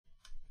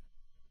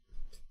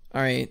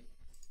Alright.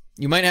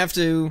 You might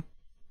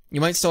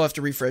still have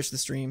to refresh the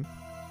stream.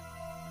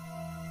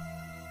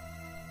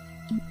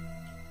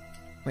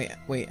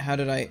 Wait, how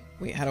do I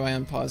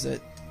unpause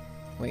it?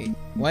 Wait,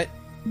 what?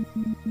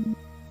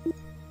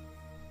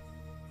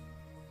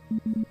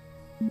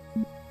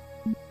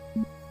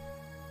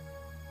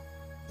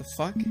 The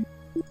fuck?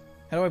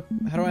 How do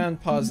I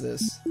unpause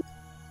this?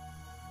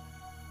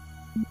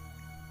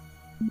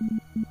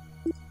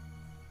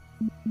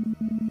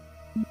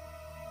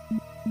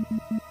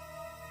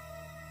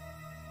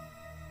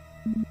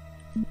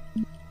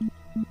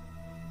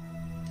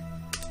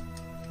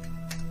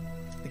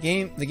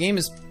 The game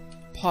is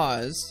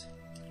paused,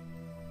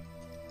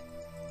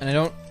 and I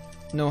don't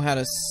know how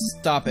to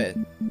stop it.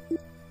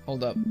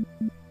 Hold up.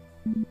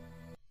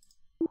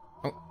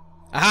 Oh,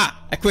 aha!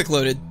 I quick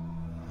loaded.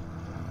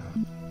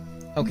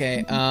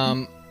 Okay,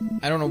 I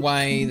don't know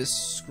why the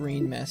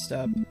screen messed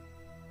up.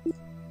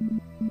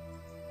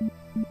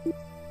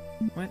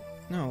 What?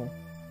 No.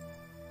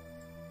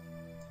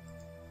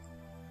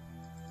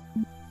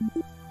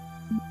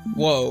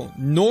 Whoa,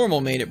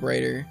 normal made it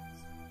brighter.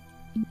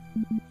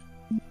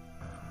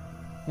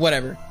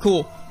 Whatever.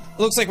 Cool.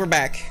 Looks like we're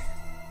back.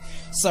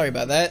 Sorry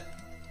about that.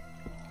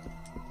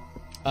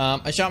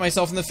 I shot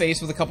myself in the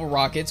face with a couple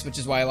rockets, which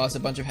is why I lost a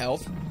bunch of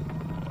health.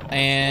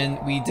 And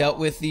we dealt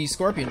with the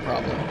scorpion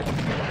problem.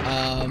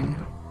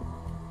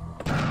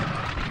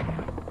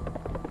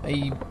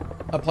 I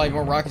applied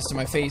more rockets to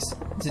my face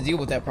to deal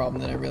with that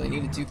problem than I really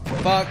needed to.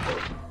 Fuck!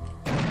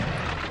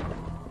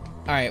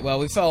 Alright, well,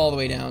 we fell all the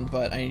way down,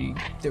 but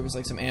there was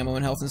like some ammo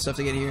and health and stuff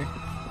to get here.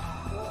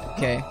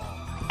 Okay.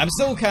 I'm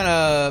still kind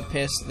of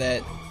pissed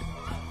that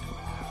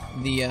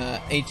the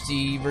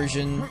HD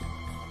version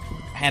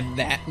had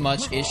that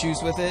much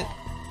issues with it.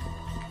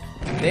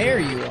 There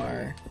you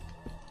are.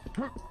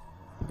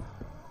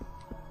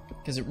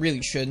 Because it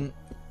really shouldn't.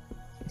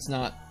 It's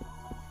not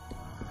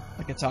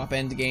like a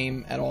top-end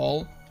game at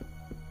all.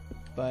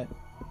 But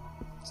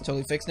it's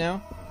totally fixed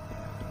now.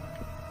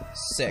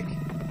 Sick.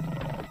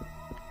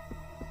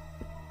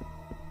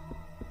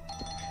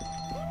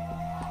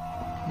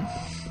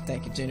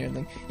 Thank you,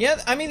 Jane.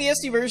 Yeah, I mean, the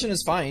SD version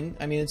is fine.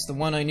 I mean, it's the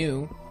one I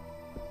knew.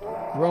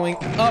 Growing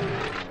up.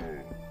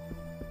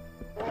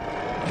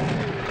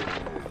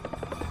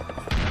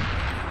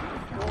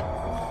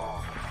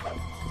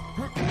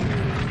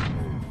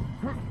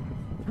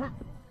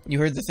 You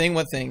heard the thing?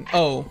 What thing?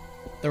 Oh,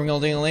 the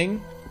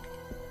ring-a-ding-a-ling?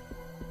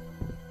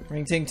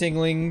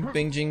 Ring-ting-tingling,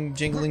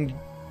 bing-jing-jingling...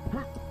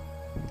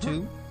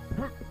 two?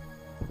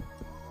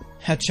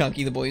 How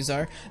chunky the boys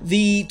are.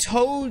 The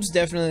toads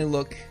definitely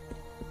look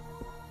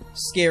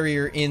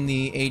scarier in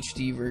the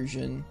HD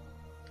version.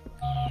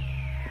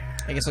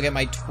 I guess I'll get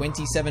my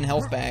 27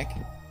 health back.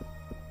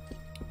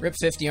 Rip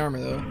 50 armor,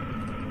 though.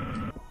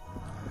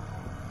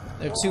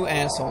 They're two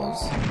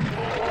assholes.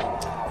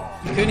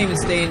 You couldn't even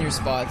stay in your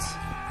spots.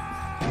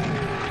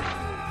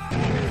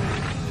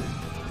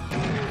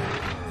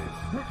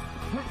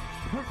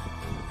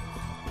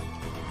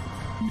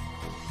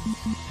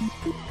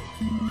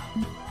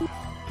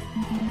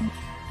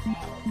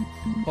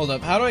 Hold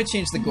up, how do I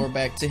change the gore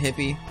back to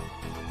hippie?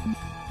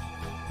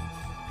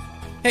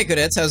 Hey,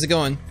 Codettes, how's it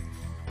going?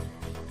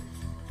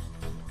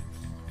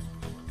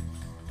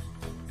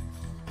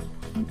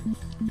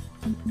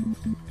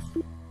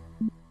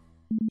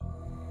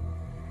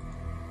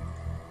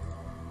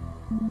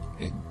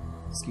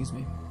 Excuse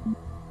me.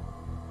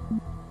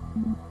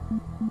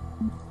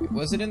 Wait,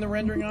 was it in the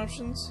rendering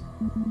options?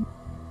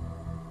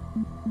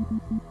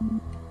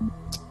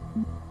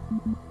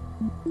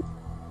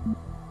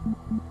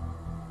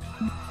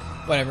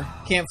 Whatever.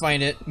 Can't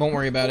find it. Won't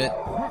worry about it.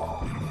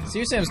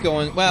 So Sam's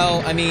going,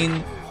 well, I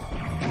mean,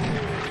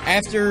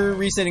 after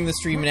resetting the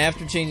stream and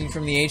after changing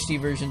from the HD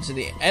version to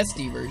the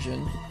SD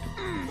version,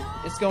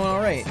 it's going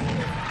alright.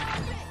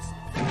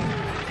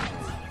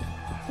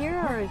 Here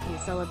are a few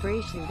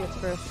celebration bits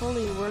for a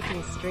fully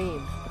working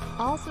stream.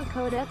 Also,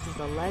 Codettes is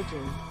a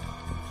legend.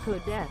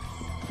 Codettes.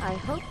 I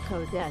hope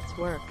Codettes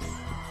works.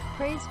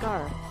 Praise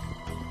Garth.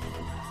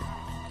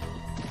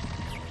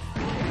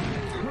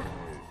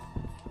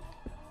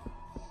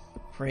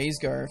 Praise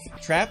Garth.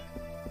 Trap?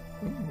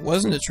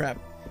 Wasn't a trap.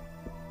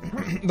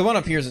 The one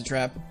up here is a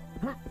trap.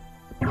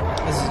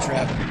 This is a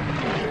trap.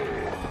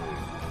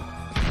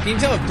 Can you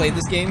tell I've played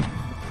this game?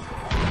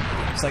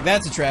 It's like,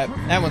 that's a trap.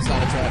 That one's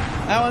not a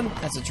trap. That one,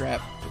 that's a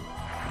trap.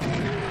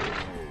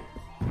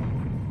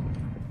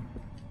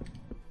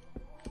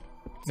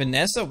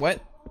 Vanessa?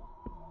 What?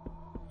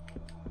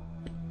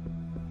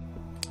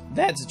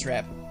 That's a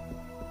trap.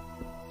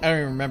 I don't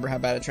even remember how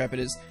bad a trap it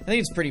is. I think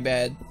it's pretty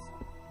bad.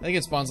 I think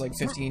it spawns like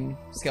 15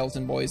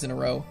 skeleton boys in a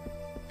row.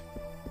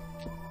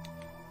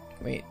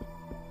 Wait.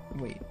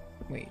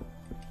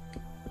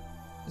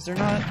 Is there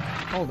not?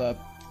 Hold up.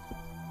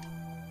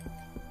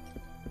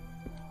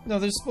 No,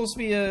 there's supposed to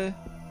be a...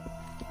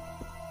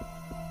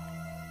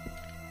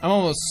 I'm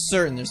almost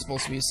certain there's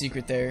supposed to be a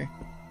secret there.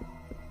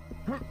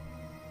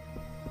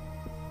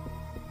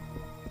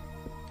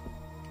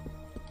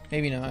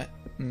 Maybe not.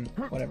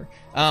 Whatever.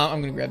 I'm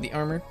gonna grab the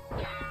armor.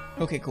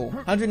 Okay, cool.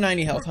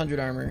 190 health, 100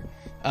 armor.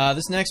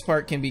 This next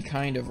part can be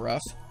kind of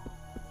rough.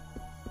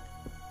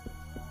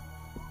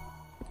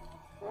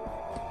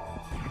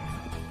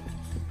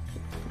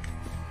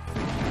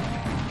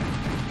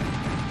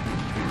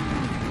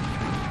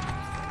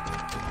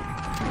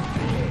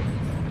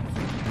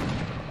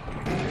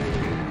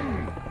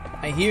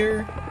 I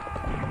hear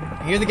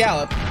the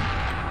gallop.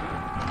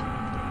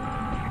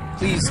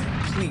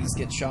 Please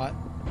get shot.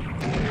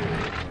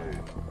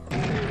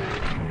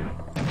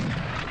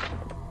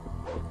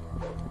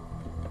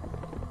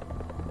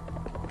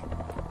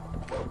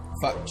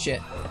 Fuck,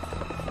 shit.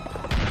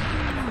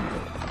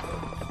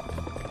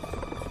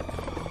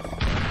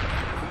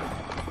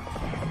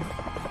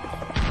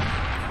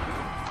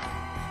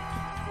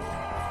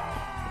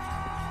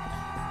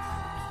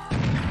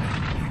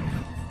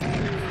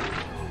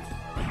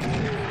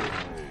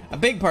 A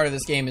big part of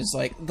this game is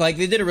like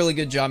they did a really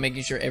good job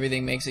making sure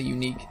everything makes a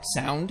unique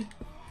sound.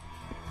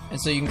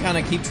 And so you can kind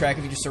of keep track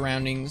of your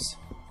surroundings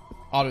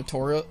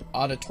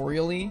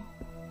auditorially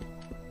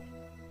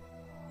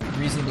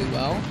reasonably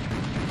well.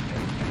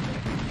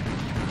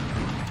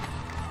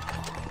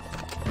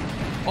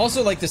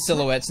 Also, like, the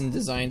silhouettes and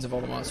designs of all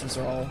the monsters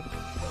are all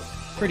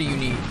pretty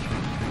unique.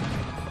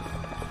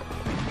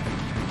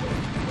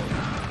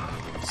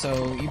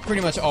 So you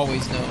pretty much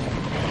always know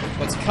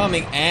what's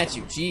coming at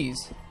you.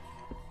 Jeez.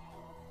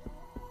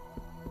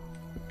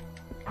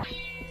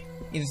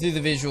 Either through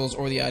the visuals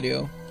or the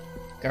audio.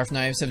 Garf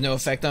knives have no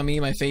effect on me.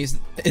 My face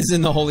is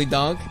in the holy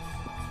donk.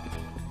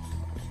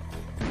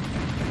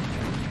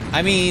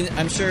 I mean,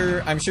 I'm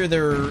sure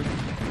there are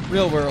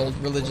real-world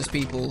religious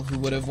people who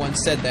would have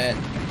once said that,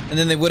 and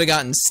then they would have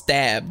gotten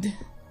stabbed.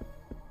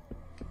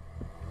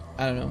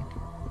 I don't know.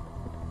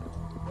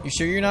 You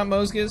sure you're not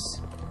Mosgus?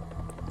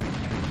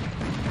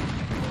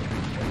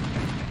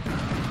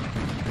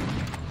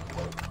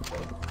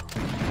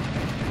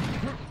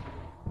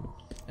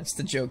 That's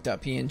the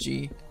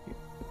joke.png.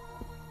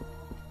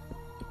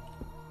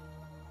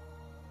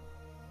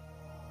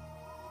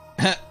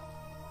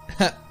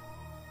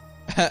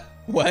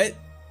 What?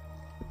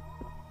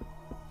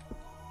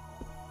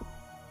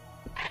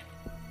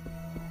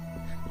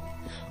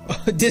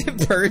 Did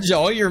it purge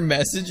all your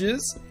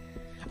messages?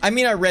 I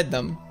mean, I read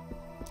them.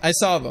 I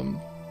saw them.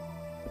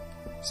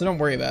 So don't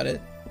worry about it.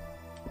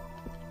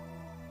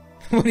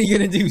 What are you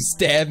gonna do?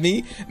 Stab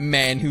me?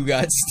 Man who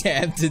got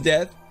stabbed to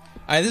death?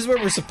 Alright, this is where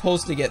we're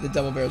supposed to get the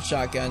double-barreled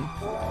shotgun.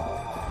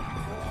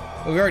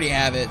 But we already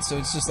have it, so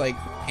it's just like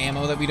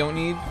ammo that we don't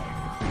need.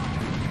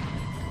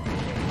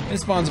 It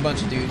spawns a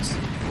bunch of dudes.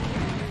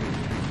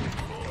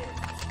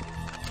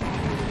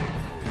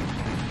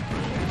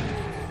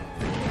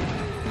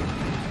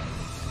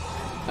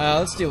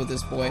 Let's deal with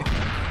this boy.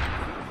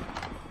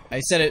 I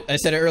said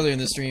it earlier in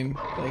the stream,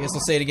 but I guess I'll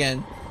say it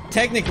again.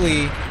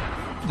 Technically,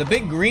 the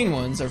big green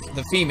ones are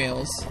the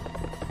females.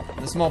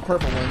 The small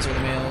purple ones are the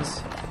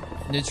males.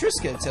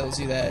 Nitriska tells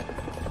you that.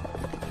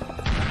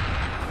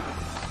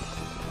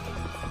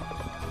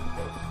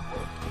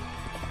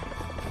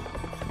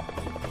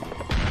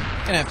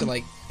 Gonna have to,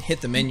 like,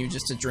 hit the menu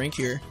just to drink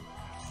here.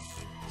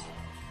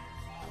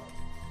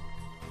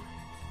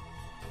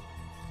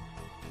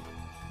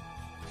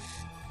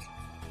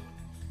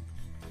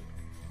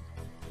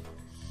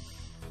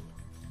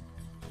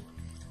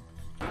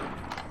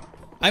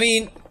 I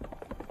mean,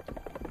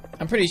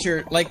 I'm pretty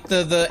sure, like,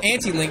 the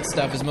anti-link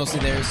stuff is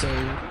mostly there, so,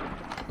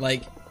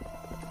 like,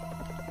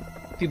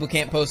 people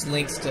can't post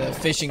links to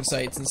phishing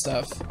sites and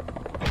stuff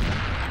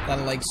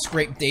that'll, like,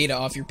 scrape data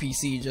off your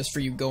PC just for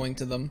you going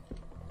to them.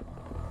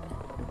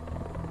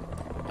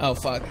 Oh,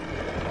 fuck.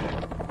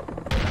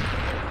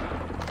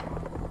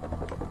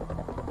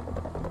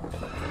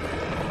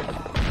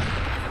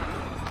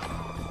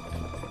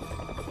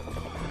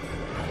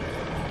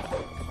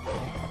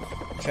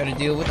 Try to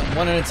deal with them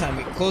one at a time.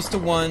 Get close to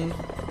one,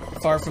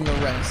 far from the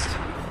rest.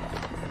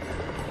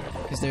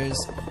 Because there's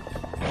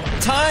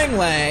time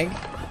lag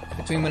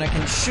between when I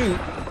can shoot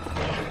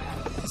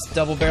this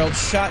double-barreled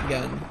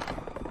shotgun.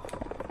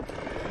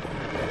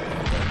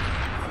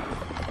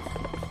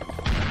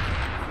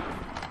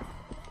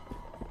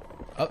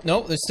 Oh,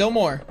 no, there's still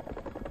more.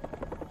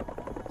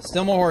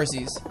 Still more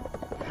horsies.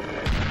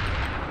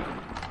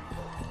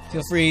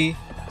 Feel free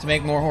to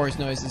make more horse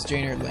noises,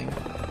 Jane Erdling.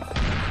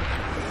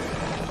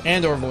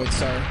 And or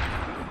Voidstar.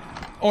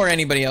 Or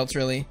anybody else,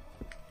 really.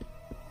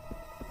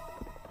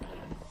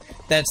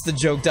 That's the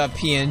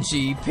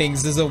joke.png.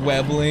 Pings as a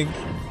web link.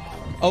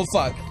 Oh,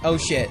 fuck. Oh,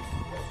 shit.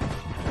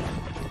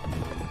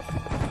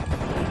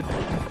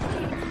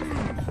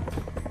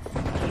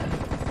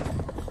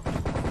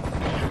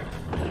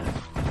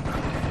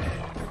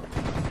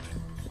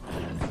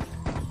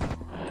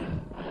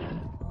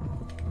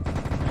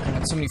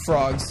 God, so many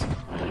frogs.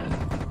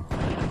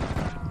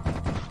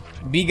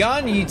 Be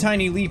gone, ye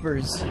tiny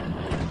leapers.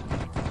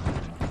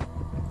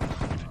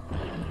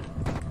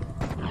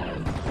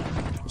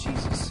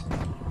 Jesus.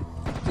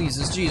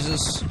 Please,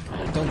 Jesus.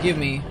 Don't give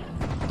me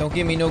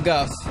no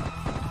guff.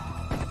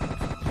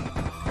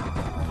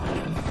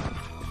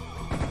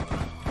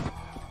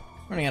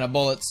 Running out of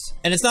bullets.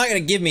 And it's not gonna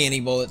give me any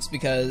bullets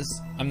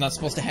because I'm not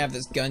supposed to have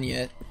this gun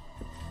yet.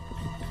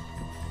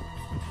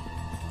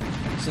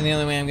 So the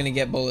only way I'm gonna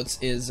get bullets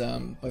is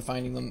by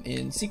finding them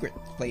in secret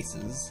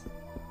places.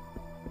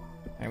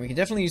 Alright, we can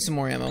definitely use some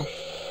more ammo.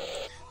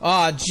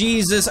 Aw,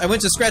 Jesus, I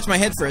went to scratch my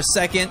head for a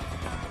second.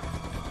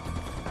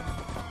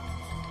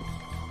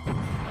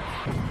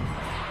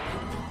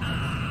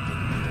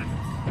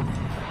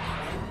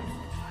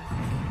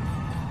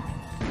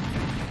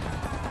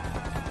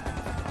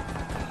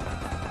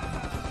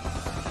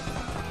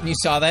 You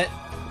saw that?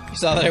 You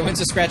saw that I went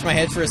to scratch my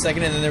head for a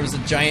second and then there was a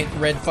giant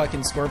red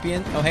fucking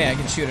scorpion? Oh hey, I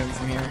can shoot him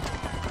from here.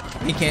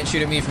 He can't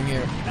shoot at me from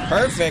here.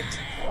 Perfect!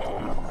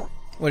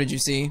 What did you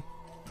see?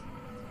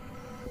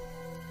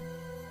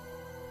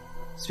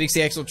 Speaks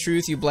the actual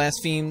truth, you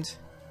blasphemed.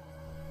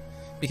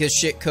 Because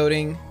shit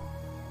coding.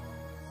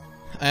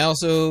 I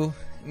also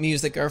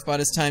mused that Garfbot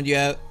has timed you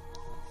out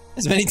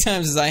as many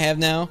times as I have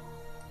now.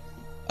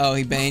 Oh,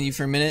 he banned you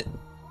for a minute?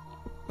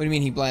 What do you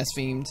mean he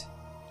blasphemed?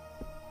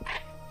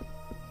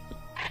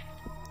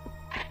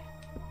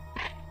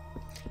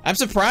 I'm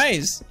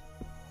surprised.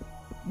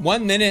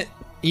 1 minute.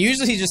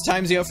 Usually he just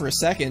times you out for a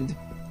second.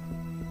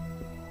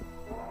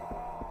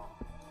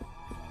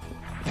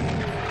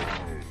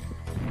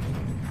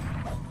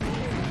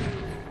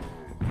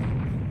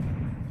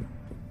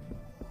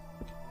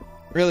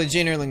 Really,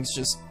 Jane Erling's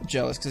just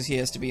jealous because he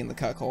has to be in the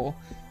cuck hole.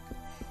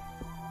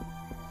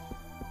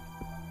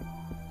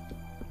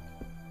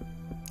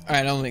 Alright,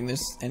 I don't think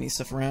there's any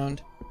stuff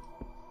around.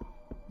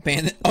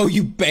 Banned. Oh,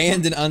 you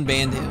banned and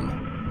unbanned him.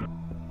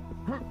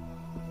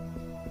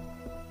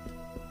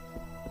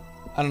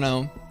 I don't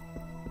know.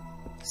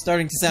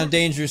 Starting to sound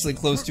dangerously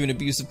close to an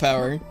abuse of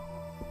power.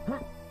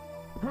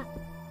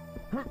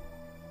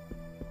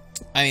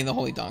 I mean, the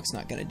Holy Donk's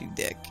not gonna do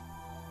dick.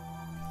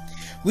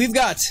 We've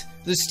got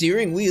the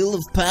steering wheel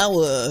of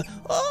power.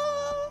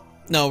 Oh!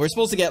 No, we're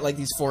supposed to get like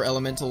these 4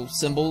 elemental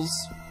symbols.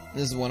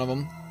 This is one of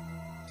them.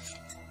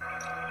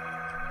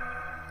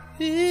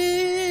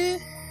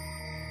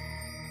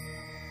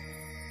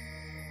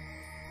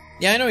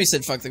 Yeah, I know he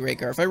said fuck the Great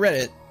Garf. I read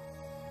it.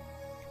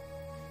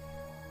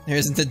 There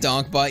isn't the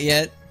donk bot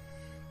yet.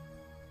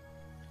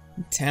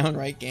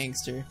 Downright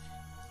gangster.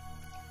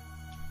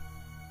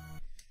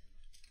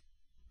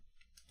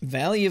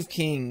 Valley of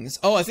Kings.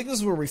 Oh, I think this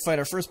is where we fight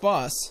our first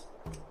boss.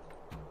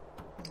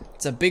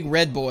 It's a big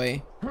red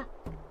boy.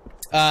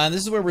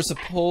 This is where we're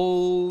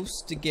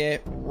supposed to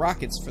get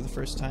rockets for the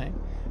first time.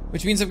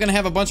 Which means I'm gonna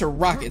have a bunch of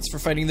rockets for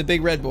fighting the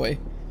big red boy.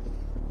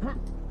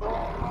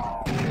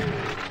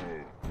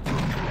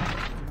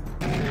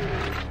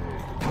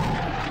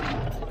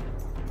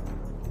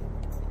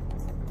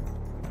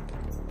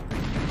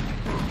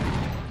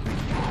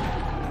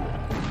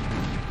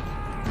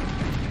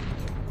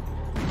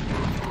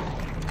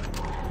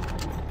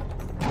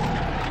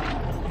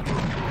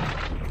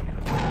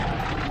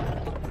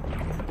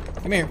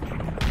 Come here.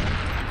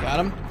 Got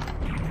him.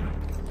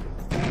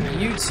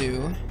 You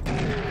two.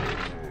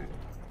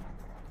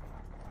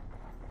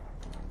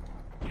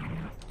 I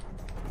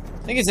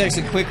think it's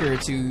actually quicker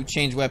to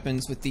change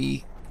weapons with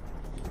the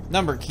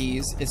number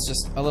keys. It's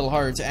just a little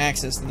harder to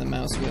access than the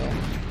mouse wheel.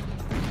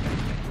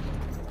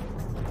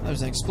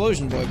 There's an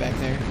explosion boy back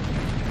there.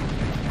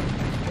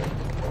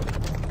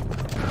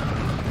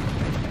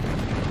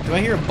 Do I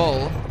hear a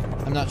bull?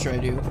 I'm not sure I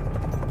do.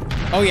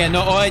 Oh yeah,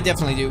 no, oh I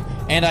definitely do.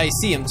 And I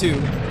see him too.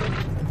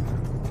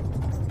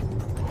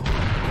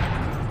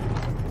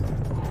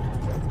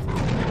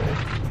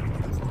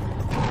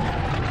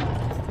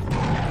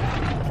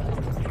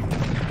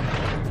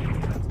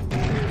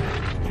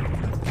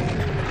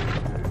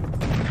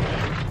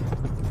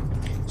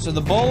 So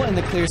the bull and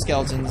the clear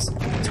skeletons,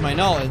 to my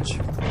knowledge,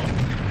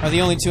 are the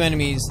only 2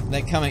 enemies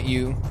that come at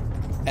you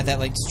at that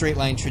like straight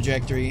line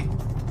trajectory.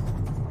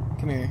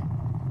 Come here.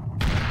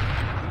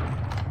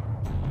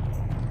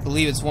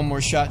 Believe it's 1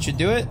 more shot should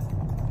do it.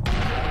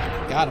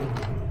 Got him.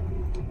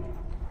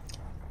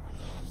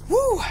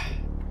 Woo!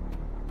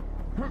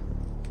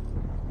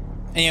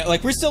 And yeah,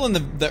 like we're still in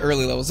the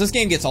early levels. This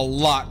game gets a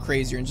lot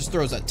crazier and just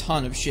throws a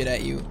ton of shit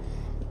at you.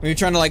 When you're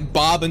trying to like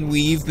bob and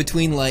weave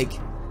between like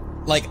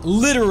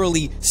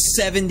literally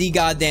 70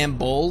 goddamn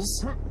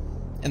bulls,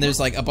 and there's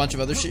like a bunch of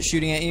other shit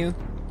shooting at you.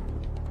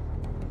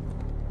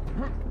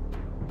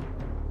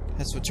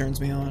 That's what turns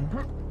me on.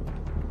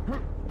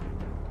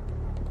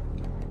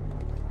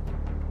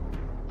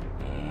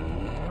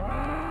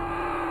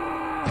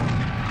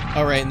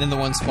 Alright, and then the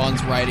one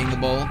spawns riding the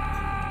bull.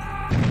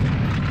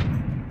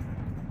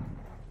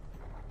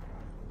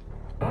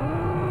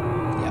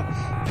 Yeah.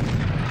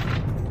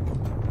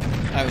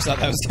 I always thought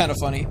that was kind of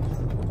funny.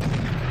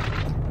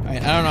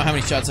 Alright, I don't know how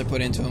many shots I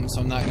put into him, so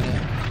I'm not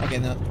gonna... Okay,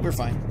 no, we're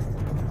fine.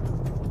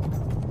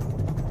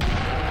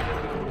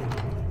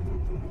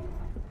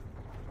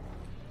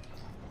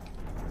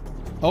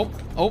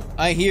 Oh,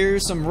 I hear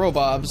some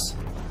robobs.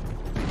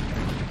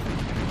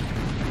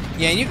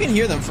 Yeah, and you can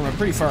hear them from a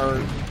pretty far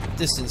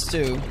distance,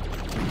 too.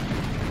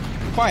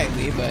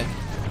 Quietly, but...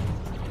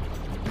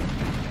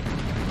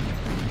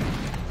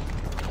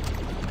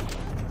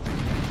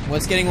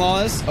 What's getting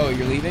lawless? Oh,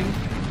 you're leaving?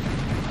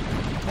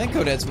 I think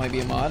Codettes might be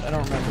a mod. I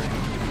don't remember.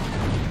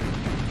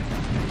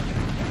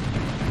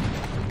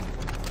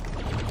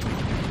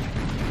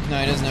 No,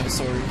 he doesn't have a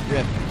sword.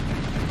 Rip.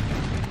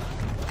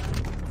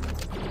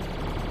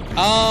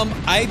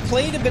 I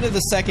played a bit of the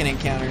second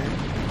encounter.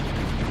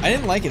 I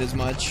didn't like it as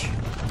much.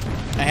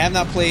 I have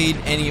not played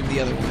any of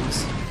the other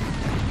ones.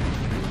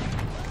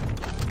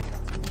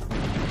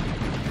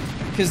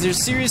 Because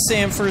there's Serious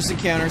Sam first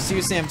encounter,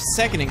 Serious Sam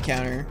second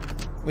encounter,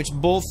 which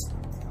both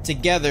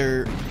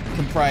together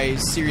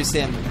comprise Serious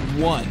Sam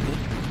 1. And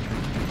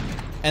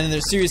then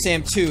there's Serious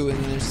Sam 2, and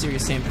then there's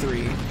Serious Sam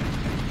 3.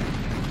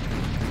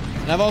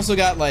 And I've also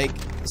got, like,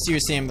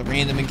 Serious Sam the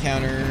random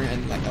encounter,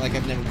 and like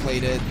I've never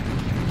played it.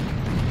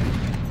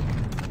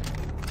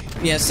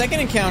 Yeah, second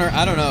encounter,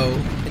 I don't know.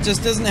 It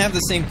just doesn't have the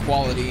same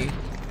quality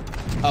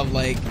of,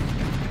 like...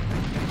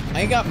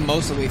 I got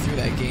most of the way through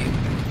that game.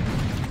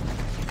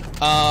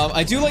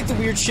 I do like the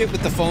weird shit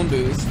with the phone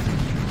booth.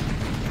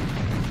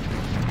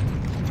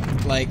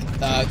 Like,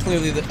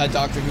 clearly a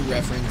Doctor Who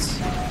reference.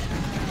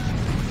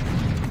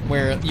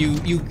 Where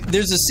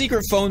there's a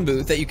secret phone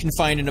booth that you can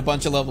find in a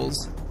bunch of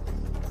levels.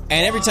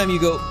 And every time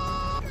you go...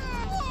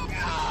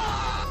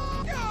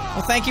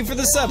 Well, thank you for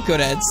the sub,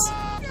 Codettes.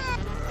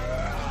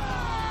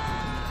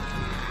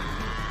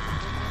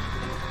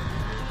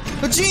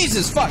 But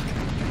Jesus, fuck!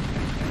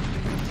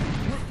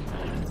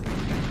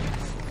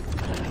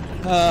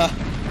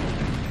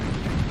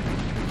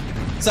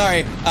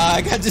 Sorry,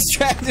 I got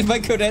distracted by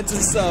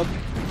Codettes' sub.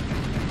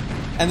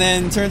 And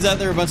then turns out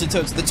there are a bunch of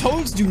toads. The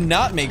toads do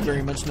not make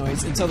very much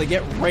noise until they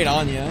get right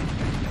on you.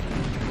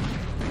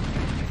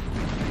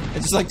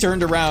 It just like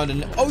turned around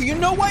and, oh, you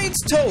know why it's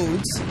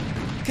toads?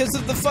 Because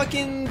of the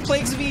fucking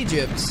plagues of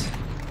Egypt.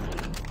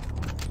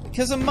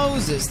 Because of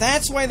Moses.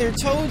 That's why they're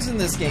toads in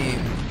this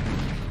game.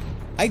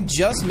 I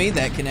just made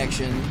that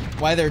connection.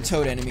 Why they're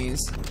toad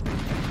enemies.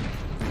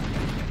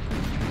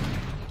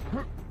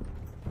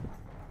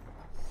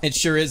 It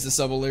sure is the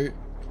sub alert.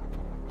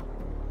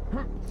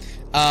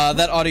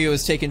 That audio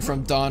is taken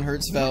from Don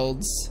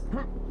Hertzfeld's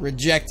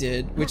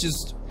Rejected, which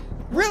is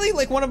really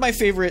like one of my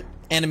favorite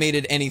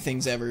animated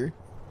anythings ever.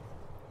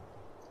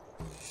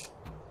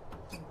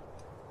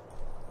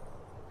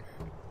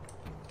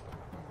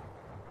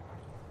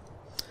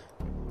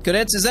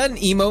 Codettes, is that an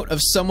emote of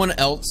someone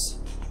else?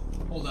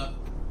 Hold up.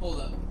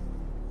 Hold up.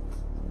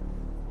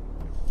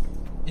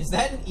 Is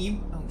that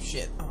an oh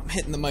shit. Oh, I'm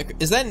hitting the mic.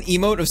 Is that an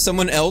emote of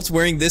someone else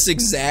wearing this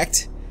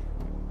exact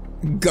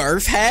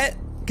Garf hat?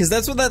 Because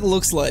that's what that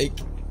looks like.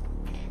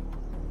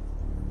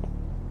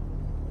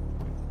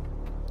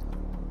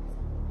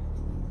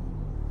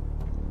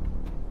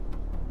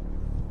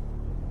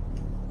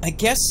 I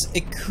guess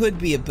it could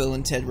be a Bill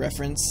and Ted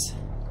reference.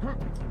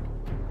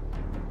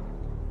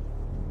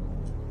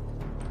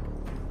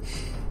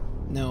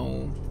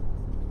 No.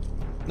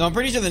 No, I'm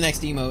pretty sure the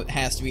next emote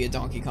has to be a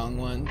Donkey Kong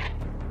one.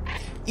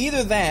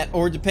 Either that,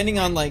 or depending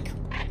on, like,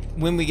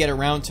 when we get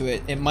around to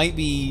it, it might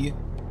be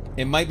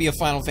a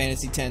Final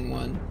Fantasy X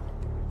one.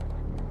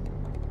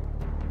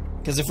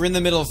 Because if we're in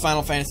the middle of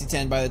Final Fantasy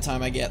X by the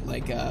time I get,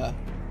 like, I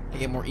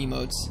get more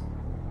emotes.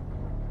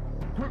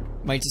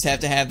 Might just have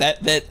to have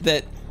that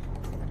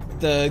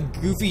the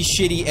goofy,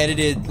 shitty,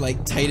 edited,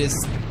 like, Titus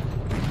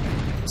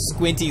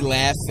squinty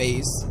laugh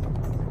face.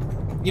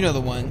 You know the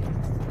one.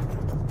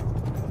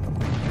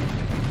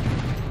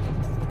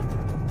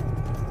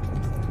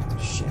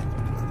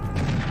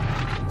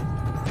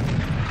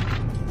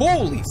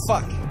 Holy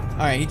fuck!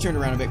 Alright, he turned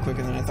around a bit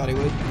quicker than I thought he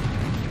would.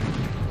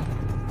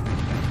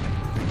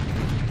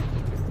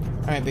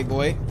 Alright, big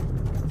boy.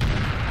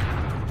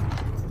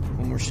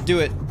 One more should do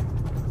it.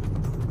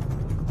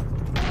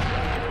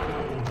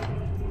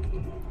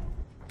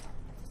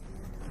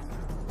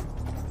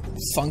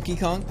 Funky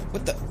Kong?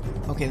 What the?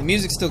 Okay, the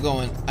music's still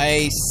going.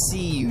 I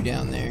see you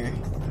down there.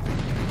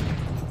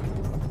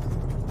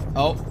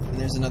 Oh, and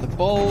there's another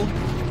bowl.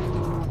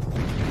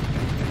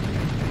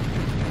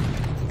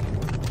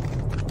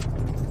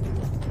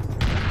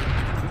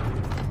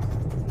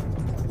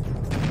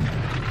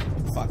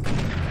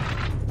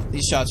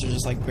 These shots are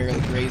just like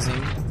barely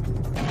grazing.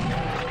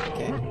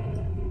 Okay.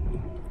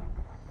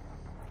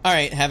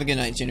 Alright, have a good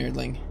night,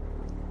 Nerdling.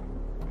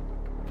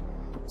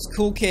 It's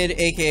Cool Kid,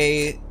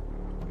 aka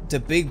the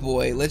Big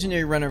Boy,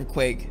 legendary runner of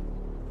Quake.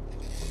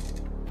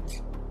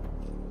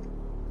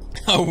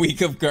 A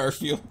week of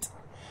Garfield.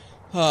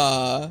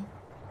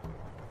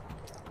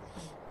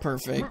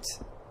 Perfect.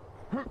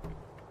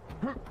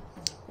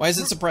 Why is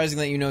it surprising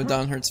that you know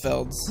Don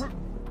Hertzfeld's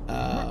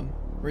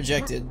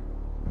Rejected?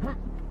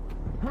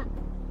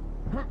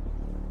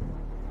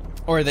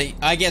 Or they,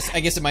 I guess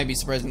it might be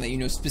surprising that you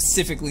know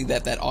specifically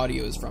that that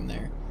audio is from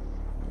there.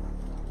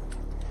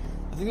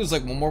 I think there's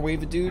like one more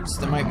wave of dudes.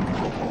 There might be.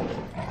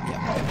 Yeah.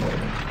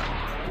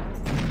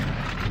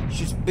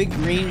 Shoots big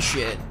green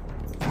shit.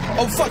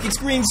 Oh fuck, it's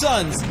Green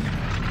Suns!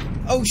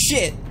 Oh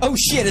shit! Oh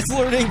shit, it's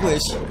Lord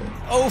English!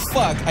 Oh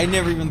fuck, I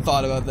never even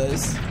thought about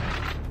this.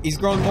 He's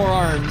grown more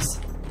arms.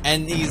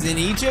 And he's in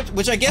Egypt,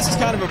 which I guess is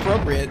kind of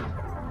appropriate.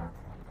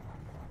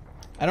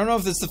 I don't know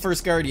if it's the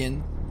first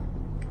Guardian.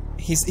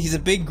 He's a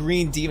big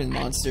green demon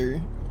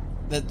monster.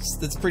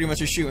 That's pretty much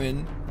a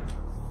shoo-in.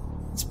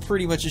 It's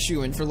pretty much a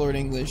shoo-in for Lord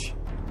English.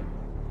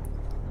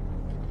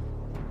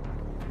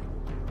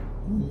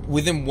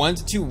 Within 1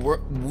 to 2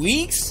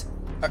 weeks?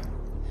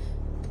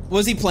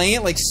 Was he playing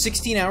it like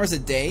 16 hours a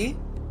day?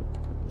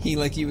 He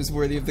was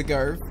worthy of the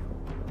Garv.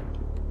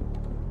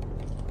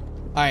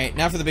 Alright,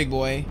 now for the big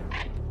boy.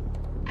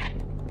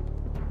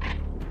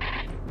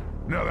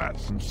 Now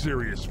that's some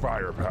serious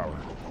firepower.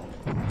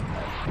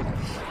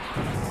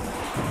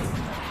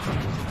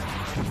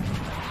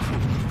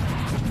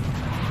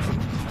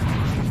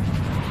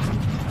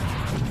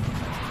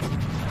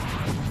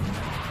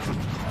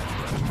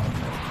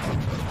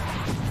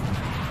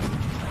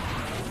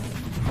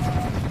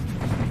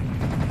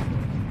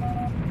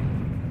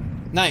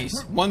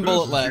 Nice. One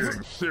bullet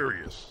left.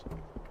 Serious.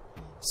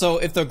 So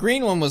if the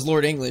green one was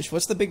Lord English,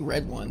 what's the big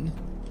red one?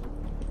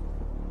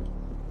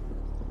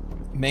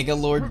 Mega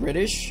Lord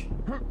British?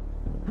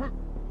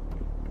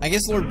 I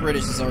guess Lord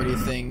British is already a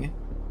thing.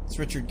 It's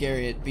Richard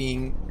Garriott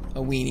being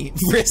a weenie.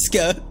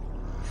 Vriska!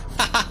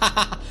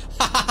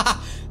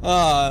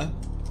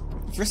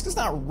 Vriska's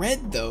not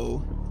red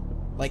though.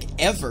 Like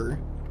ever.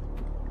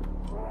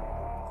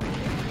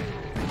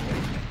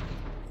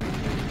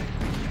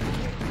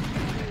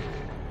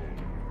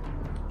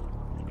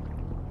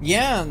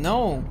 Yeah,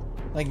 no.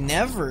 Like,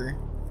 never.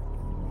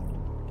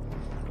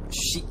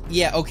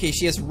 Yeah, okay,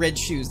 she has red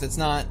shoes. That's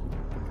not...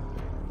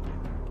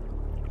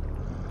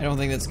 I don't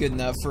think that's good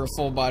enough for a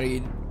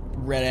full-bodied,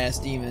 red-ass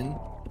demon.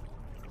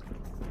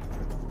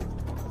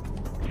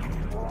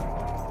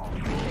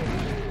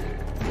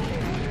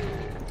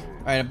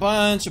 Alright, a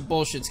bunch of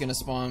bullshit's gonna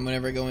spawn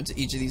whenever I go into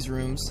each of these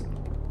rooms.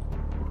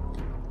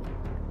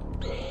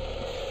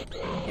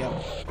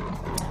 Yep.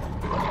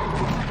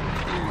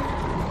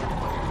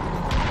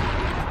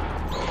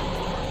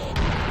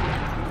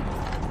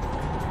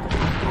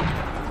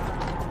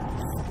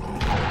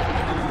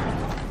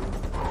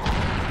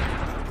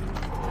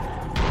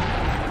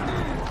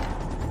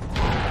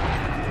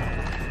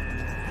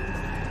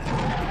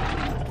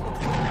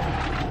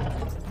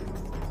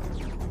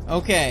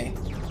 Okay.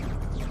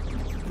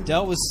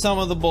 Dealt with some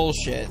of the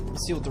bullshit.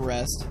 Let's deal with the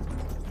rest.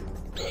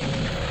 Do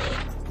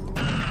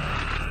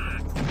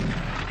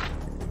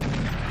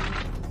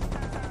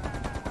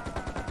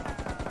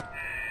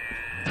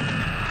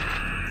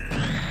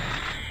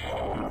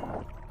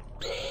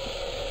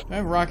I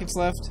have rockets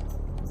left?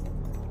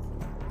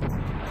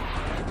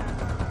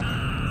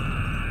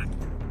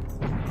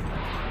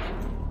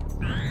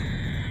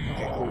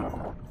 Okay,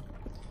 cool.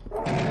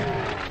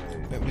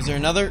 Wait, was there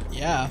another?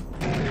 Yeah.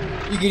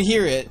 You could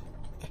hear it.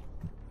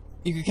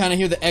 You could kind of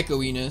hear the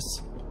echoiness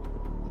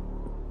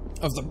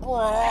of the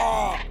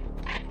brrrr,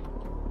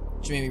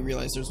 which made me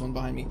realize there's one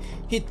behind me.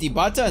 Hit the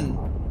button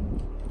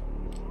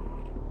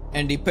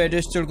and the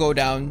pedestal go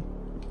down.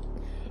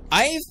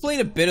 I've played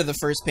a bit of the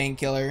first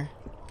Painkiller.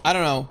 I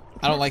don't know.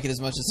 I don't like it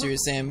as much as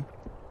Serious Sam.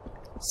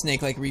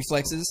 Snake-like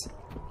reflexes.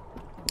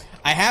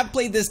 I have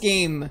played this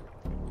game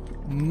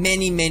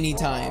many, many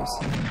times.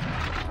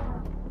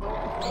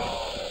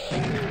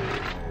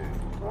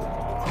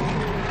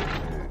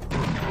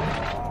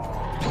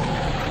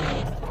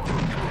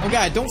 Oh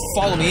god, don't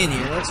follow me in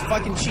here. That's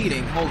fucking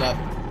cheating. Hold up.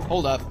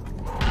 Hold up.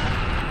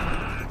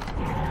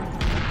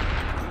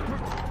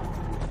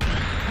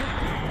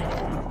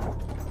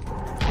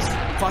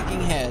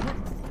 Fucking head.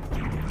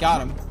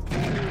 Got him.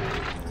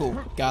 Cool.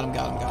 Got him,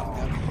 got him, got him,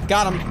 got him.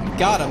 Got him,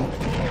 got him.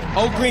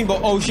 Oh,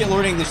 Greenbow. Oh shit,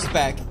 Lord English is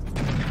back.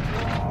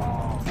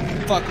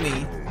 Fuck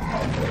me.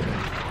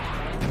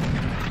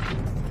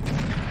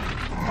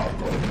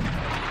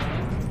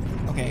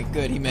 Okay,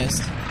 good, he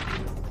missed.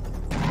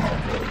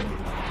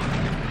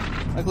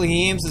 Luckily,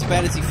 he aims as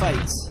bad as he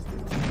fights.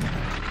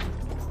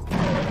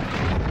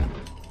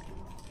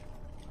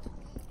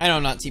 I know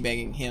I'm not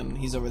teabagging him.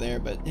 He's over there,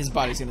 but his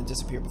body's gonna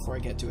disappear before I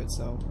get to it.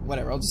 So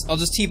whatever. I'll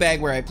just teabag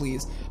where I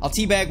please. I'll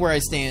teabag where I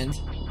stand.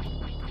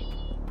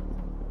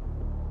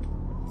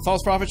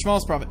 False prophet,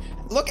 schmaltz prophet.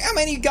 Look how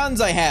many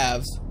guns I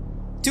have.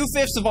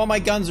 2/5 of all my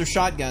guns are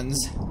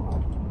shotguns.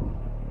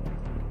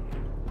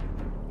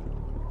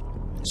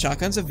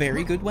 Shotgun's a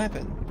very good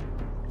weapon.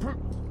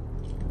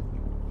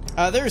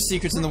 There are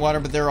secrets in the water,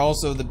 but there are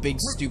also the big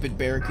stupid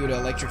barracuda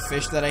electric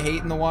fish that I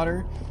hate in the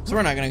water. So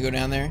we're not gonna go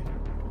down there.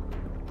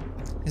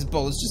 His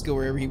bullets just go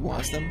wherever he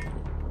wants them.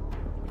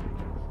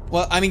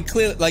 Well, I mean,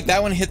 clearly, like,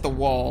 that one hit the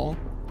wall.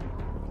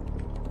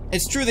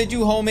 It's true they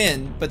do home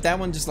in, but that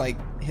one just, like,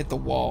 hit the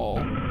wall.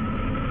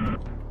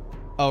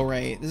 Oh,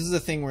 right. This is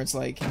a thing where it's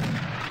like...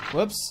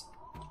 Whoops.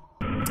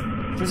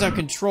 Turns out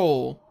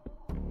control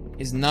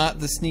is not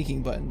the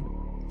sneaking button.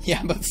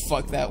 Yeah, but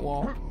fuck that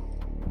wall.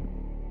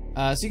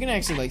 So you can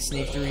actually, like,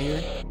 sneak through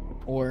here.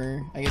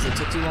 Or, I guess it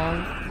took too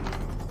long.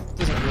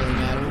 Doesn't really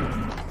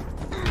matter.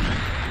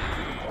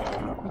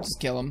 We'll just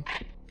kill him.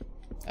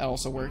 That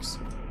also works.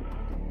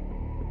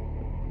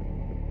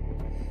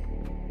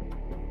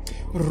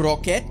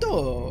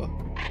 Rocketo!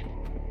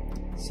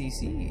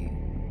 CC.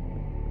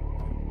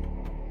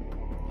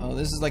 Oh,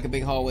 this is like a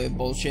big hallway of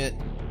bullshit.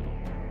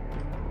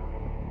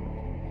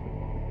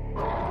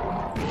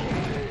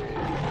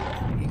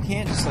 You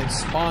can't just like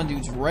spawn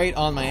dudes right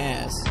on my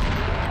ass.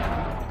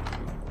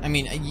 I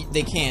mean,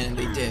 they can and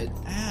they did.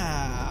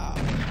 Ah,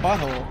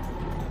 butthole.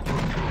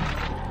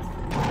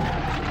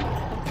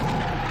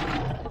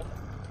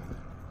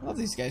 I love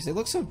these guys. They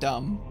look so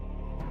dumb.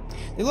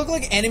 They look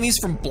like enemies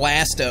from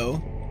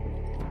Blasto.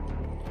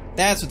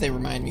 That's what they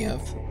remind me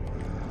of.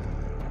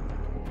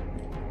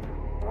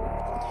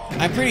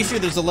 I'm pretty sure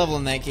there's a level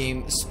in that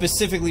game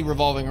specifically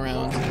revolving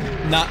around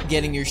not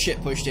getting your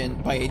shit pushed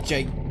in by a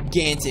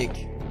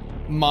gigantic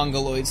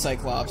mongoloid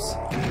cyclops.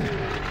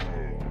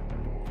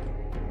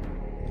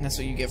 And that's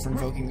what you get for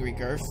invoking the Great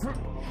Garf.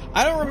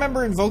 I don't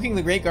remember invoking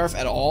the Great Garf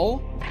at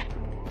all.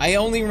 I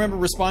only remember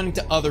responding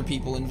to other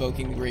people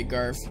invoking the Great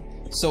Garf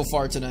so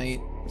far tonight,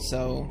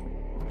 so...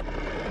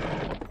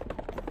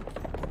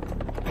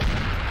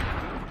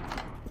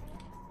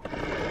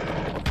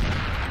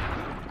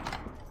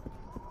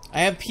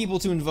 I have people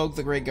to invoke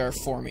the Great Garf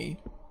for me.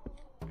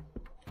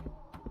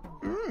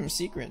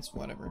 Secrets,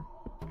 whatever.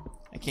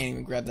 I can't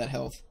even grab that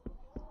health.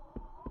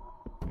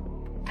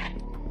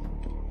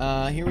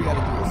 Here we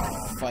gotta do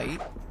a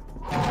fight.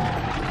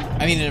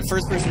 I mean, in a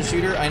first-person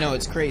shooter, I know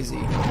it's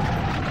crazy.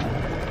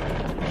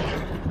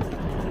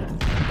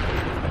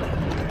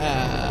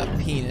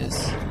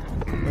 Penis.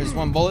 There's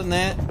one bullet in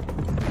that.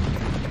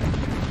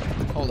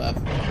 Hold up.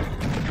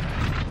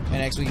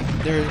 And actually,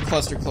 they're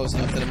clustered close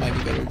enough that it might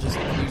be better to just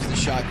use the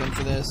shotgun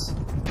for this.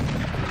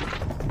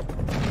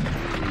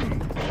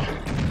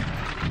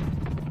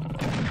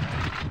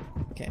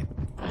 Okay.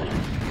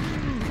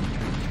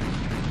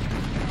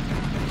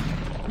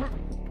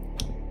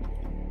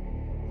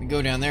 We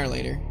go down there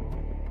later.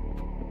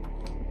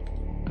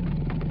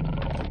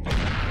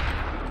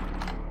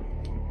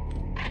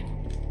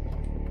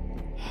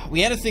 We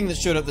had a thing that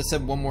showed up that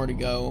said one more to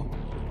go.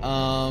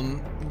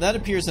 That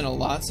appears in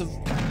lots of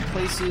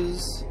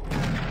places.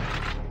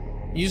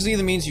 Usually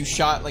that means you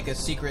shot like a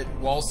secret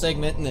wall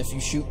segment, and if you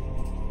shoot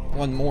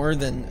one more,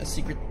 then a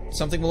secret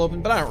something will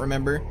open, but I don't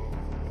remember.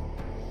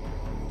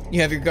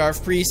 You have your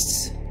Garf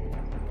priests.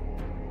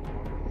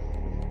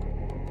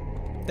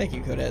 Thank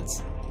you,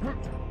 Codettes.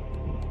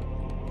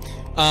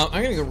 I'm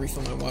gonna go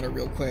refill my water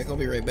real quick. I'll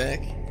be right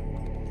back.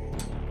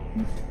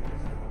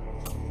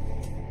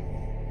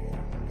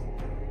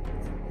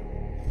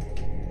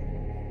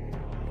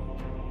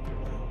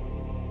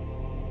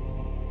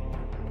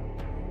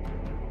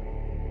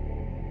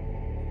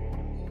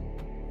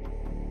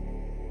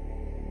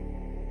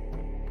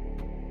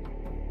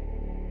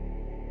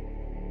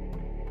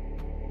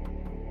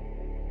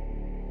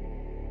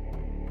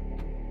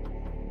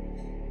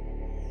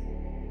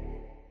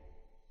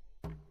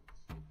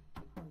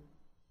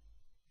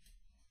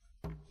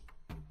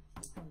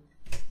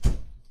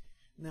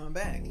 Now I'm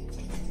back.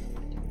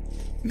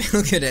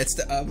 Male cadets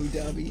to Abu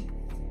Dhabi.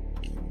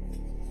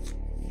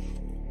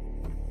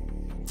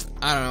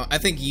 I don't know. I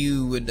think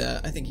you would.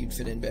 I think you'd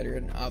fit in better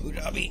in Abu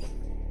Dhabi.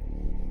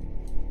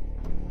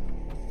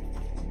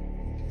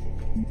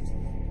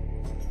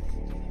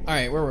 All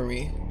right, where were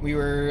we? We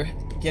were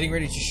getting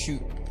ready to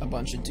shoot a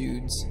bunch of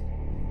dudes.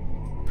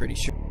 Pretty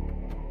sure.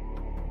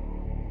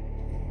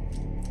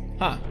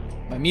 Huh.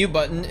 My mute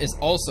button is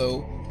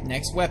also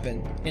next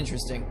weapon.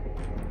 Interesting.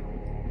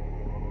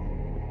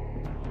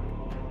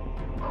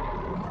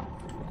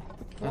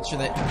 Not sure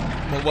that,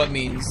 well, what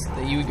means?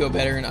 That you would go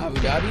better in Abu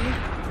Dhabi?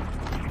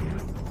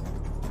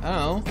 I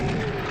don't know.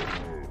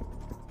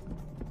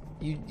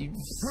 You'd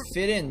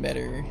fit in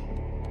better.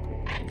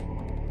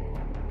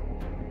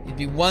 You'd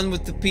be one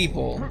with the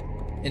people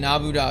in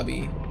Abu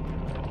Dhabi.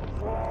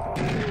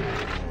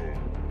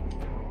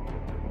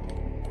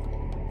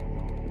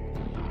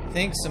 I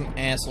think some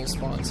asshole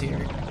spawns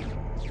here.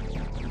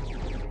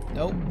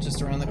 Nope,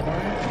 just around the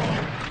corner.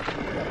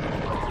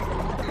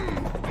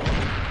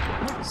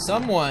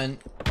 Someone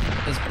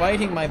is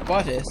biting my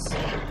buttus.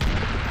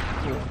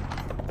 Cool.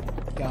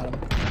 Got him.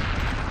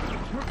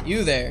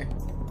 You there.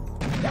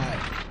 Die.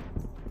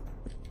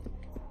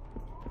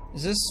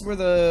 Is this where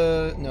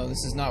the... No,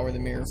 this is not where the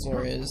mirror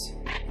floor is.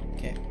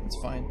 Okay,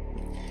 that's fine.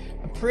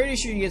 I'm pretty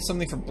sure you get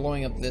something for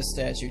blowing up this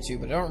statue too,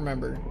 but I don't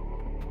remember.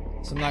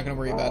 So I'm not gonna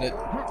worry about it.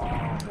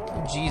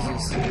 Oh,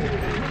 Jesus.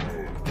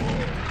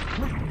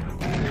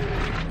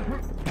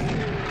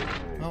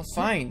 Oh,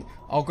 fine.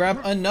 I'll grab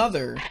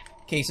another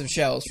case of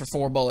shells for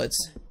 4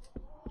 bullets.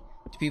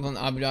 Do people in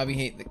Abu Dhabi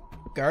hate the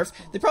Garf?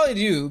 They probably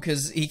do,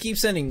 because he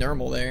keeps sending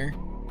Nermal there.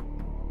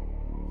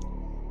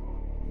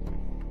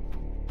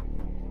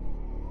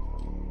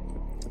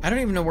 I don't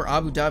even know where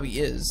Abu Dhabi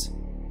is.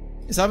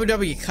 Is Abu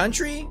Dhabi a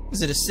country?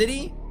 Is it a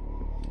city?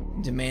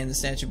 Demand the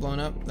statue blown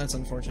up? That's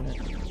unfortunate.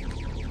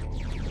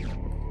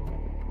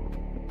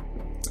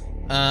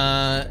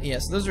 Yeah,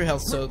 so those are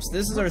health soaps.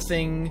 This is our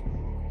thing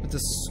with the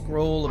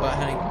scroll about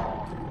how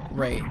to...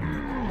 Right.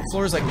 The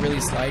floor is like really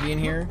slidey in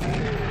here.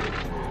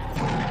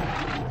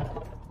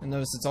 And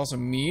notice it's also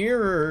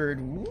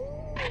mirrored. Woo!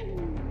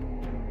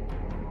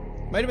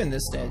 Might have been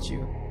this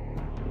statue.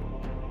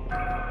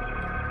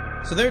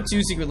 So there are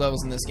 2 secret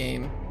levels in this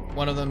game.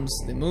 One of them's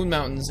the Moon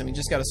Mountains, and we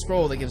just got a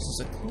scroll that gives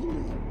us a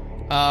clue.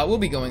 We'll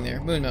be going there.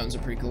 Moon Mountains are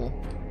pretty cool.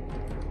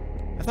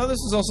 I thought this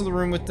was also the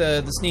room with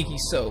the sneaky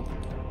soap.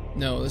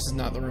 No, this is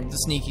not the room with the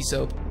sneaky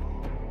soap.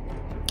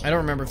 I don't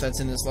remember if that's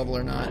in this level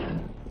or not.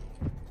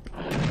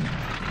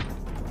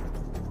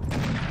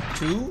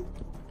 2?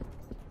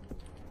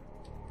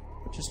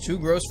 Just 2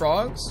 gross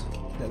frogs?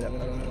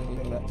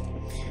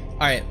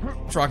 Alright,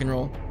 let's rock and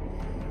roll.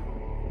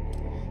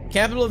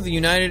 Capital of the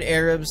United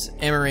Arab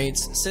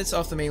Emirates sits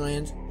off the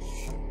mainland.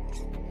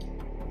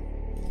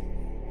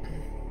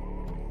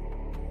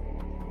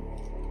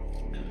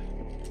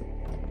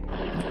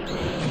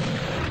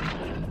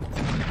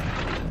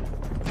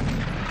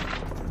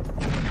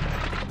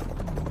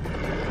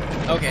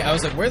 Okay, I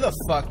was like, where the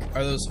fuck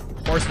are those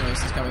horse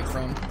noises coming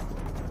from?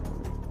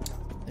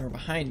 They were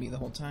behind me the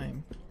whole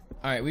time.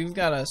 Alright, we've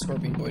got a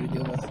scorpion boy to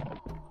deal with.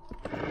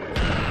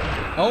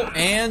 Oh,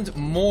 and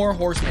more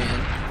horseman.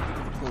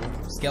 Cool.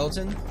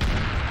 Skeleton.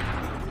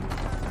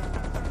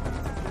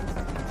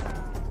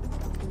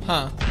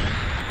 Huh.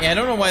 Yeah, I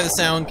don't know why the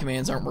sound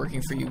commands aren't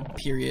working for you,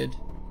 period.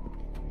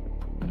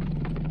 I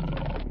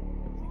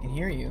can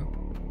hear you.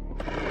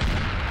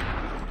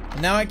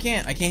 And now I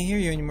can't. I can't hear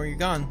you anymore. You're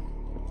gone.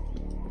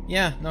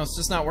 Yeah, no, it's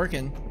just not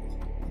working.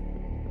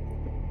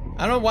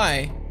 I don't know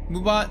why.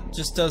 Moobot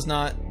just does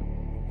not...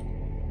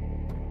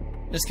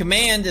 There's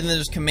command and then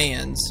there's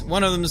commands.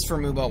 One of them is for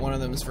Moobot, one of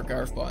them is for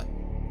Garfbot.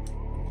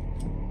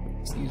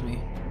 Excuse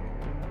me.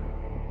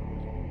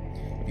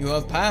 You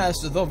have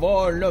passed the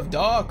wall of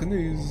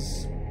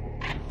darkness.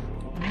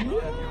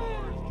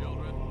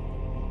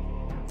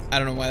 I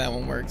don't know why that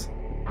one worked.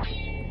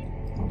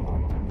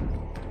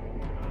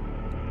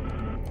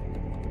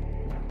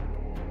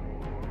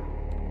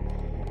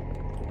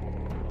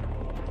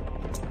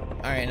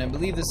 Alright, and I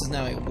believe this is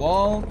now a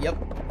wall. Yep.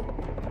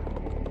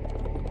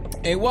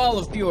 A wall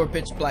of pure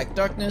pitch black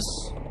darkness.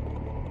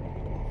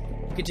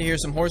 Get to hear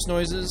some horse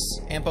noises.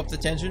 Amp up the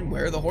tension.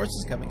 Where are the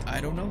horses coming?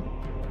 I don't know.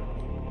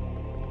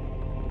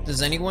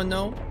 Does anyone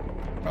know?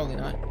 Probably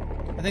not.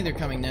 I think they're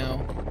coming now.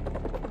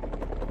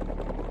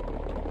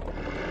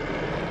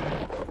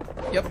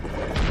 Yep.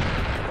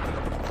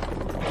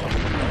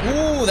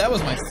 Ooh, that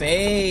was my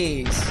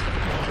face.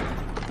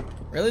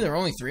 Really? There are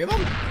only 3 of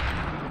them?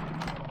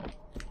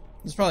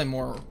 There's probably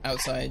more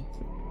outside.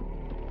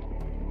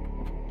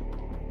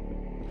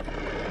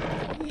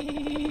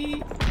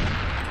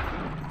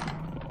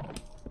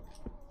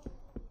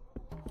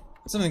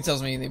 Something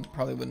tells me they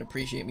probably wouldn't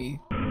appreciate me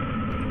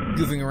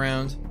goofing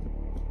around.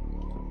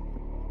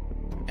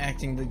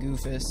 Acting the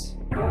goofus.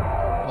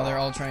 While they're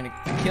all trying to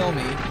kill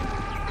me.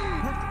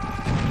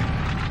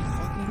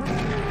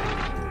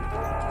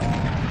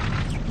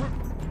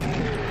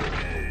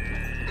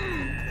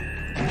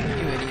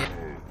 You idiot.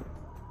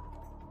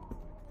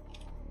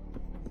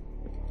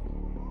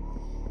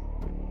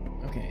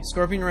 Okay,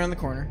 scorpion around the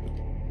corner.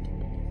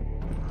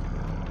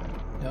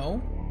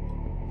 No?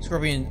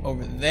 Scorpion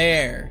over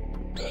there.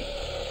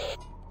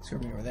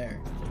 Scorpion over there.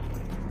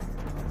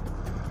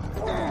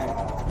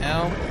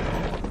 Ow.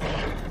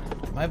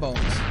 My bones.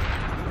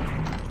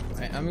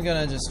 Alright, I'm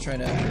gonna just try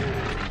to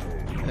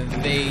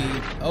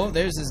evade. Oh,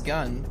 there's his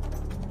gun.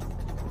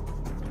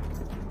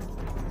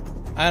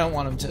 I don't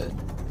want him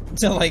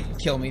to like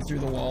kill me through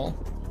the wall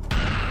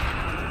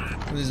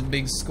with his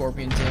big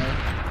scorpion tail.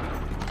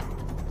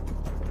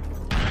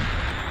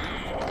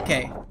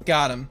 Okay,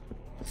 got him.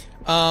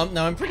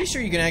 Now I'm pretty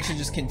sure you can actually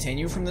just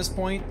continue from this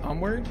point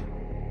onward.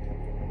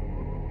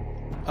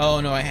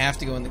 Oh no, I have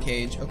to go in the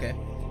cage. Okay.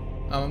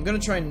 I'm gonna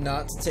try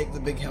not to take the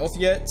big health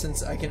yet,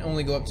 since I can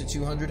only go up to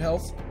 200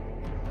 health.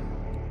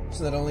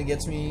 So that only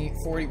gets me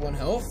 41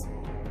 health.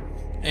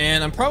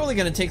 And I'm probably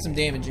gonna take some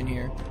damage in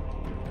here.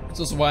 That's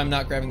also why I'm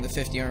not grabbing the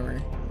 50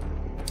 armor.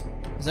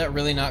 Does that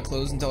really not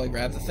close until I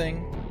grab the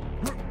thing?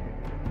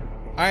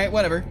 Alright,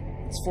 whatever.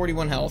 It's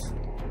 41 health.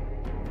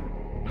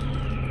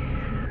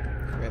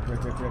 Rip,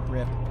 rip, rip, rip,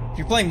 rip. If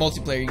you're playing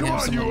multiplayer, you can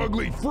have someone you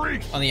ugly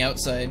freaks! on the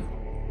outside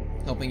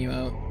helping you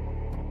out.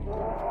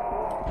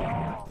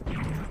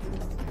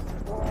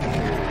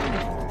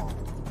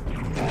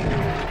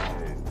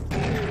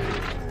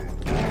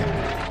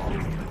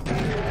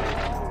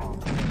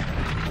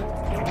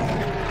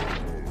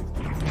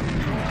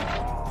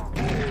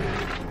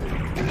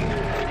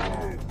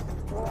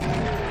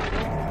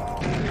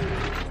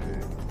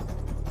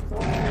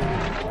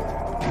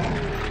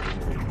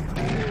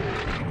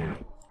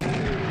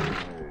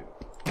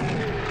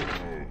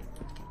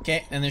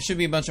 Okay, and there should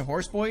be a bunch of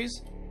horse boys.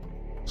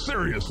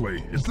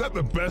 Seriously, is that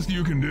the best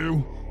you can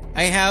do?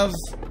 I have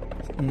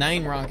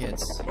 9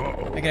 rockets.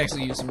 Uh-oh. I could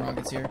actually use some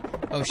rockets here.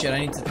 Oh shit, I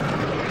need to...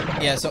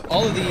 Yeah, so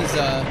all of these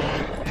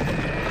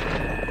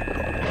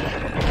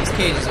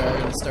cages are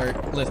gonna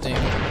start lifting.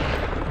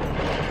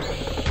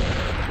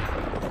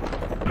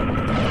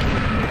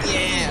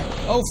 Yeah!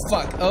 Oh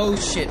fuck, oh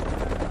shit.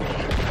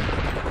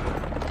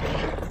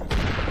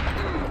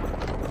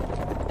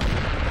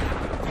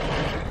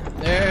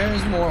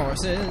 There's more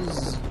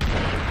horses.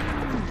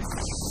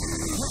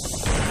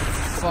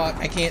 fuck!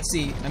 I can't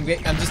see. I'm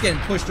just getting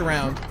pushed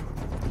around.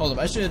 Hold up,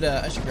 I should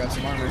grab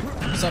some armor.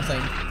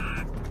 Something.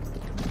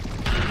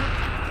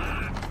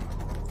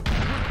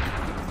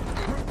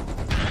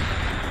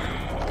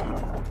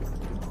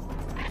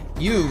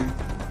 You.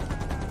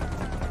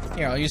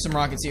 Here, I'll use some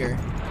rockets here.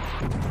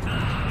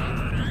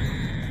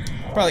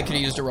 Probably could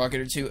have used a rocket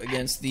or two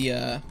against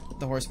the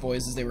horse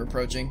boys as they were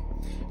approaching.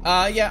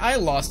 Yeah, I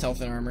lost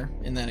health and armor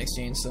in that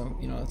exchange, so,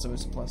 you know, that's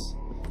always a plus.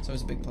 It's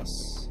always a big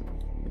plus.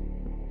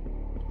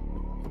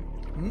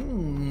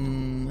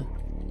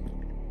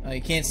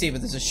 You can't see,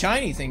 but there's a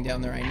shiny thing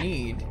down there I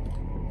need.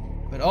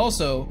 But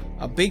also,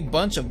 a big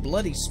bunch of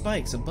bloody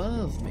spikes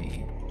above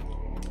me.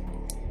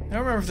 I don't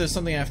remember if there's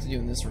something I have to do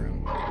in this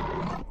room.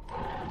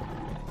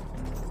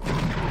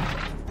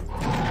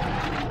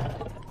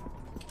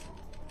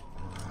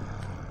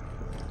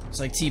 It's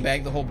like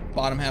teabag the whole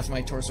bottom half of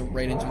my torso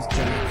right into his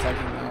giant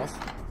fucking mouth.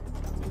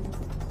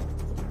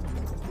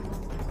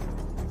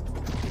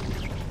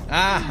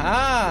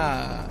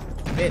 Aha!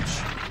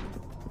 Bitch.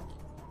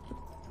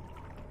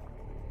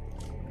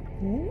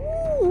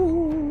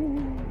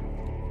 Ooh.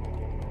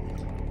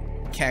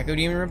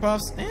 Cacodemon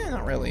ripoffs?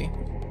 Not really.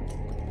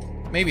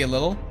 Maybe a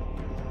little.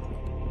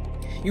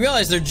 You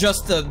realize they're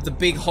just the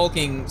big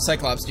hulking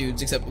Cyclops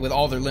dudes, except with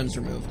all their limbs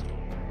removed.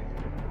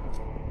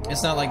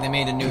 It's not like they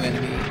made a new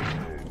enemy.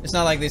 It's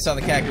not like they saw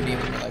the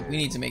Cacodemon and were like, we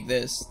need to make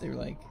this. They were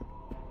like,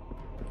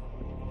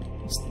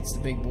 it's the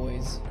big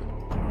boys.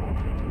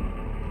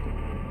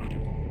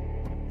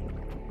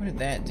 What did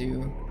that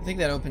do? I think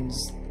that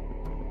opens...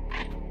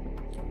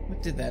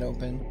 What did that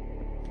open?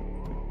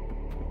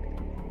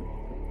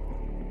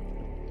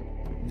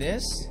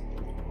 This?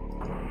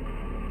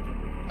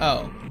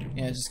 Oh.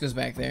 Yeah, it just goes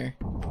back there.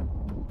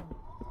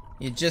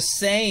 You're just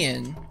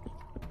saying.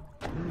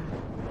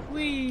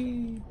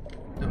 Whee!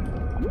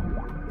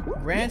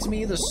 Grant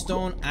me the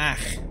stone. Ah.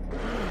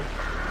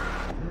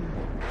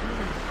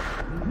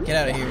 Get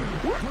out of here.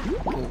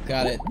 Oh,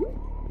 got it.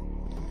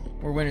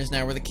 We're winners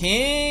now. We're the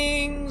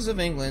kings of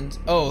England.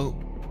 Oh,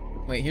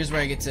 wait, here's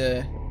where I get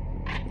to...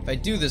 If I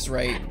do this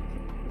right,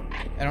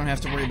 I don't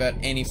have to worry about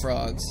any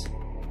frogs.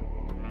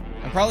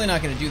 I'm probably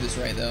not going to do this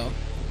right, though.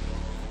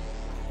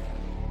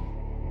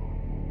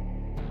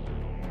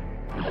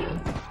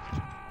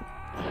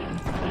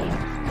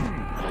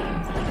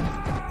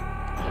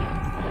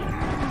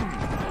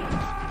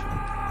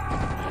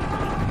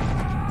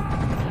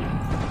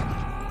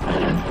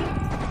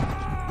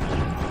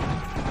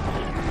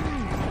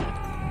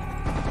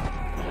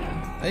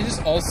 Are they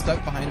just all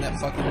stuck behind that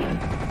fucking...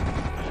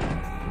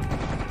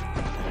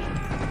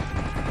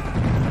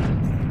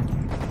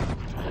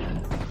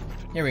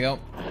 Here we go.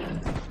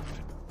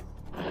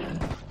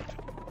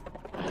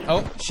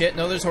 Oh, shit.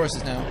 No, there's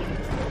horses now.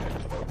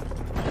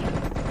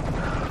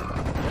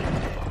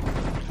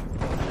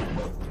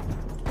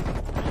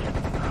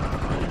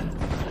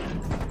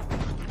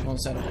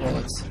 Almost out of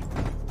bullets.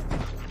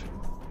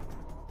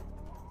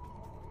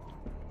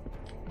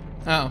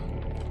 Oh.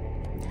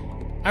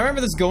 I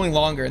remember this going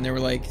longer, and they were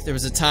like, there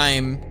was a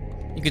time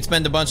you could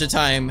spend a bunch of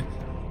time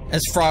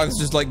as frogs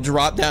just like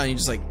drop down. You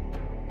just like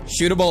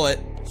shoot a bullet,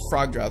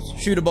 frog drops,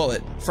 shoot a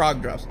bullet,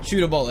 frog drops,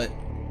 shoot a bullet.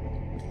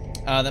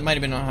 That might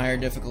have been on higher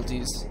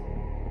difficulties,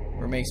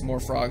 where it makes more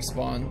frogs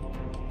spawn.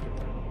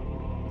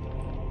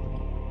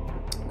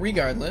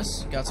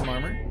 Regardless, got some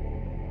armor,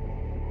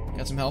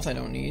 got some health I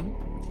don't need.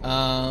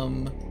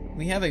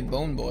 We have a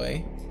bone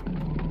boy.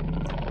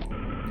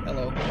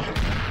 Hello.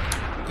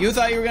 You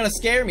thought you were gonna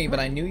scare me, but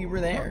I knew you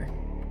were there.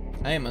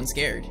 I am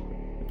unscared.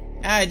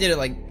 I did it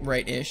like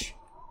right-ish.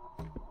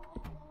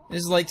 This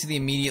is like to the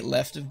immediate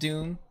left of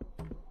Doom.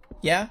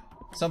 Yeah,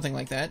 something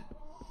like that.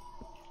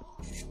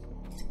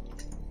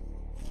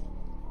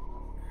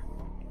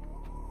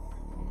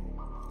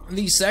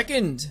 The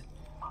second,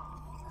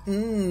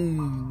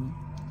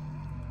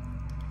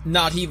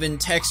 not even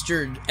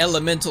textured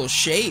elemental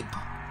shape.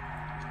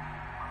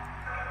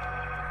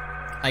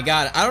 I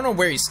got it. I don't know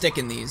where he's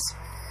sticking these.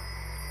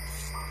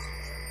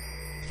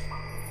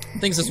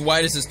 Thing's as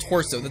wide as his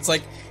torso. That's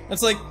like a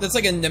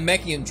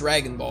Namekian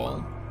Dragon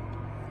Ball.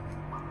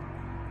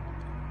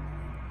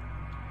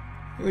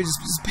 We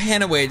just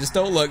pan away. Just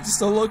don't look. Just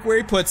don't look where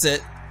he puts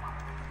it.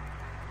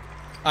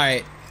 All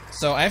right.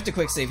 So I have to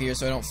quick save here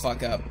so I don't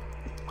fuck up.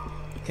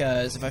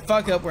 Because if I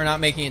fuck up, we're not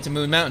making it to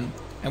Moon Mountain,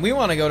 and we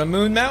want to go to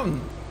Moon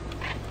Mountain.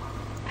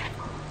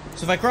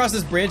 So if I cross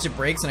this bridge, it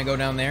breaks, and I go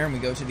down there, and we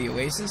go to the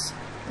Oasis.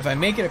 If I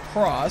make it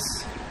across.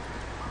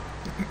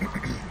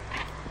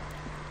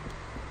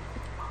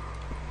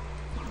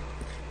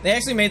 They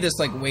actually made this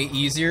like way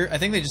easier. I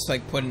think they just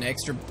like put an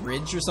extra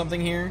bridge or something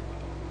here.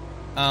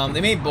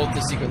 They made both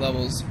the secret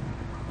levels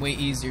way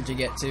easier to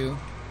get to.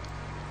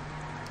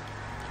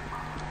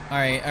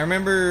 Alright, I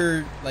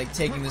remember like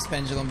taking this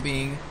pendulum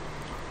being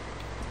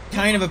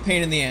kind of a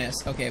pain in the ass.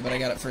 Okay, but I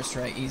got it first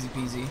try. Easy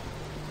peasy.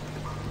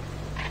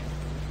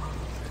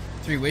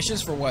 3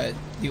 wishes for what?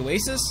 The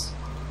Oasis?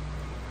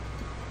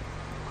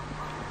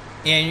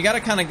 And you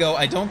gotta kind of go,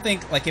 I don't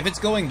think, like if it's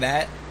going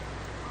that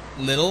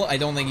little, I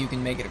don't think you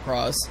can make it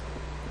across.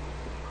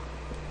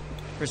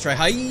 First try,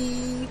 hi!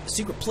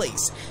 Secret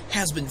place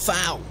has been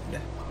found.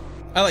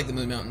 I like the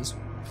Moon Mountains.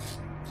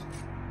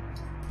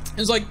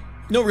 There's like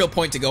no real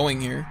point to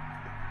going here.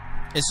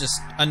 It's just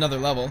another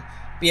level.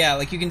 But yeah,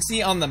 like you can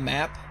see on the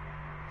map,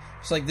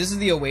 it's like this is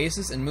the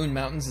Oasis and Moon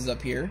Mountains is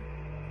up here.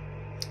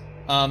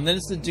 Then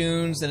it's the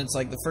dunes, then it's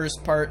like the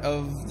first part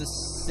of the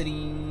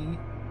city.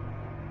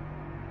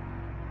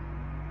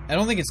 I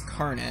don't think it's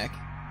Karnak.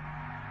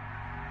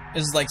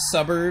 It's like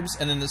suburbs,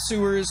 and then the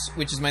sewers,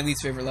 which is my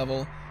least favorite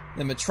level.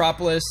 Then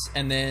Metropolis,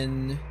 and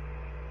then...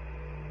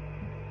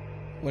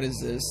 what is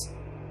this?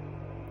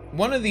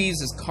 One of these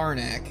is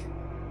Karnak.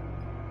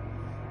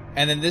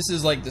 And then this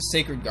is like the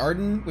Sacred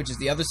Garden, which is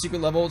the other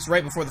secret level. It's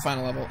right before the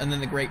final level. And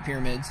then the Great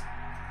Pyramids,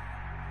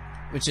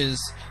 which is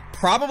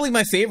probably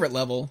my favorite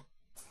level.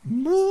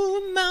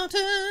 Moon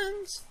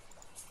Mountains!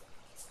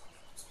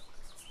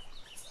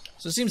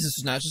 So it seems this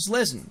is not just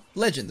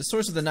legend. The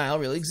source of the Nile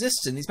really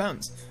exists in these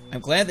mountains. I'm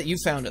glad that you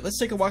found it. Let's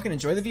take a walk and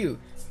enjoy the view.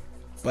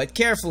 But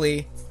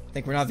carefully. I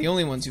think we're not the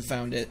only ones who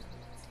found it.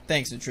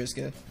 Thanks,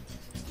 Natriska.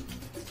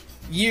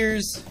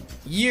 Years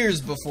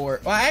before...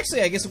 well,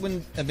 actually, I guess it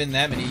wouldn't have been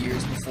that many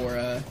years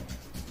before,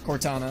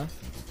 Cortana.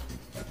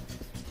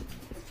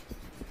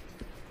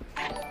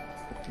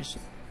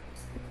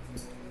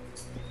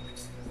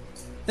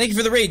 Thank you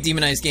for the raid,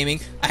 Demonized Gaming.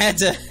 I had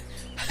to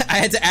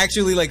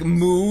actually, like,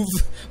 move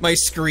my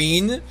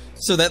screen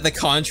so that the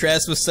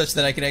contrast was such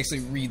that I could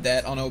actually read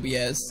that on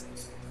OBS.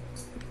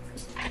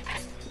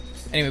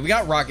 Anyway, we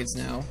got rockets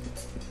now.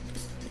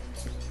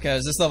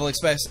 Because this level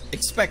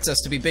expects us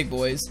to be big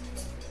boys.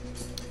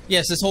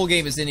 Yes, this whole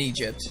game is in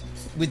Egypt.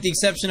 With the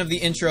exception of the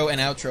intro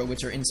and outro,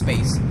 which are in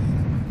space.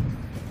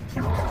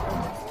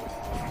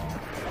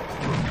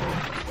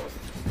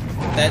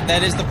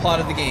 That is the plot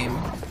of the game.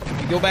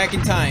 You go back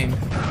in time,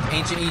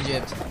 ancient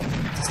Egypt,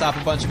 to stop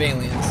a bunch of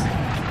aliens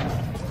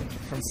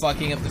from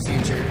fucking up the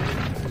future.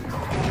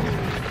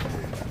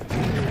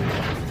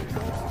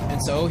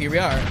 And so, here we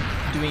are,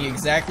 doing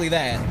exactly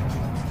that.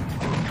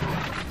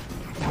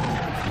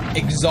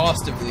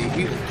 Exhaustively.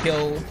 We will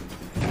kill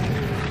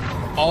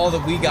all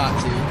that we got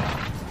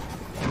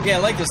to. Yeah, I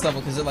like this level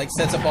because it like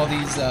sets up all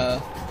these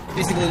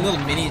basically little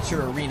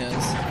miniature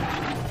arenas.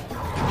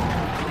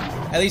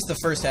 At least the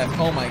first half.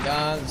 Oh my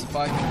god, there's a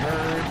fucking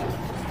bird.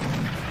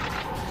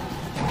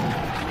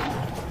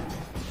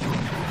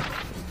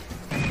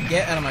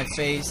 Get out of my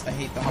face. I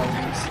hate the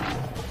Harleys.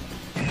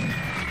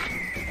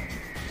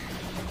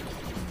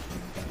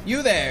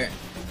 You there!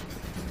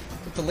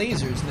 With the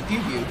lasers and the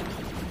pew-pew.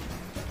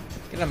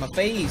 Get out of my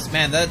face.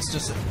 Man, that's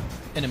just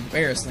an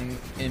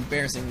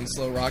embarrassingly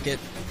slow rocket.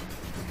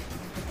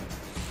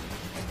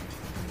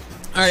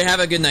 Alright,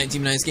 have a good night,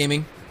 Team Nice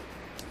Gaming.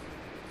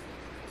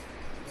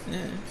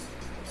 Yeah.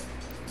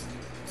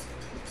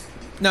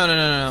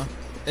 No.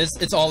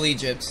 It's all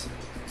Egypt.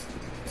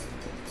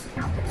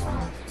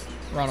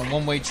 We're on a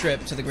one-way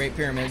trip to the Great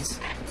Pyramids.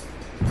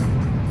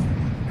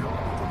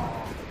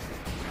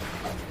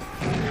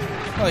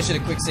 Probably should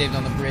have quick saved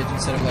on the bridge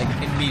instead of like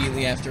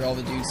immediately after all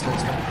the dudes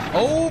starts coming.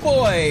 Oh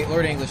boy!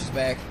 Lord English is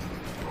back.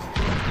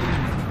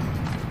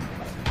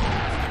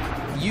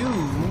 You're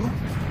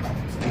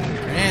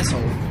an asshole.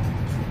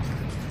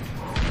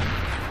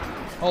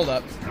 Hold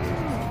up.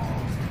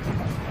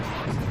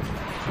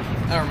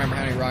 I don't remember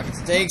how many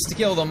rockets it takes to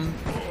kill them.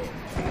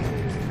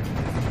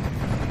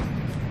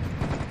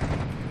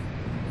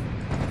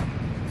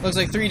 Looks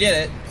like 3 did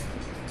it.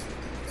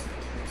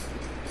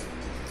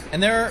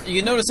 And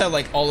you notice how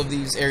like all of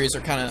these areas are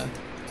kind of,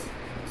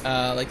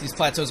 like these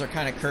plateaus are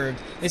kind of curved.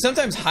 They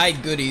sometimes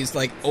hide goodies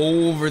like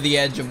over the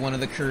edge of one of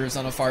the curves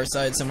on a far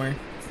side somewhere.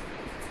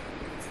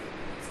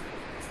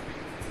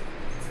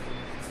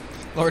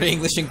 Lord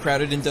English in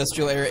crowded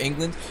industrial era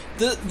England.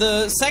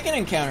 The second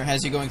encounter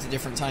has you going to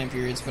different time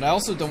periods, but I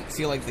also don't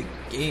feel like the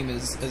game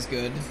is as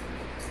good.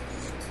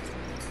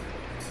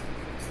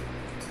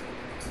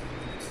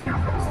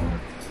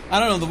 I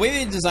don't know, the way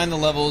they design the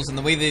levels and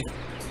the way they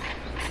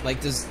like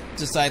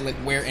decide like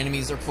where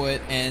enemies are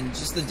put and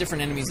just the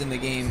different enemies in the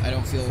game, I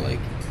don't feel like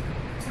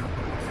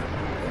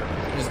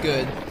it was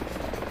good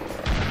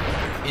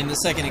in the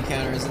second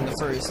encounter as in the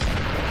first.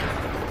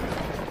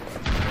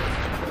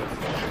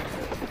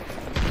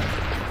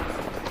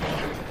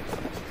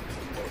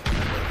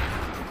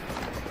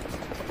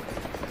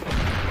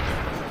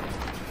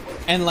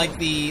 And like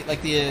the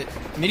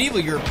medieval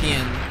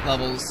European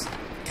levels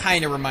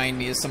kind of remind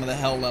me of some of the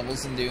hell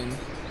levels in Doom,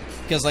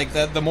 because like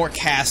the more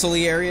castle-y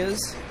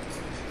areas.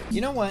 You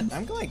know what?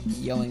 I'm like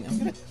yelling. I'm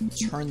gonna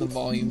turn the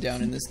volume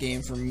down in this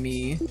game for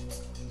me.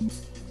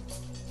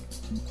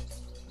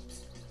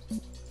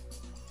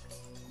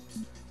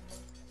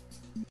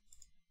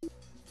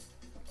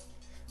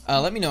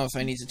 Let me know if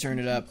I need to turn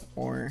it up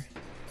or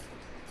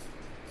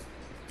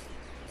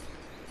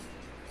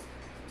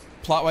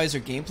plot-wise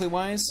or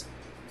gameplay-wise.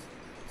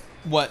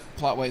 What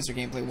plot-wise or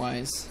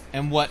gameplay-wise,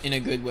 and what in a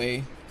good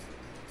way?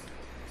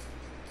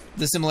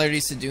 The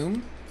similarities to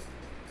Doom?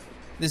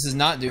 This is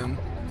not Doom.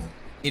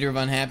 Eater of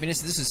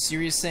Unhappiness. This is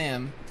Serious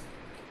Sam.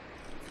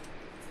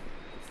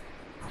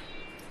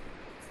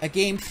 A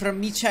game from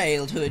me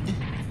childhood.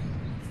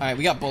 Alright,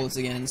 we got bullets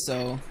again,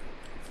 so...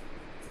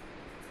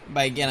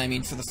 By again, I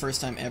mean for the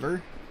first time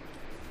ever.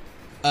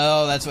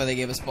 Oh, that's why they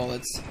gave us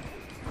bullets.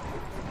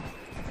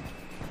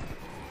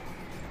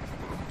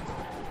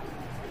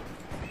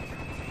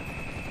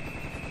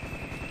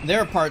 There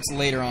are parts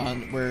later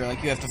on where,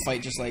 like, you have to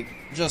fight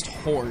just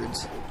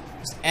hordes.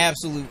 Just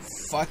absolute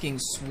fucking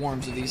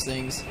swarms of these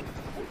things.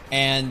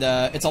 And,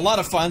 it's a lot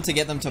of fun to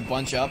get them to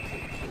bunch up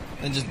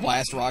and just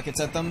blast rockets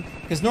at them.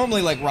 Because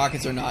normally, like,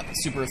 rockets are not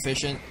super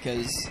efficient,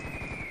 because,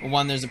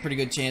 one, there's a pretty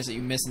good chance that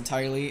you miss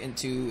entirely, and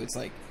two, it's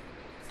like,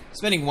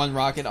 spending one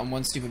rocket on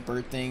one stupid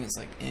bird thing, it's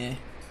like, eh.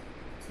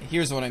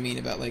 Here's what I mean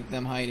about, like,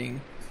 them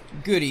hiding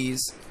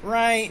goodies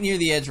right near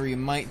the edge where you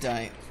might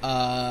die.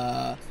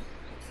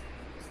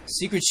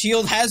 Secret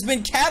shield has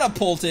been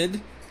catapulted.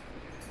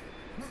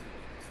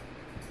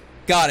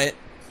 Got it.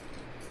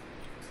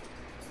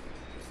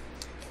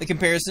 The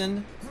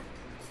comparison.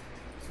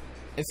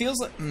 It feels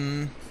like,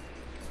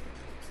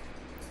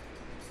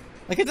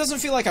 like, it doesn't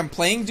feel like I'm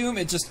playing Doom,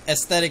 it just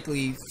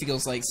aesthetically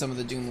feels like some of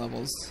the Doom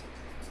levels.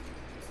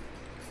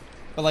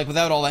 But, like,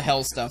 without all the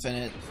hell stuff in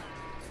it.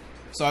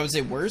 So I would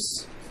say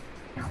worse.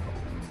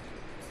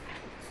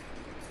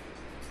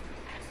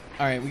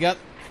 Alright, we got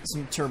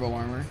some turbo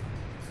armor.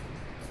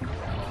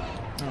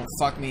 Oh,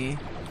 fuck me.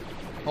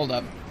 Hold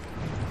up.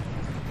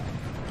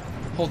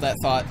 Hold that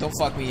thought. Don't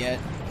fuck me yet.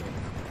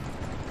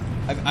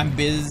 I'm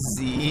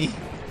busy.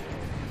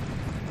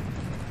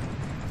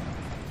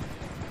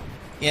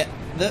 Yeah,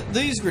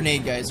 these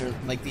grenade guys are,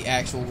 like, the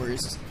actual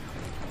worst.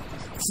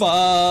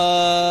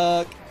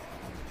 Fuck!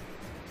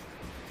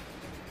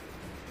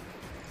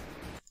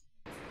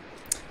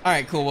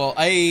 Alright, cool. Well,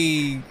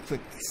 I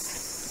quick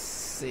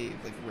save,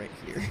 like, right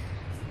here.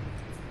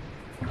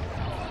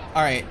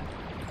 Alright.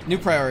 New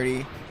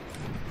priority.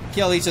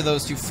 Kill each of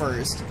those two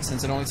first,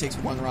 since it only takes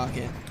one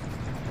rocket.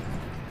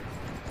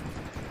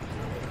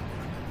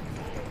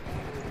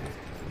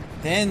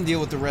 Then deal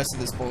with the rest of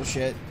this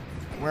bullshit.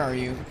 Where are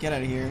you? Get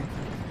out of here.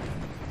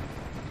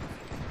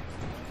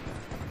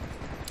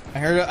 I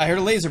heard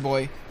a laser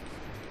boy.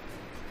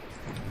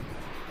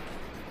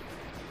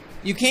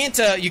 You can't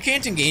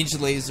engage the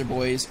laser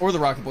boys or the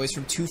rocket boys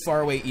from too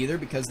far away either,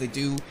 because they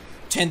do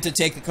tend to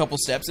take a couple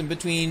steps in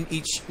between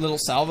each little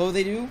salvo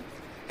they do.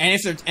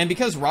 And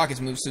because rockets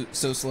move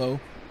so slow.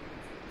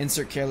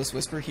 Insert careless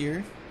whisper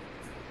here.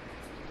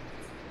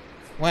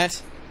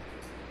 What?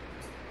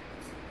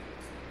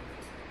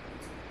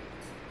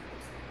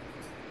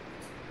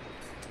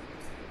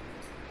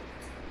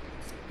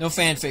 No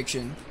fan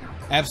fiction.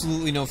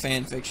 Absolutely no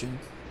fan fiction.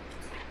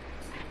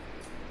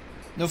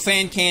 No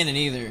fan canon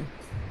either.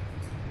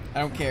 I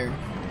don't care.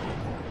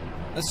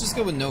 Let's just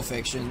go with no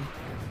fiction.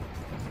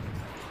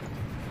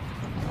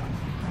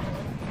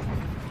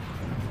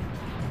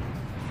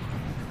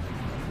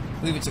 I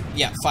believe it took,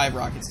 yeah, 5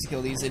 rockets to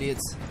kill these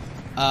idiots.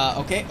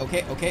 Okay.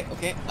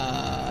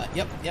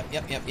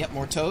 Yep,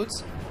 more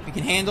toads. We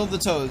can handle the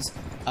toads.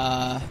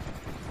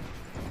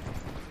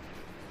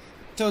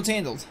 Toads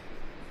handled.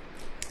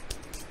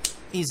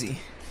 Easy.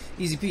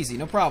 Easy peasy,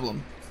 no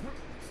problem.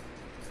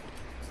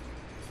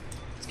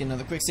 Let's get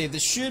another quick save.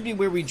 This should be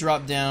where we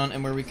drop down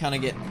and where we kind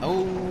of get...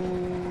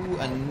 Oh,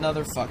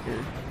 another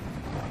fucker.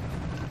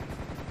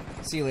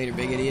 See you later,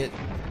 big idiot.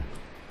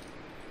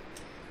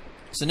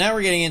 So now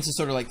we're getting into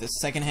sort of like the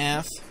second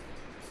half.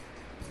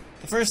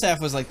 The first half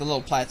was like the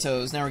little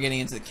plateaus. Now we're getting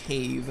into the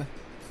cave.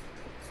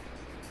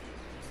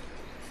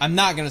 I'm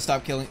not going to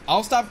stop killing...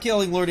 I'll stop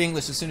killing Lord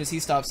English as soon as he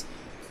stops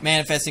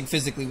manifesting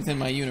physically within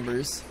my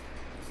universe.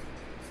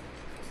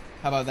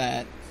 How about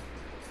that?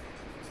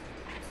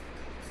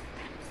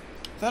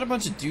 I thought a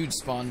bunch of dudes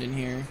spawned in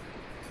here.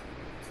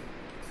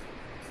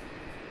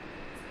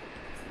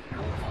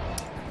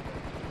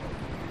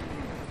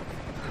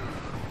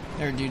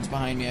 There are dudes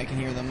behind me, I can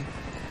hear them.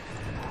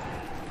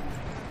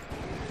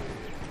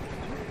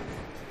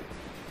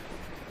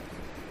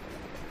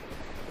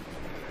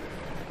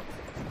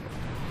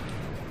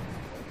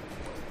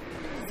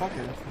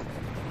 Fucker.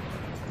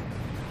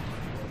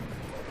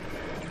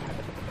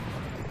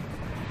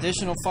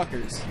 Additional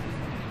fuckers.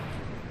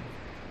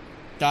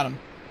 Got him.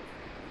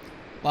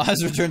 Law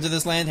has returned to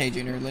this land. Hey,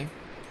 June Early.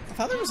 I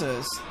thought there was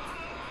a...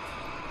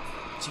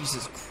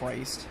 Jesus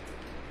Christ.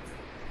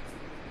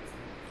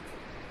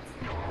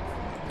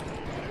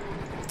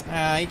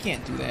 Ah, you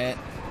can't do that.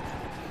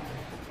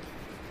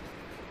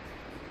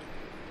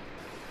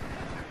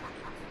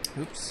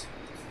 Oops.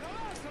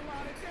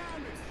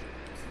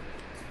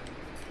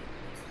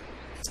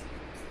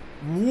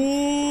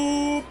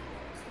 Whoop!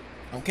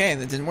 Okay,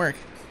 that didn't work.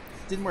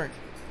 Didn't work.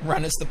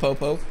 Run us the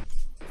popo.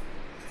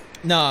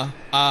 Nah,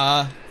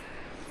 I'm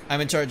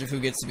in charge of who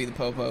gets to be the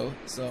popo,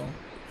 so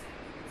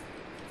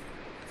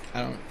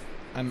I don't.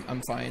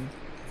 I'm fine.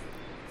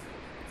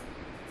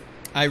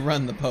 I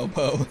run the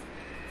popo.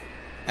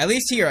 At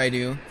least here I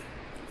do.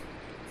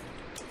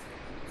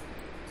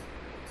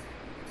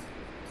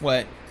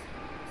 What?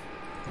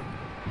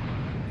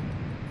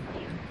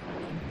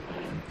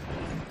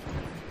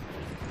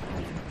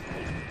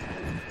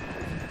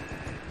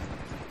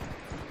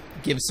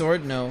 Give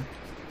sword? No.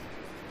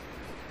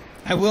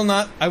 I will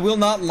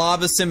not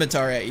lob a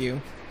scimitar at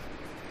you.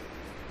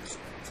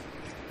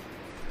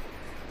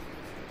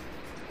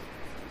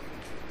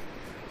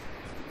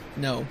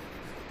 No.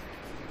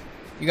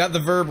 You got the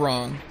verb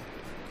wrong.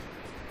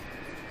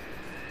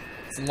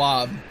 It's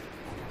lob.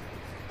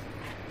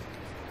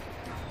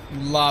 You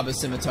lob a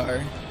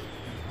scimitar.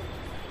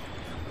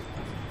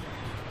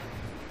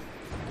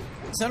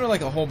 It sounded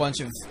like a whole bunch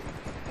of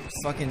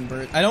fucking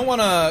birds. I don't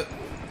want to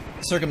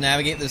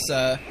circumnavigate this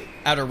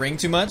outer ring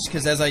too much,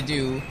 because as I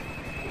do,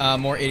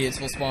 more idiots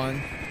will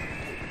spawn.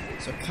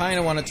 So I kind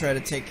of want to try to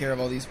take care of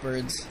all these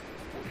birds.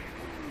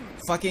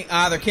 Fucking,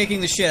 they're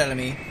kicking the shit out of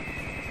me.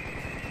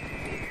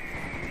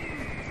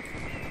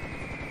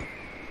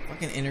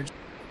 Fucking energy.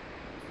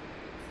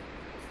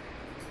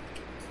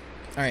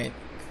 Alright.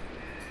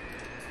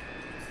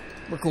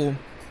 We're cool.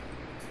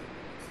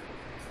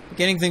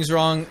 Getting things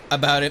wrong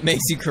about it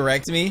makes you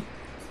correct me.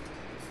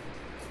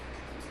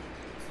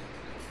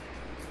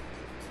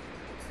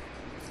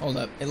 Hold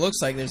up. It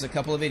looks like there's a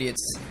couple of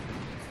idiots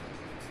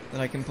that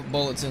I can put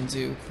bullets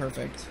into.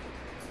 Perfect.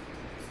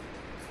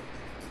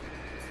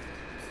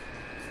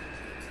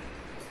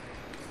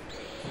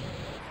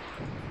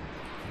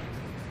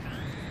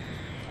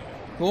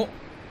 Cool.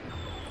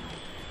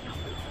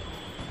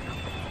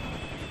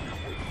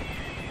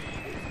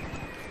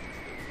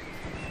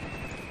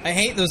 I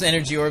hate those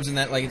energy orbs in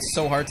that, like, it's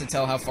so hard to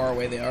tell how far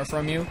away they are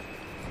from you.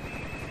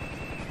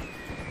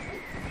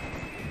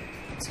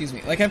 Excuse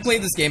me. Like, I've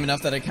played this game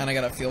enough that I kind of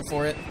got a feel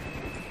for it.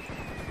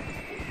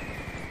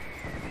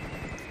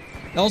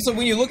 And also,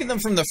 when you look at them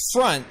from the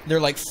front,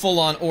 they're, like,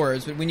 full-on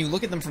orbs. But when you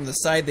look at them from the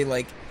side, they,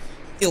 like,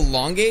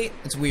 elongate.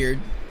 It's weird.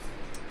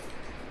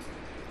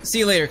 See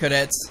you later,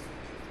 cadets.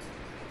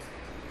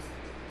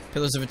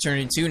 Pillars of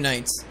Eternity 2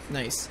 Knights.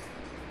 Nice.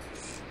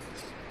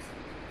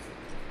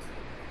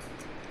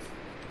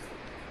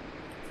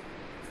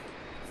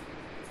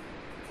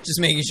 Just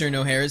making sure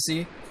no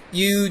heresy.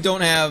 You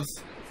don't have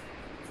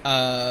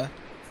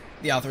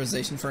the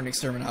authorization for an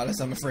Exterminatus,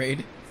 I'm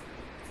afraid.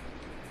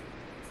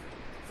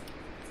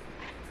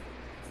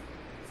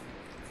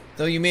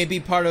 Though you may be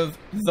part of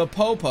the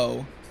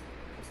Popo.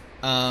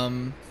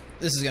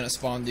 This is gonna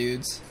spawn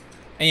dudes.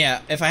 And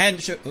yeah, if I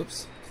hadn't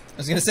oops. I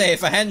was gonna say,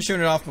 if I hadn't shown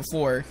it off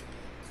before,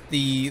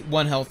 the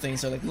 1 health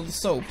things are like little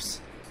soaps.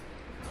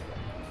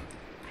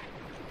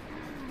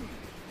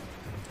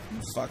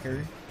 You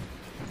fucker.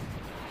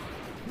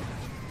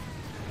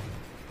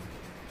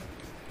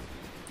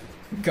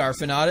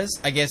 Garfinatus?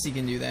 I guess he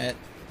can do that.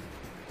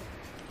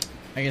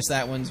 I guess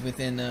that one's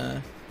within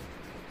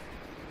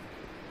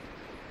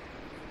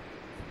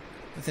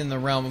within the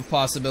realm of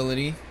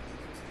possibility.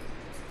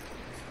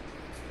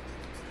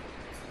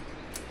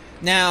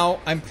 Now,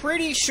 I'm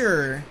pretty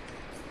sure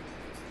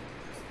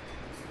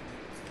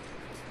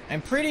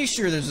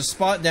there's a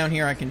spot down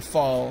here I can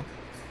fall,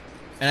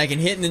 and I can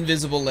hit an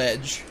invisible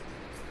ledge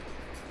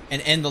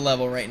and end the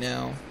level right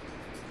now.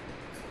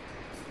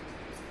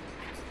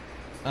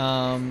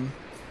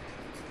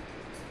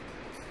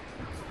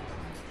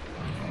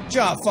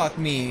 Jaw fuck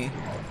me.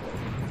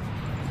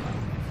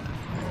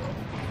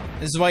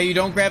 This is why you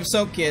don't grab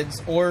soap,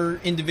 kids, or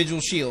individual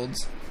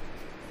shields.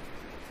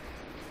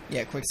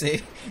 Yeah, quick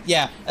save.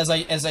 Yeah, as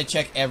I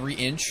check every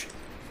inch.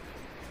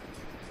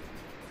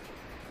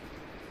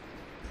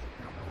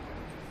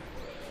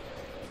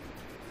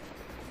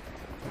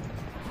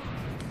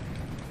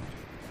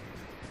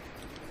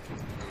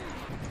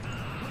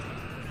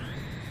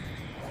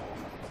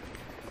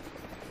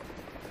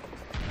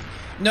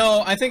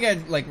 No, I think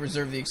I'd, like,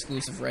 reserve the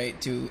exclusive right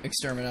to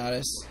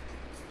Exterminatus.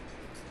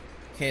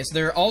 Okay, so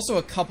there are also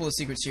a couple of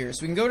secrets here.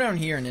 So we can go down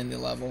here and end the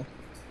level.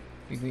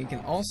 We can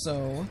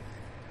also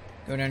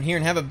go down here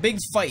and have a big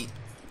fight.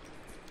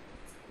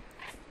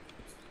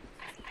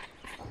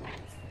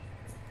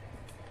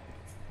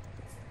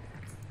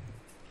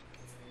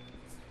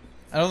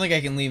 I don't think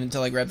I can leave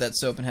until I grab that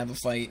soap and have a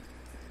fight.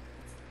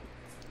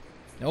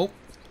 Nope.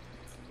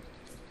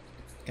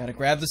 Gotta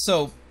grab the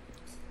soap.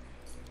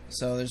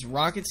 So there's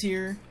rockets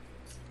here.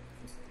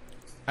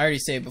 I already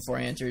saved before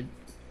I entered.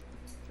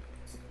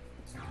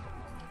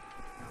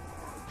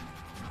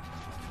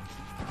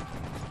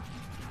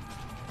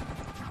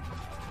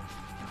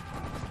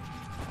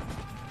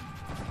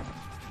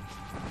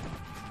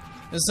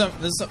 This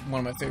is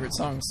one of my favorite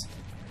songs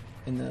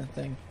in the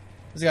thing.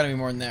 There's gotta be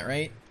more than that,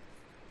 right?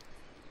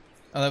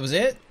 Oh, that was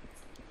it?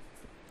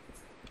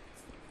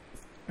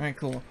 Alright,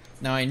 cool.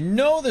 Now I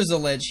know there's a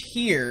ledge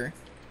here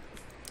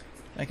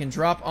I can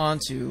drop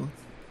onto.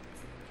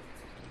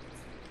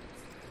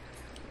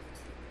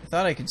 I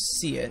thought I could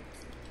see it.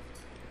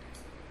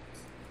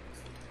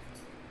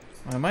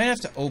 I might have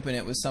to open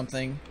it with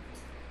something.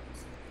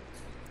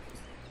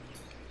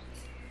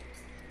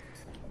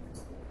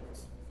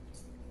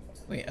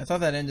 Wait, I thought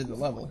that ended the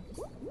level.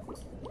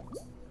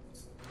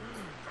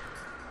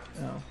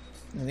 Oh.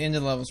 No, the end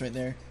of the level's right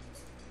there.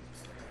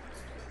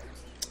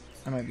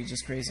 I might be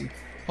just crazy.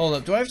 Hold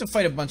up, do I have to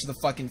fight a bunch of the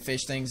fucking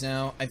fish things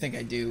now? I think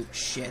I do.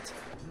 Shit.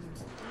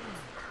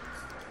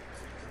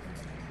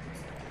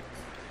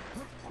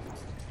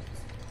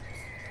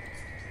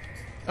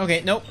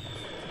 Okay, nope.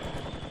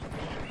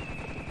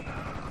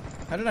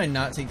 How did I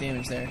not take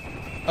damage there?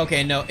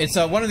 Okay, no, it's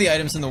one of the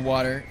items in the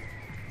water.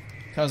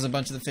 Causes a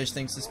bunch of the fish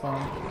things to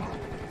spawn.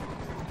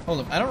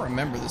 Hold up, I don't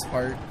remember this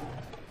part.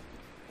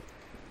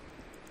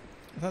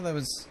 I thought that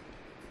was...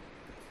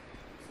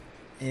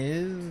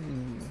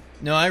 Ew.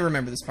 No, I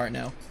remember this part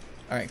now.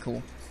 Alright,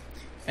 cool.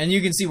 And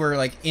you can see we're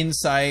like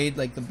inside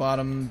like the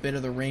bottom bit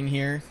of the ring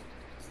here.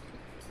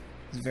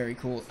 It's very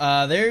cool.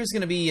 There's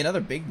gonna be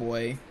another big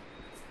boy,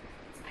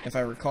 if I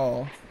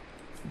recall.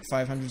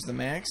 500's the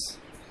max.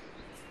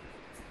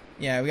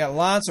 Yeah, we got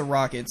lots of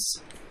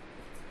rockets.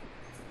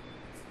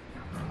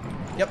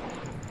 Yep.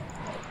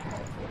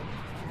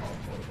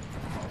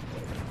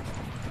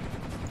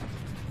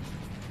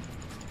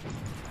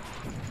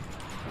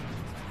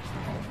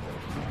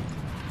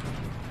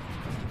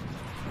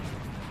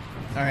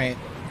 Alright.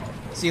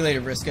 See you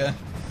later, Vriska.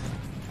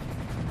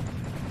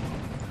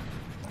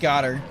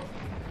 Got her.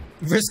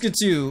 Vriska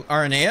 2.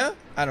 Aranea?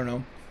 I don't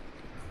know.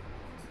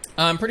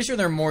 I'm pretty sure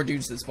there are more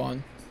dudes that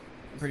spawn.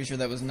 I'm pretty sure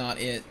that was not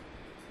it.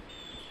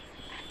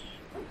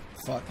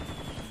 Fuck.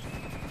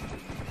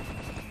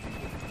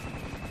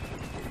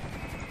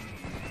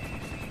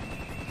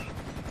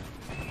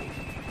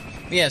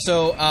 Yeah,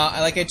 so,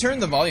 like, I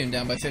turned the volume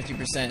down by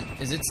 50%.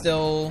 Is it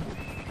still,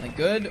 like,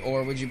 good,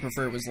 or would you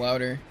prefer it was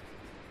louder?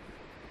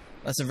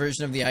 That's a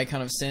version of the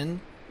Icon of Sin?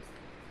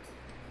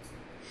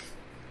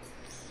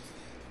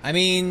 I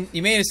mean,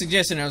 you made a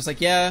suggestion, and I was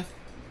like, yeah,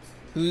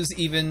 who's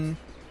the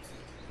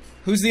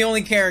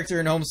only character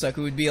in Homestuck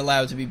who would be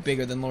allowed to be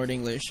bigger than Lord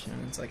English?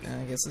 And it's like,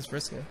 I guess it's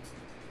Vriska.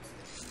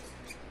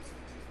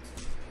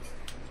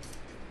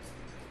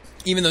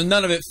 Even though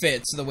none of it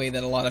fits the way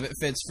that a lot of it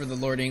fits for the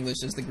Lord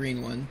English as the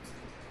green one.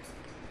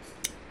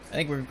 I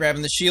think we're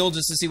grabbing the shield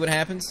just to see what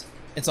happens.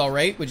 It's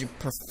alright. Would you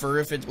prefer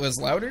if it was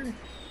louder?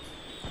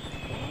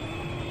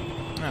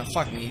 Oh,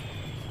 fuck me.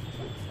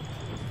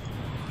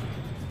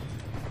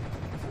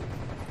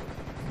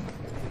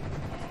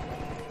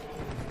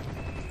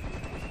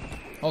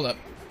 Hold up.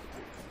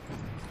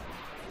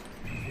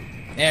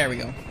 There we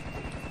go.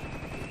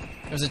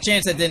 There's a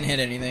chance that didn't hit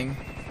anything.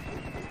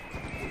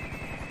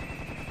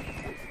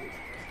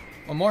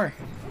 One more.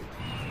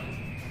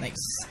 Nice.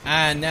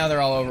 And now they're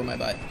all over my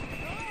butt.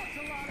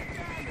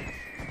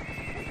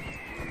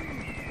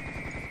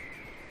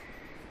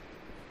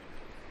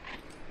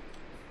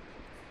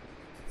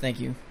 Thank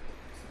you.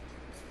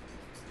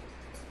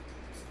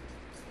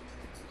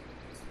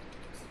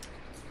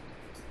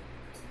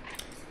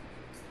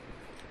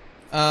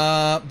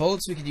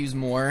 Bullets we could use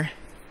more.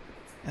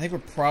 I think we're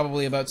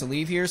probably about to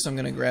leave here, so I'm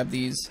gonna grab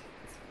these.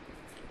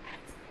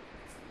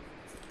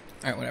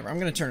 Alright, whatever. I'm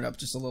gonna turn it up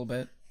just a little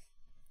bit.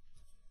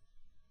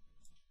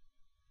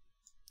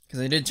 Because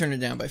I did turn it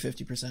down by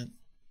 50%.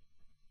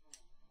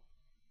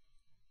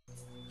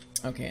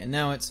 Okay, and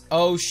now it's...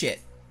 Oh,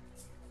 shit.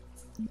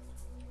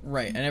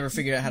 Right, I never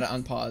figured out how to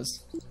unpause.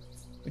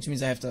 Which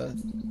means I have to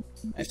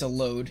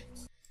load.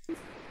 I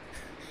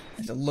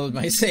have to load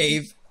my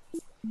save.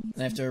 And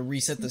I have to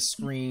reset the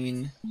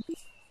screen.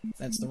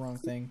 That's the wrong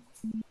thing.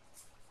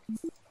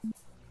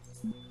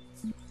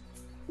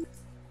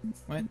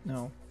 What?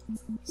 No.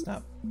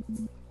 Stop.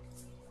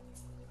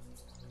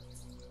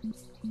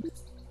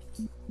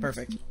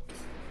 Perfect.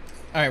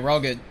 Alright, we're all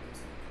good.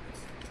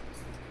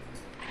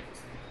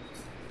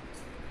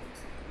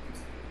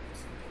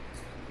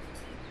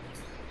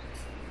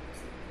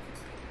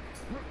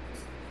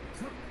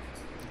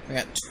 I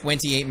got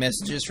 28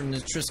 messages from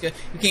Natriska.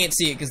 You can't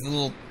see it because the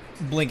little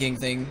blinking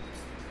thing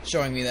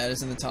showing me that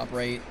is in the top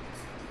right.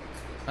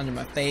 Under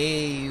my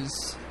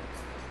face.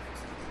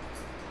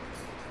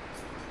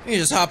 You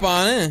just hop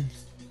on in.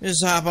 You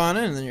just hop on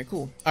in and then you're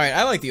cool. Alright,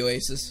 I like the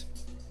Oasis.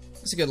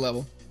 It's a good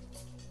level.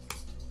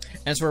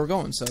 And that's where we're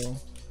going, so...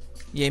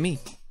 Yay me.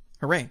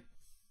 Hooray.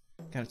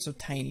 God, it's so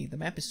tiny. The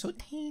map is so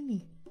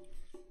tiny.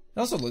 It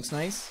also looks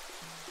nice.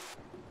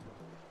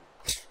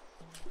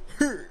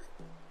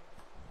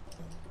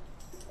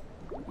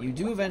 You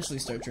do eventually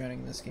start drowning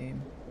in this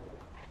game.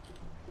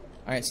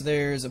 Alright, so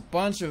there's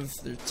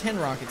 10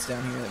 rockets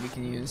down here that we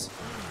can use.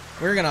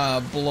 We're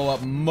gonna blow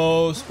up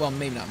most, well,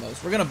 maybe not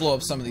most. We're gonna blow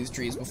up some of these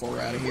trees before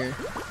we're out of here.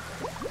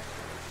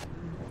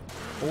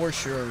 For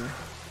sure.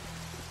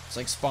 It's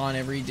like spawn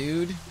every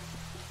dude.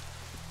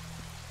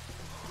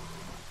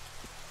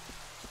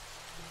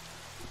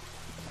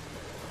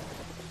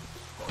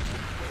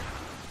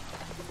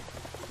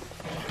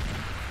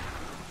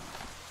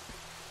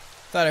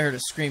 Thought I heard a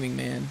screaming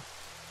man.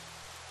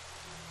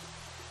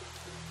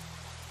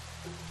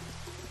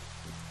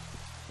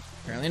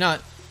 Apparently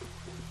not.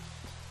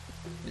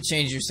 To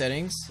change your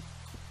settings.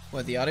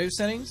 What, the audio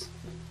settings?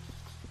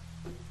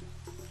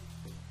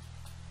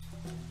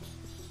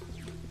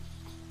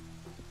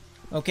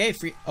 Okay,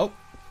 free. Oh,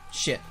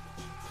 shit.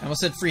 I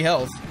almost said free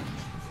health.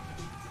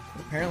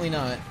 But apparently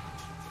not.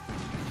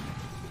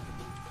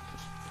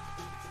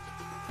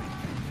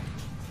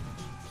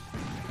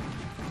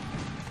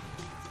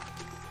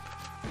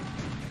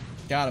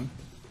 Got him.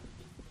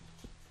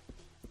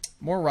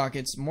 More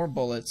rockets, more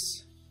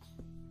bullets.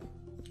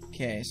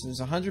 Okay, so there's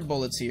 100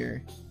 bullets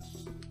here.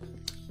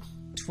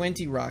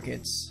 20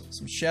 rockets.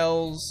 Some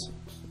shells.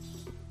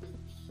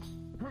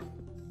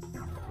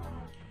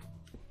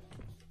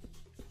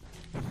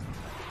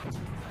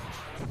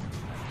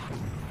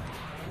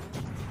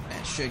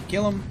 That should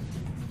kill him.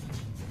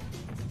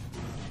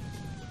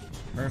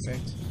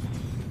 Perfect.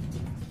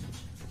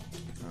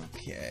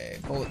 Okay,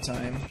 bullet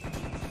time.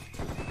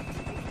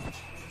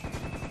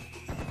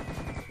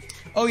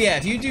 Oh yeah,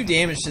 if you do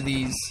damage to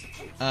these,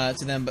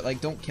 to them, but like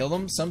don't kill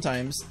them,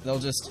 sometimes they'll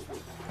just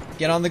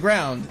get on the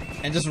ground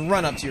and just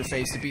run up to your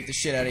face to beat the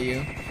shit out of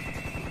you.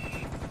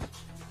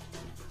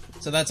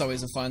 So that's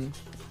always a fun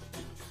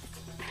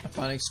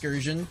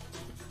excursion.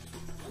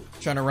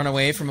 Trying to run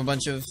away from a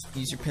bunch of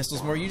use your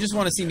pistols more. You just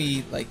want to see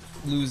me like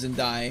lose and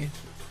die.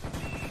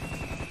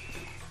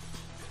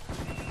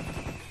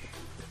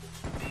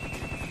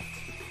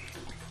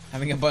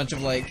 Having a bunch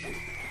of like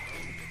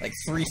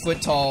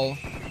 3-foot tall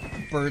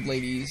bird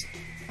ladies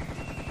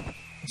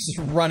just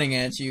running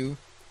at you,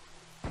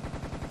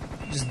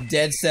 just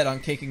dead set on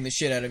kicking the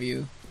shit out of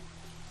you.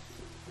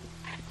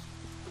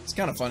 It's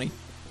kind of funny.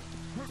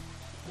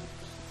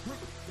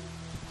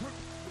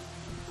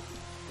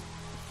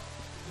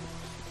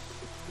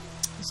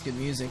 It's good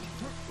music.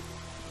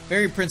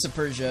 Very Prince of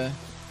Persia.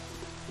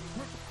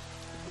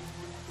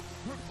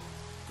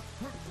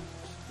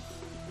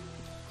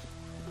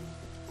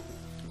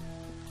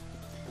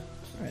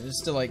 Alright, there's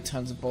still like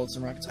tons of bullets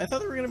and rockets. I thought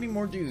there were gonna be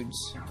more dudes.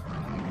 Here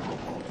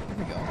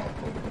we go.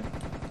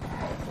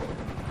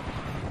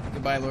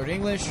 Goodbye, Lord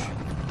English.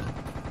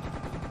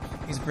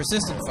 He's a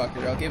persistent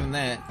fucker, I'll give him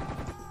that.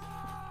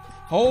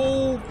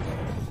 Oh!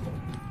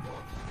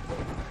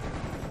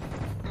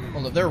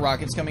 Hold up, there are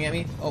rockets coming at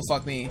me? Oh,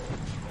 fuck me.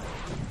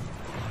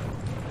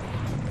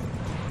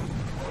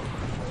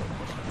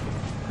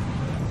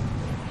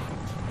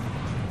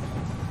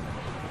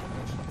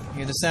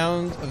 Hear the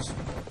sound of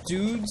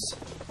dudes?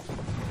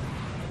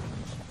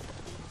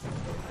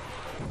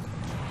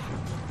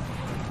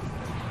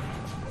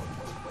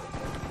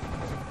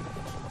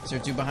 Is there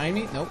two behind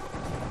me? Nope.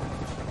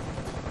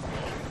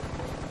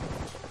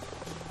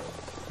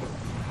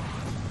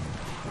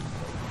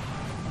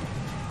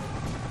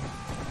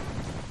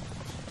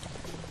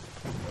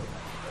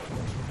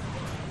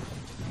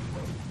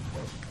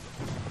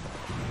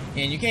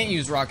 And you can't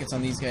use rockets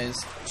on these guys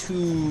too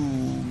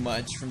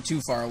much from too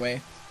far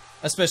away.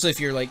 Especially if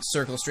you're like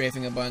circle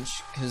strafing a bunch,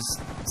 because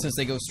since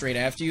they go straight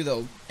after you,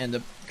 they'll end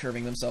up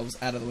curving themselves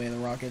out of the way of the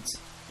rockets.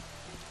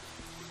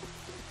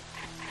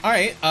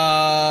 Alright,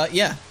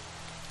 yeah.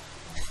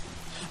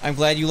 I'm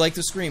glad you like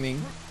the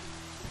screaming.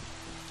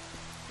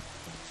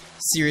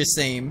 Serious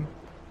same.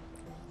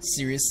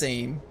 Serious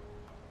same.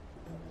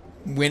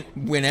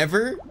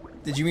 Whenever?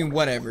 Did you mean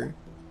whatever?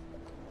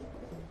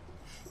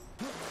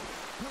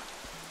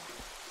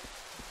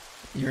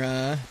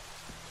 You're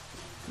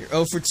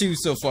 0 for 2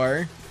 so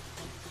far.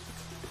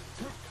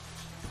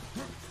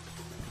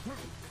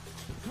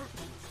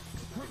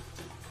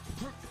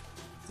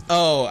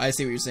 Oh, I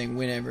see what you're saying.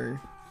 Whenever.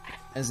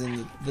 As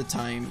in the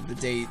time, the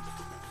date.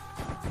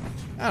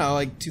 I don't know,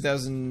 like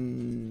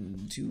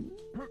 2002?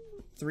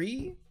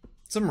 3?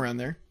 Somewhere around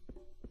there.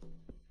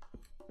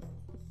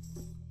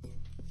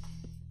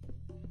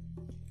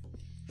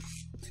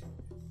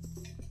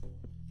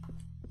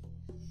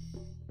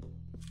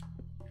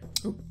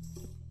 Oh.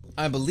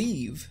 I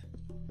believe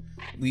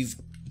we've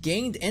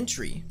gained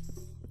entry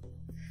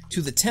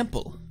to the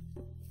temple.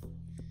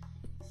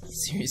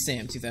 Serious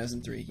Sam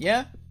 2003.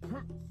 Yeah?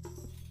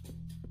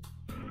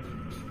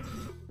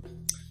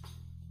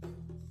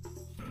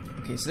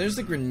 Okay, so there's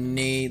the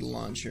grenade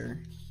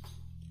launcher.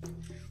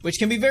 Which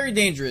can be very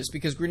dangerous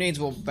because grenades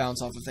will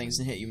bounce off of things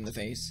and hit you in the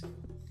face.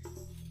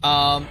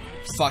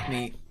 Fuck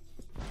me.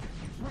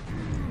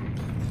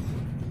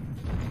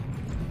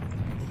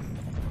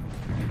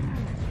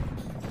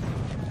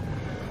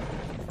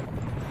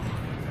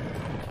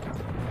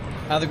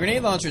 The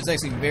grenade launcher is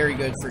actually very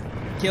good for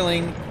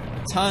killing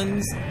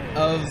tons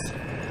of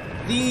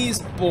these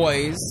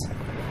boys.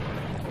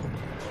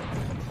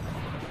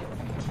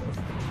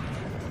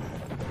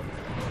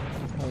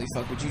 Holy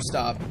fuck, would you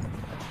stop?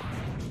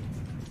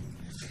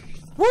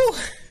 Woo!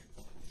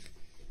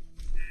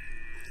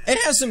 It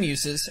has some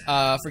uses,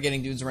 for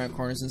getting dudes around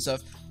corners and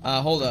stuff.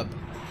 Hold up.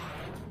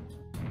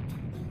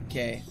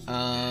 Okay,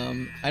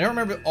 I don't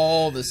remember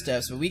all the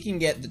steps, but we can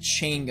get the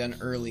chain gun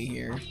early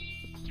here.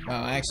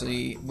 Wow, I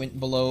actually went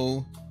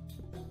below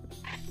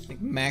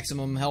like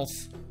maximum health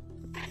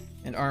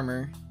and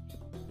armor.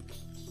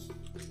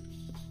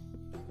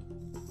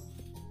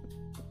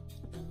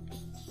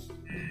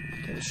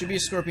 Okay, there should be a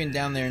scorpion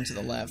down there and to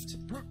the left.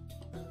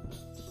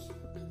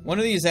 One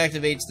of these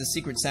activates the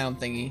secret sound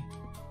thingy.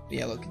 But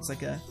yeah, look, it's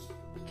like a...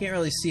 Can't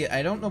really see it.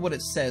 I don't know what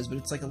it says, but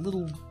it's like a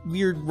little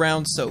weird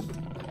round soap.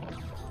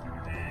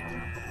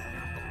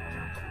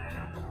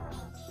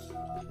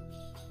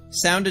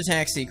 Sound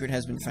attack secret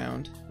has been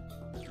found.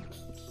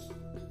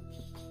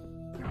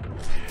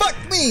 Fuck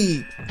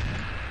me!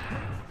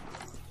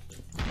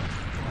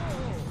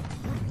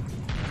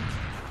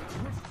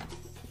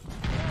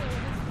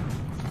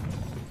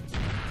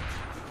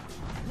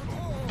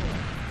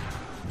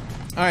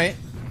 Alright.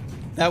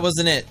 That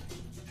wasn't it.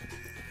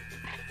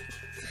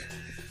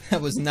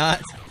 That was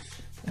not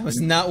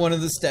one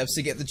of the steps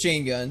to get the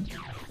chain gun.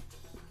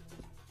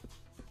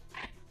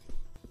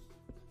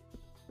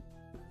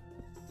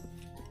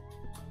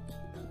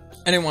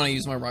 I didn't want to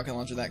use my rocket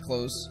launcher that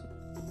close.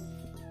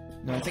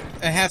 No, I think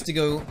I have to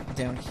go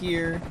down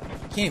here.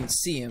 Can't even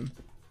see him.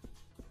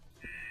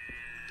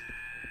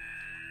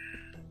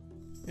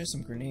 There's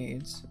some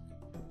grenades.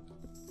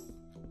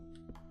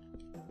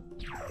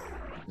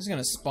 This is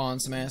gonna spawn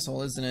some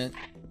asshole, isn't it?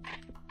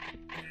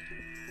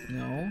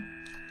 No.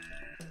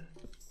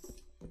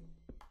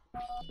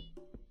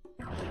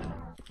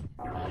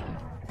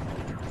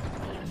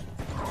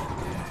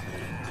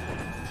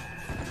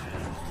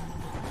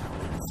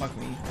 Fuck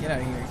me. Get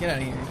out of here. Get out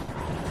of here.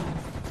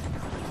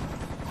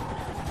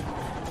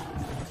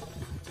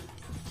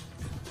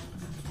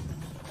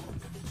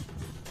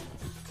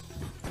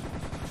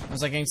 I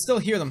was like, I can still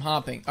hear them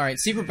hopping. Alright,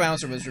 Secret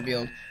Bouncer was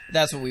revealed.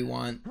 That's what we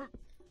want.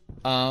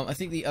 I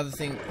think the other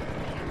thing...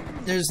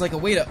 There's like a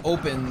way to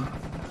open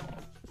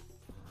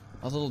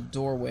a little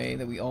doorway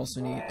that we also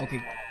need.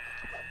 Okay.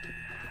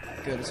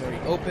 Good, it's already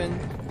open.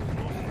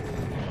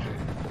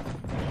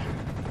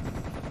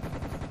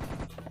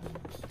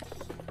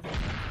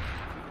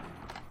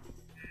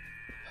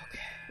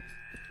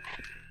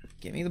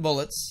 Give me the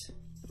bullets.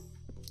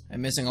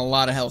 I'm missing a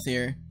lot of health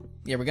here.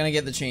 Yeah, we're gonna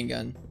get the chain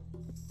gun.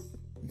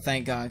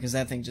 Thank God, because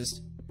that thing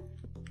just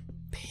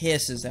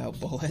pisses out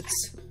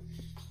bullets.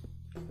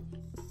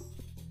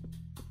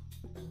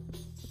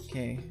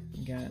 Okay,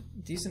 we got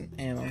decent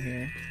ammo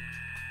here.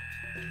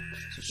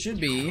 So it should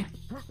be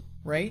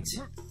right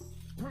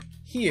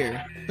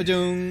here.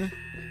 Ba-doong.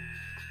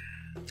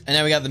 And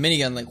now we got the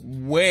minigun like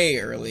way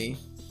early.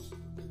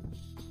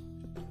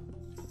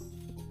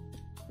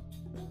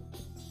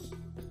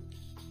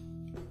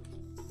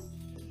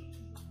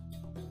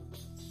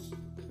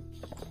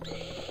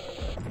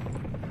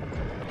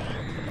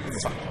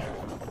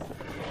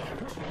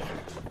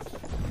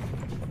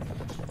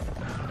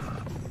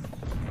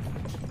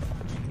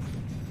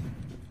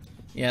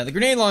 Yeah, the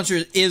grenade launcher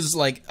is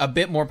like a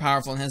bit more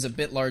powerful and has a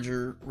bit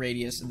larger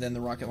radius than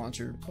the rocket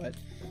launcher, but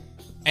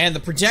and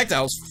the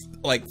projectiles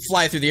like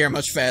fly through the air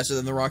much faster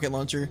than the rocket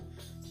launcher.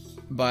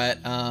 But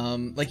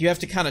like you have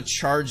to kind of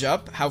charge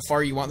up how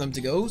far you want them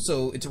to go,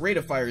 so its rate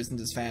of fire isn't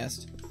as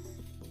fast.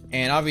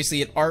 And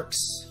obviously it arcs,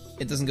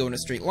 it doesn't go in a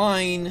straight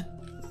line.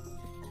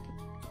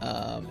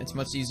 It's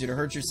much easier to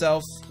hurt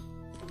yourself.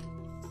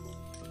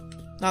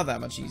 Not that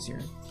much easier.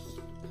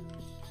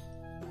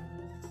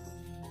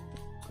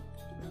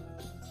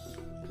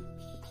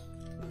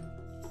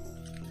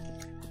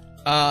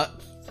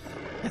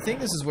 I think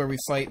this is where we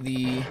fight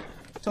the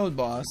Toad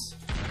boss.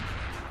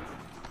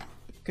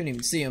 Couldn't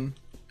even see him.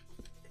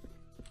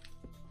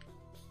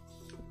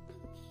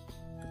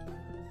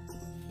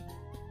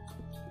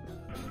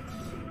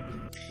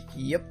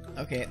 Yep,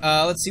 okay.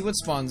 Let's see what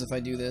spawns if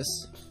I do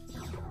this.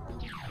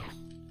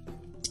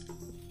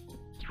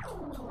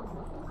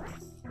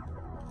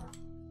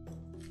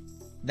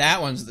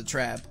 That one's the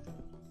trap.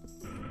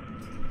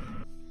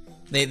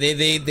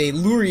 They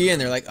lure you in.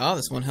 They're like, oh,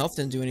 this 1 health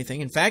didn't do anything.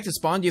 In fact, it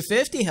spawned you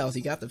 50 health.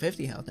 You got the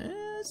 50 health.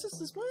 It's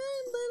just this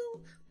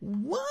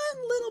one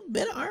little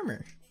bit of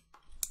armor.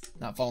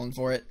 Not falling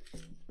for it.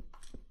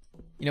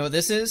 You know what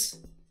this is?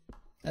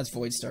 That's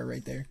Void Star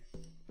right there.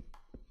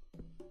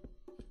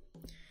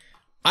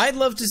 I'd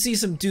love to see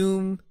some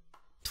Doom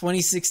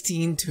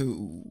 2016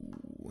 too.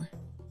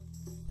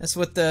 That's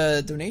what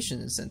the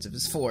donation incentive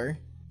is for.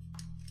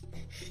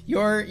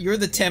 You're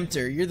the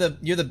tempter. You're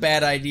the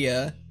bad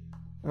idea.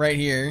 Right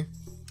here.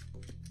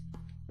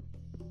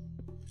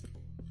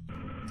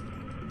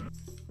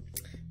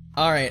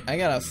 Alright, I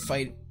gotta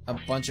fight a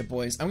bunch of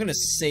boys. I'm gonna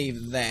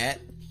save that.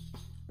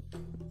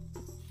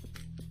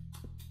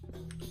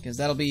 Because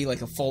that'll be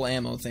like a full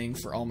ammo thing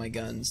for all my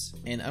guns.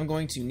 And I'm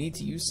going to need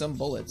to use some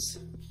bullets.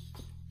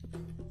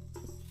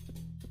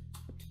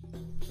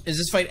 Is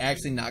this fight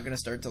actually not gonna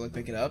start till I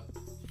pick it up?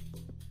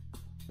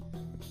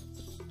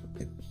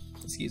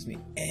 Excuse me.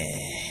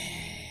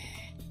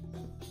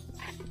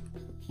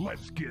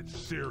 Let's get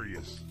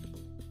serious.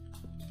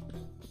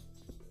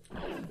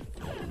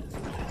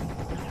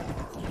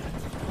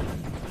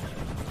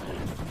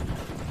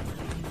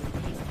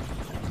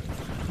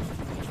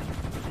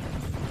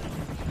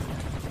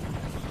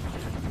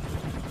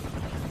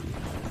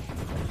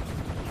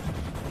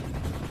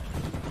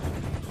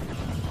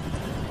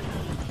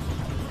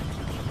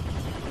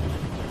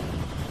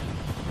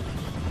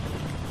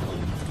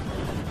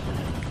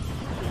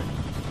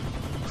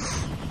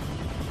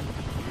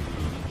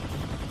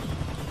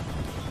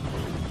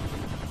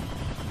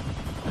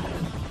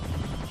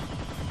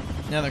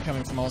 Now they're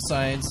coming from all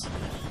sides.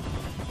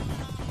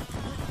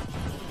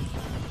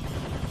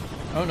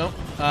 Oh no.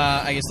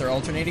 I guess they're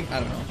alternating? I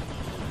don't know.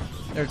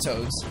 They're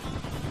toads.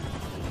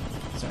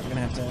 So I'm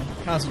gonna have to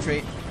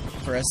concentrate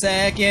for a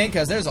second,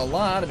 because there's a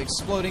lot of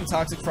exploding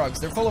toxic frogs.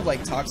 They're full of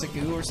like toxic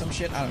goo or some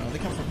shit. I don't know. They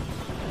come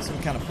from some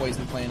kind of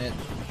poison planet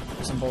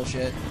or some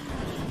bullshit.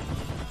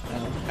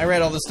 I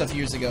read all this stuff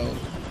years ago.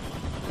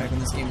 Back when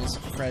this game was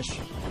fresh.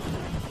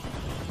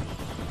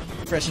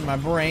 Fresh in my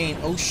brain.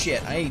 Oh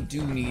shit, I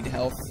do need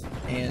health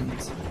and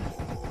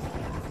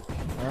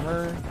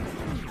armor.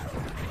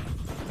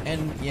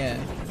 And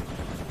yeah.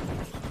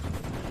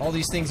 All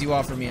these things you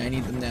offer me, I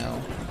need them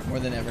now. More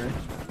than ever.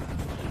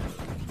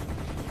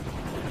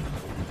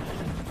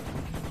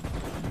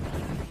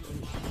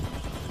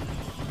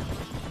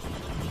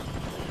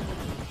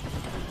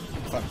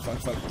 Fuck, fuck,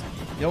 fuck.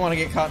 You don't want to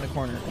get caught in a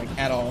corner, like,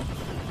 at all.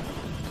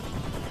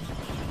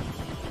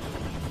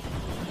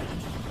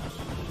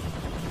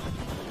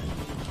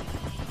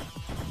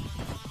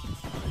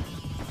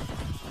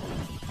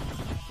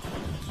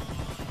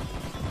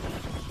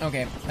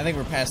 Okay, I think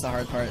we're past the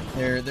hard part.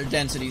 Their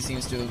density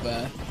seems to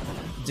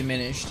have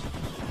diminished.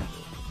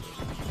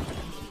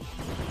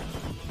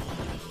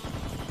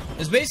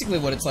 It's basically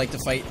what it's like to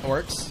fight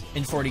orcs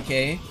in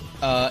 40k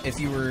if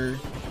you were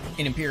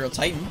an Imperial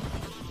Titan.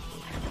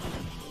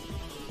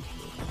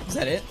 Is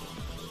that it?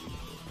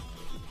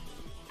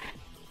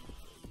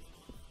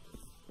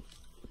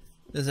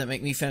 Does that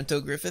make me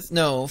Femto Griffith?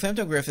 No,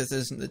 Femto Griffith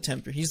isn't the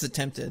tempter. He's the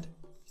tempted.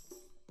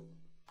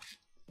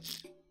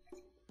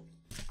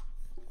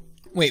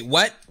 Wait,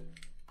 what?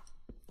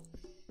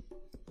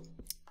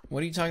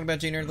 What are you talking about,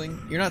 Jane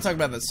Erdling? You're not talking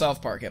about the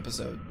South Park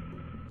episode.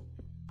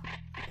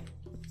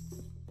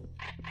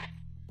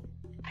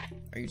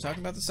 Are you talking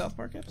about the South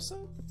Park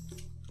episode?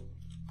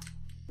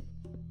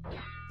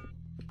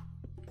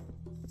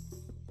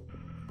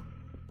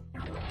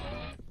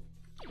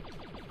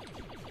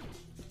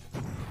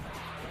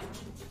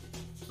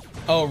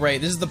 Oh, right.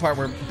 This is the part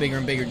where bigger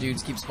and bigger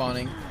dudes keep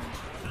spawning.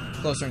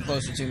 Closer and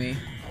closer to me.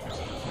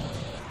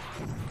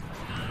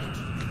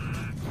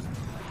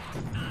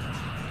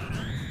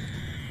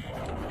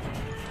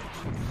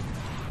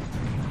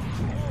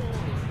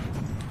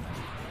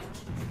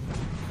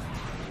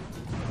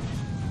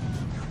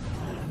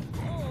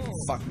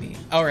 Fuck me.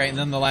 Alright, and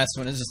then the last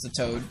one is just a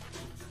toad.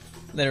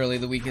 Literally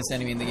the weakest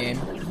enemy in the game.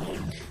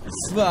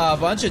 A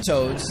bunch of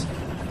toads.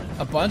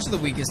 A bunch of the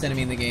weakest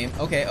enemy in the game.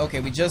 Okay,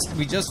 okay, we just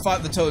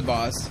fought the toad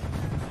boss.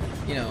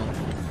 You know,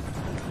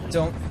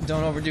 don't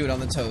overdo it on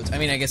the toads. I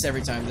mean, I guess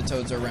every time the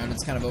toads are around,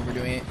 it's kind of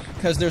overdoing it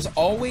because there's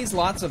always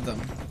lots of them.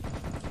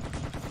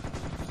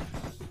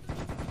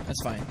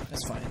 That's fine.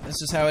 That's fine. That's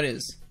just how it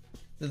is.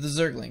 They're the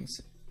Zerglings.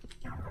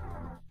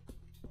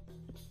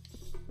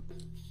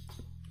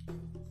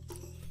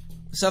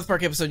 South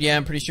Park episode, yeah,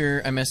 I'm pretty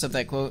sure I messed up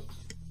that quote.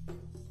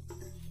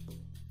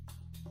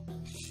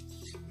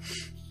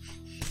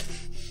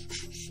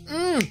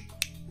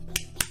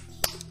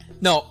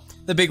 No,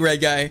 the big red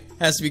guy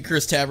has to be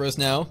Curse Tavros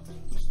now.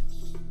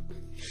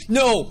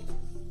 No!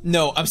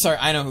 No, I'm sorry,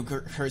 I know who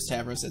Curse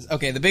Tavros is.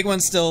 Okay, the big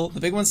one's still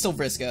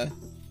Vriska.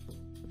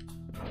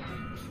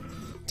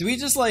 Do we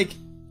just, like,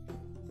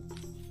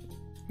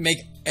 make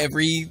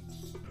every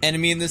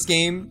enemy in this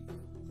game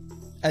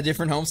a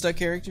different Homestuck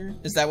character?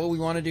 Is that what we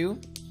want to do?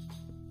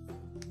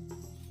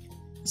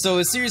 So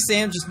is Serious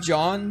Sam just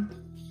John?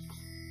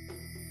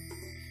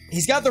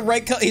 He's got the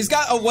right color. He's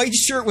got a white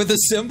shirt with a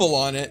symbol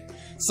on it.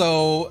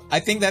 So I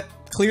think that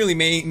clearly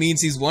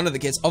means he's one of the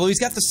kids. Although he's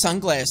got the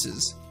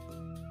sunglasses.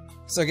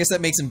 So I guess that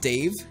makes him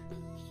Dave.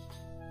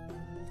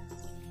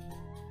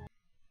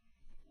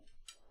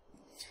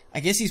 I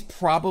guess he's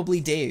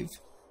probably Dave.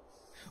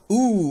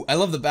 Ooh, I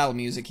love the battle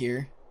music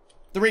here.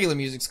 The regular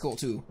music's cool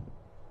too.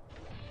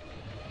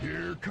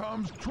 Here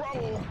comes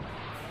trouble.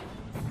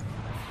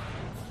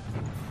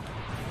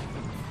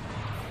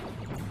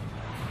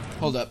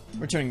 Hold up,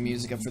 we're turning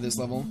music up for this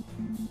level.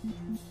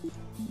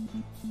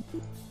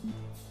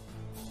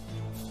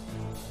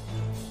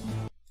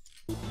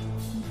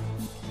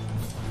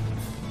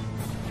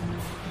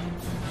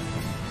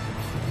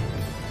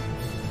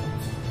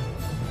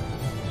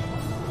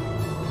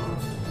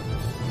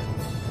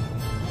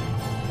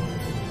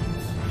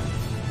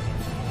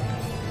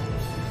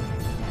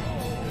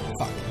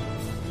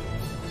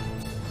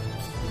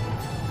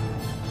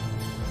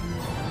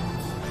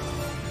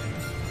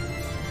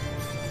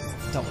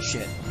 Double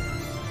shit.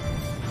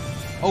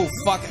 Oh,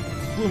 fuck.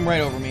 Blew him right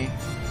over me.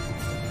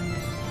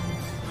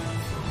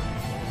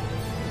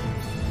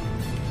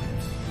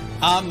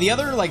 The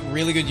other, like,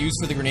 really good use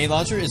for the grenade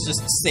launcher is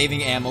just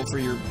saving ammo for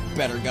your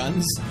better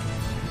guns.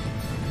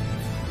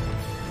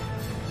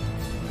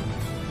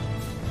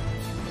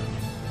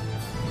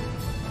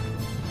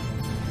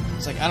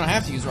 It's like, I don't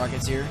have to use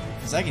rockets here,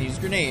 because I can use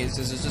grenades,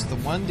 because it's just the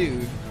one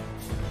dude.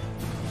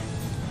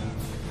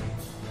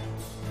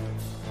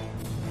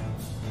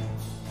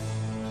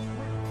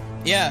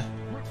 Yeah.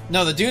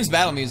 No, the Dune's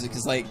battle music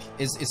is like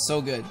is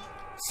so good.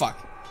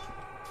 Fuck.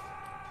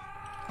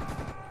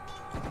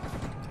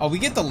 Oh, we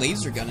get the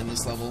laser gun in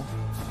this level.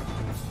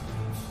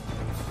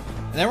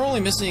 And then we're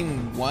only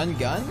missing one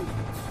gun?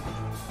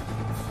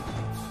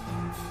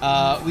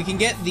 We can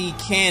get the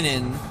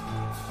cannon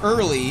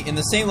early in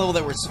the same level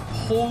that we're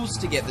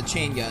supposed to get the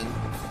chain gun.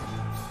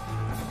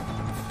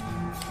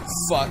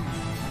 Fuck.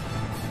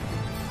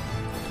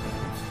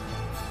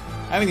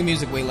 Having the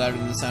music way louder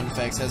than the sound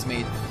effects has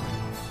made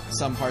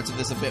some parts of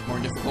this a bit more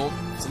difficult.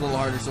 It's a little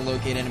harder to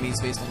locate enemies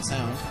based on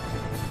sound.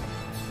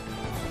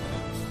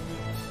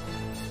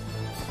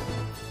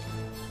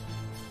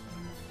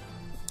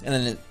 And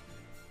then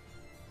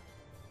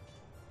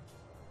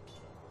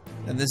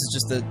and this is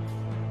just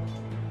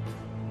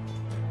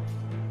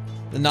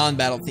the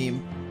non-battle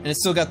theme, and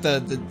it's still got the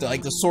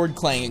like the sword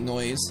clanging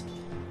noise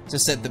to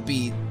set the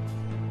beat.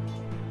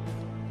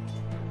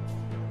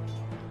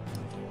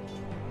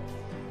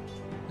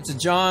 It's a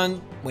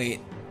John.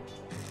 Wait.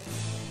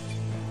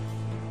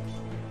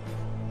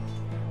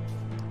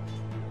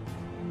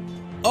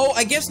 Oh,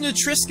 I guess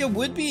Nutriska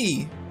would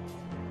be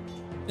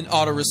an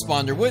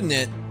autoresponder, wouldn't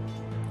it?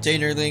 Jay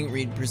Nerdling,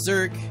 read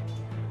Berserk.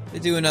 They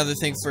do another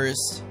thing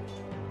first.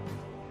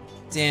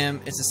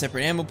 Damn, it's a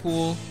separate ammo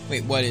pool.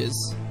 Wait, what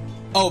is?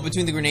 Oh,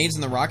 between the grenades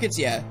and the rockets?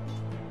 Yeah.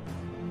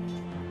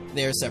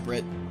 They are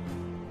separate.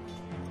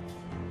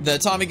 The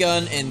Tommy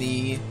gun and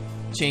the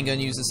chain gun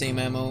use the same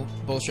ammo.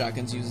 Both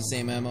shotguns use the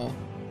same ammo.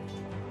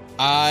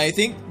 I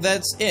think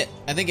that's it.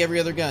 I think every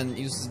other gun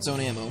uses its own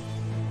ammo.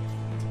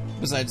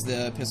 Besides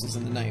the pistols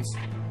and the knife,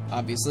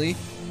 obviously.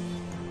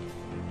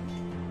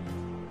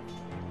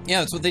 Yeah,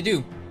 that's what they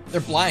do. They're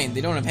blind.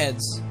 They don't have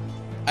heads.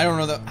 I don't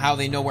know how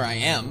they know where I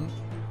am,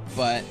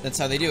 but that's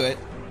how they do it.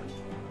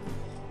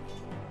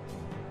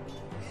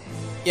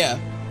 Yeah,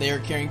 they are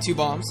carrying 2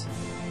 bombs.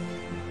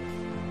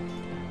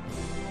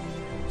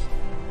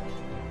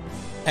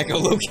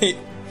 Echolocate.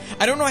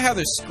 I don't know how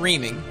they're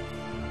screaming.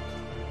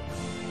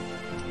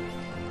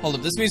 Hold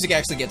up, this music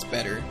actually gets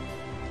better.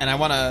 And I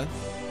want to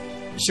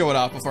show it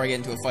off before I get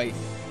into a fight.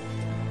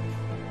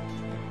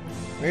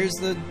 Where's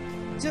the...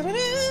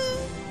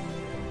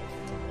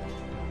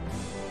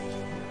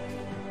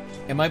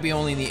 It might be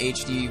only in the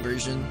HD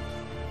version.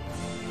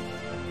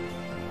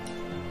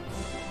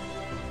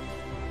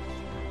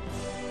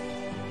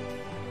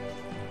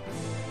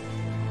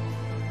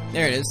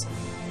 There it is.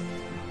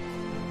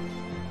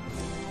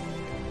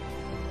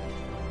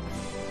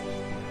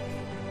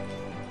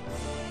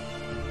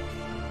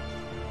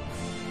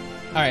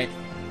 Alright.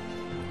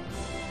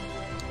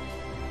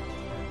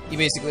 You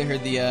basically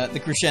heard the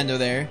crescendo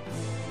there.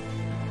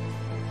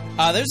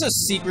 There's a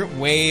secret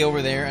way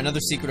over there, another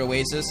secret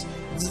oasis.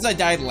 Since I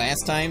died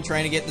last time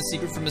trying to get the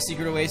secret from a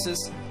secret oasis,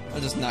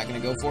 I'm just not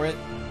gonna go for it.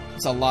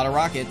 It's a lot of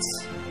rockets.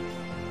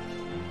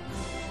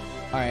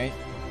 Alright.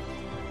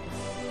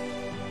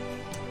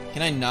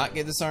 Can I not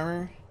get this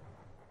armor?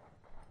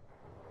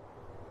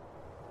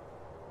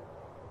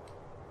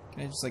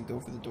 Can I just, like, go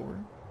for the door?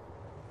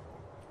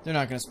 They're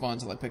not gonna spawn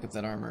until I pick up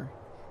that armor.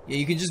 Yeah,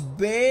 you can just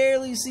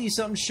barely see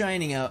something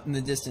shining out in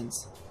the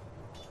distance.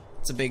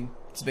 It's a big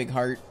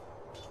heart.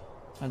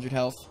 100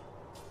 health.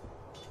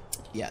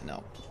 Yeah,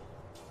 no.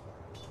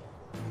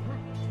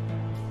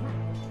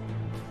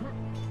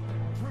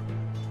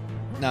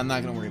 No, I'm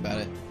not gonna worry about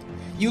it.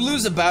 You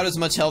lose about as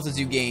much health as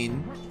you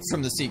gain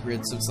from the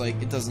secret, so it's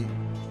like, it doesn't...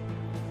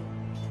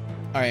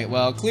 Alright,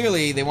 well,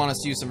 clearly they want us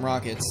to use some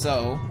rockets,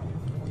 so...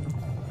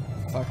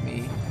 Fuck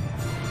me.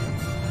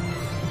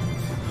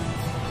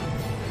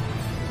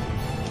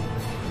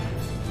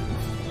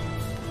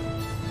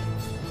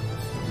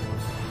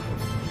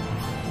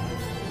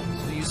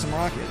 So use some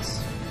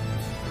rockets.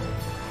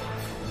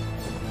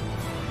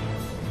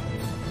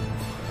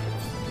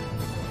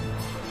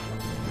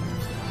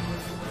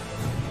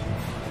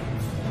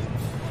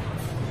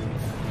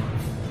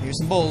 Here's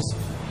some bulls.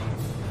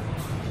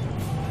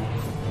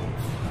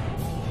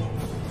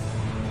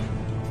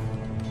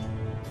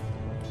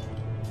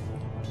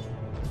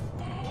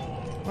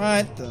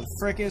 What the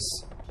frickus?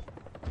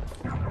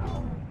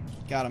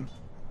 Got him.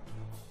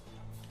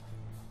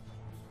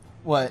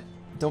 What?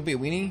 Don't be a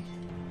weenie?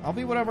 I'll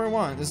be whatever I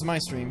want. This is my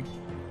stream.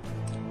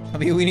 I'll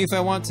be a weenie if I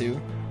want to.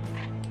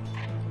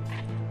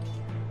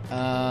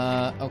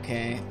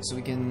 Okay. So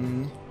we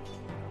can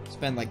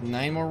spend like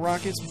 9 more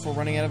rockets before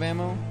running out of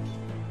ammo.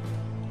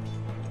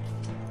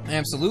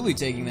 Absolutely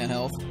taking that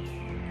health.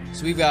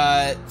 So we've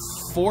got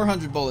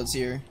 400 bullets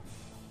here.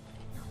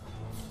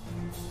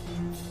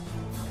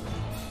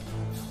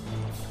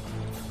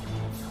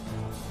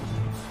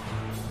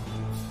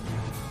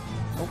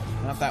 Oh,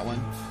 not that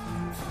one.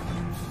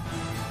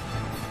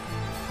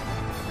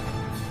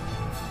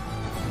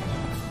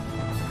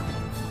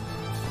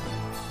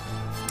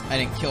 I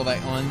didn't kill that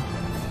one.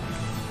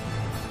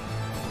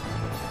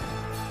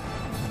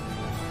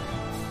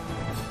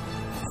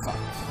 Fuck.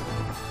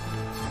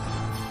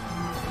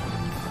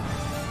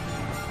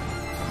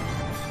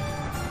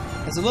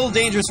 It's a little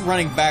dangerous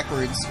running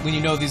backwards when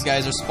you know these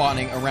guys are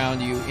spawning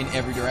around you in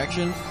every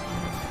direction.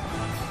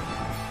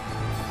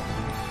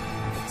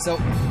 So,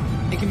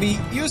 it can be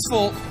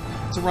useful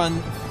to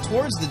run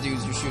towards the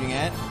dudes you're shooting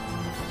at.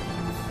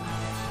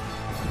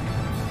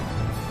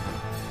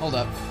 Hold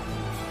up.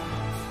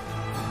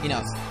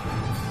 Enough.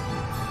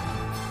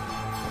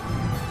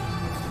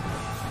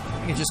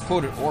 I can just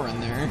quoted Orin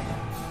there.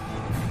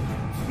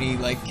 When he,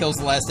 like, kills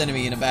the last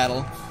enemy in a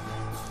battle.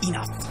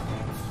 Enough.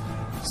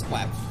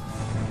 Splat.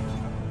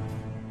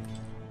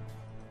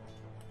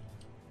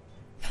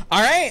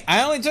 Alright,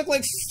 I only took,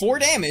 like, 4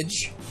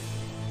 damage.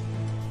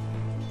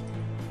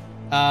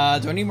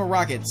 Do I need more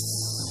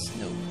rockets?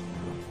 No.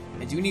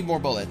 I do need more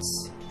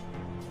bullets.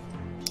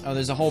 Oh,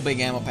 there's a whole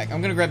big ammo pack.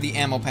 I'm gonna grab the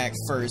ammo pack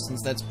first,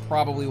 since that's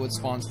probably what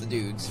spawns the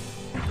dudes.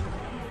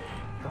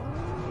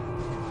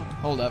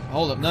 Hold up,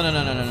 hold up. No, no,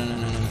 no, no, no, no, no,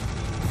 no, no.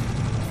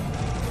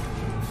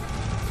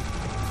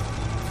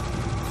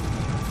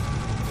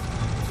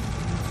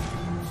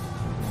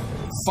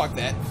 Fuck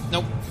that.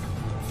 Nope.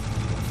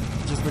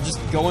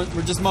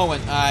 We're just mowing.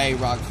 I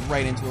rocked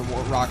right into a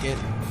rocket.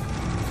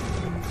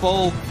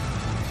 Bull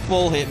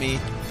hit me.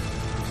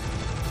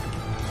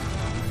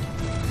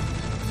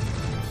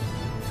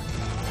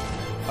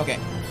 Okay.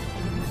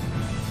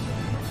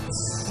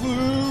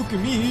 Look at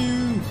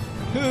me.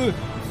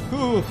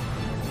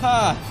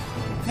 Ha.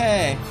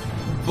 Hey.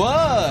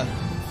 Buh.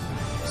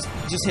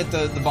 Just hit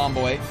the bomb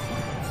boy.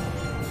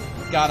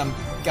 Got him.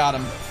 Got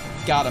him.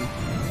 Got him.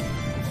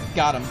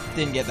 Got him.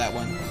 Didn't get that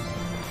one.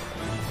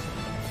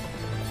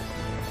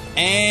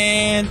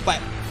 And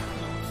flat.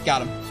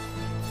 Got him.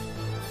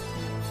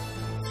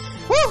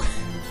 Woo!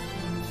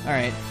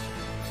 Alright.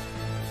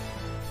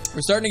 We're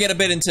starting to get a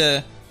bit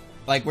into...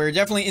 Like, we're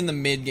definitely in the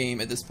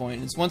mid-game at this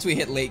point. It's once we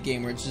hit late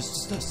game where it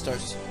just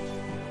starts...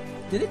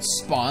 Did it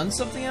spawn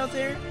something out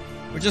there?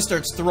 Or just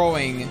starts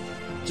throwing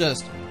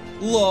just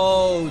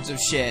loads of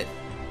shit.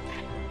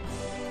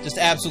 Just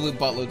absolute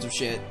buttloads of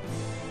shit.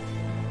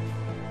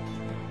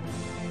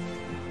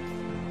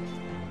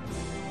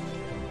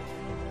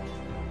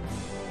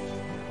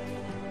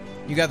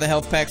 You got the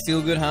health pack,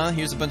 feel good, huh?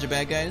 Here's a bunch of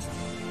bad guys.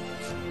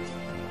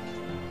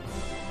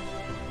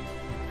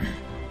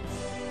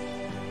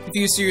 If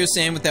you serious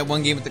Sam with that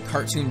one game with the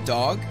cartoon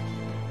dog.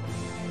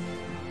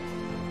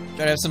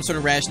 Try to have some sort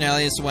of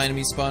rationality as to why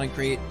enemies spawn and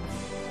create.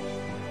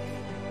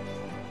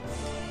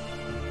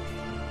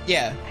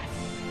 Yeah.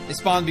 They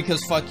spawn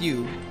because fuck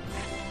you.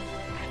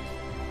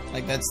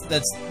 Like that's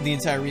the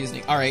entire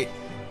reasoning. Alright.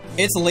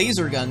 It's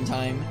laser gun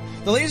time.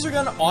 The laser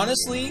gun,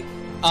 honestly,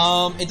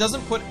 it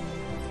doesn't put...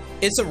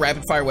 It's a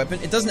rapid fire weapon.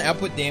 It doesn't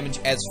output damage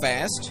as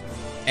fast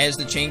as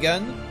the chain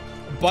gun,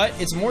 but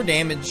it's more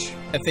damage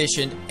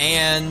efficient,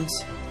 and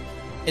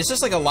it's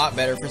just like a lot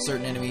better for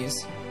certain enemies.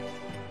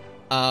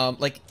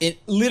 Like it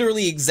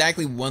literally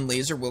exactly one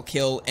laser will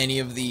kill any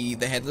of the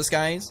headless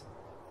guys,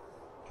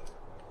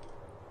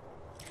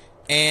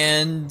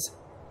 and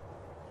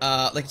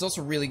like it's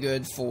also really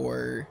good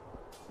for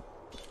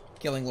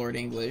killing Lord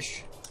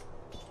English.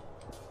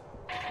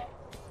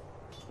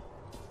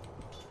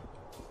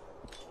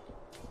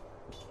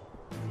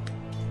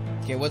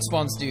 Okay, what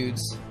spawns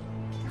dudes?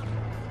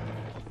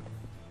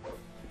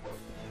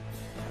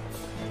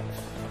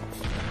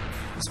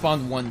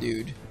 Spawned one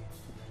dude.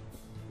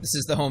 This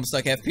is the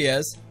Homestuck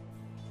FPS.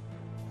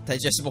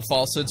 Digestible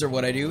falsehoods are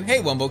what I do. Hey,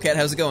 Wumbocat,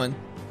 how's it going?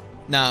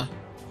 Nah.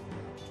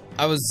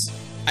 I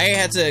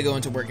had to go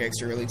into work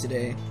extra early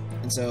today.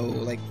 And so,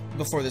 like,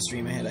 before the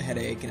stream I had a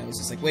headache and I was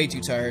just, like, way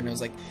too tired. And I was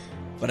like,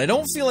 but I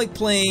don't feel like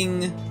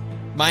playing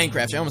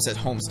Minecraft. I almost said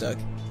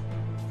Homestuck.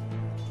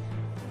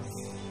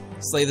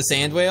 Slay the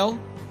sand whale?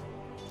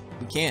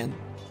 We can.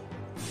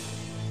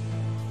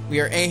 We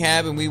are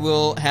Ahab and we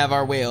will have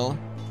our whale.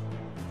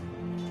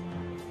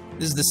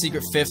 This is the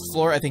secret 5th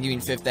floor. I think you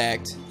mean 5th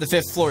act. The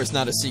 5th floor is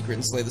not a secret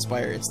in Slay the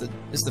Spire. It's the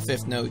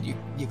 5th node you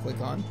click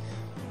on.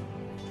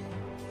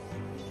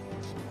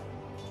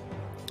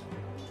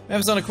 I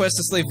was on a quest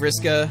to slay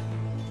Vriska.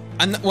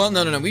 Well,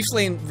 no. We've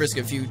slain Vriska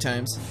a few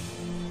times.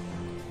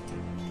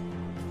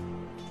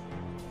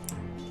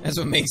 That's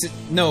what makes it...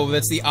 No,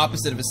 that's the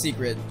opposite of a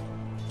secret.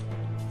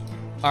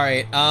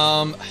 Alright,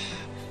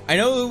 I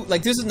know,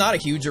 like, this is not a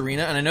huge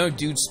arena, and I know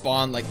dudes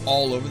spawn, like,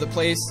 all over the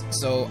place,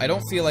 so I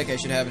don't feel like I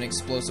should have an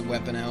explosive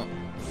weapon out.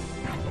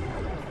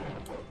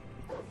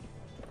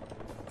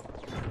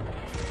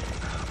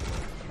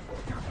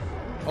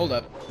 Hold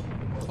up.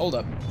 Hold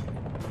up.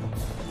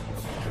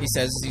 He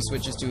says as he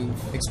switches to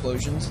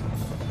explosions.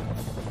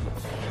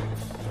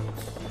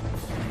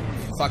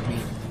 Fuck me.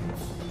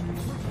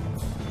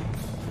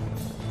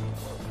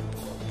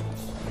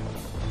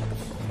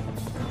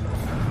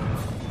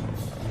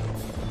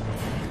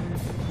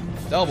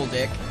 Double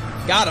dick.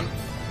 Got him.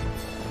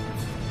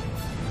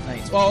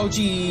 Nice. Oh,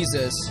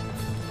 Jesus.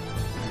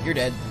 You're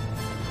dead.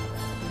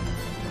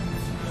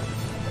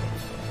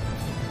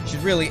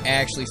 Should really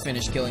actually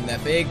finish killing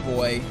that big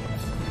boy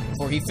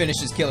before he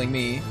finishes killing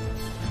me.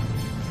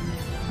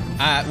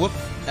 Whoop.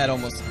 That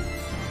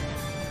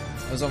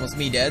was almost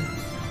me dead.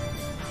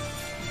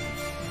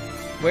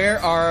 Where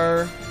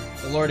are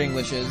the Lord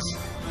Englishes?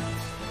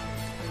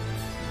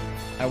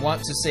 I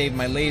want to save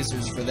my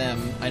lasers for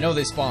them. I know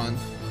they spawn.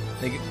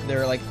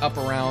 They're like up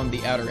around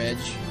the outer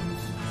edge.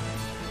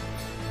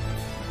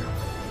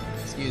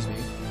 Excuse me.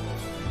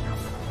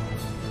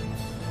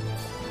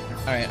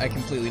 Alright, I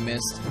completely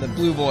missed. The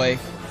blue boy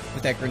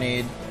with that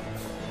grenade.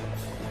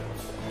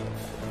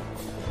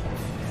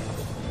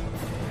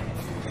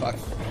 Fuck.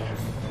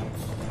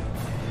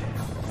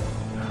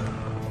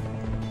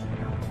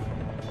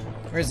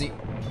 Where is he?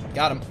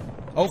 Got him.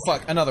 Oh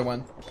fuck, another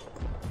one.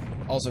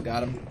 Also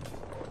got him.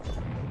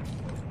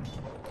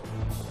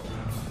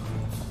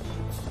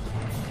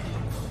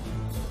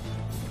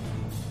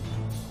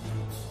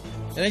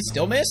 Did I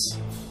still miss?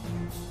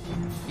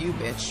 You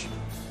bitch.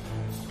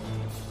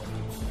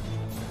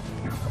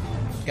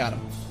 Got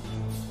him.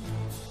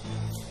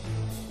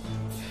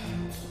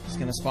 Just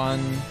gonna spawn.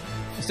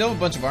 I still have a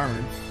bunch of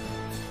armor.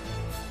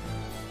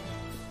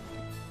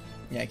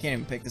 Yeah, I can't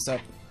even pick this up.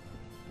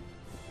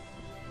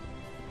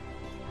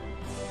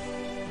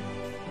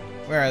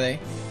 Where are they?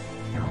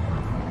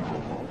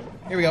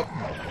 Here we go.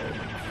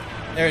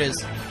 There it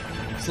is.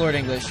 It's Lord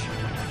English.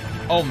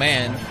 Oh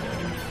man.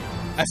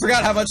 I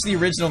forgot how much the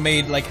original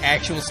made, like,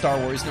 actual Star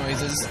Wars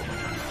noises.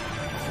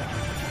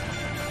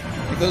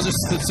 Like, those are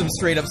some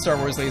straight up Star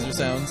Wars laser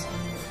sounds.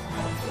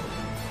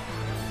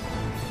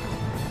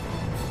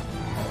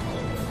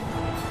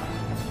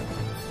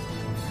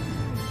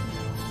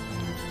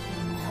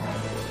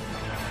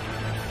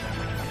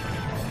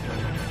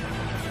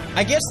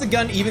 I guess the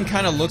gun even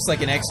kind of looks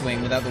like an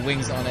X-Wing without the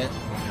wings on it.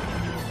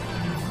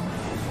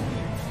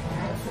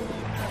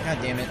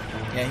 God damn it.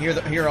 Yeah,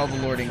 here are all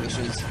the Lord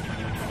Englishes.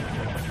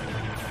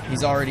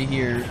 He's already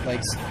here,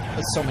 like,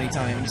 so many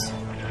times.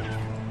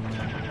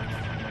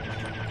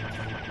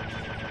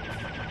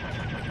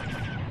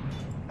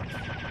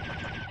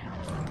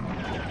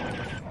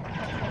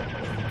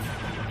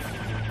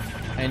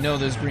 I know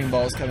there's green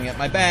balls coming at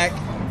my back.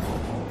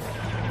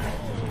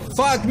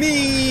 Fuck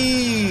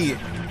me!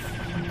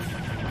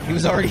 He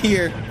was already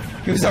here.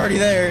 He was already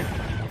there.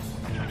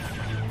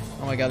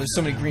 Oh my god, there's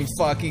so many green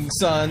fucking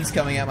suns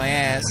coming at my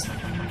ass.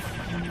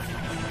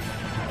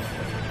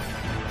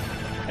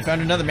 I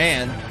found another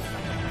man.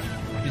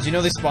 Did you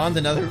know they spawned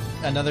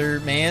another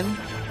man?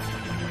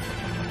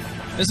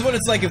 This is what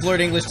it's like if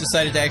Lord English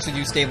decided to actually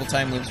do stable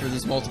time loops where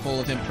there's multiple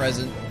of him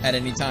present at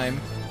any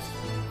time.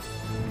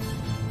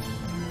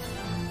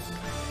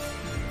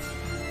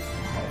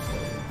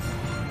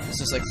 It's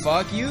just like,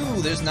 fuck you,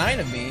 there's 9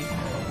 of me.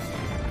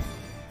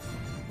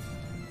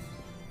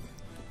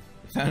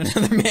 Found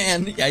another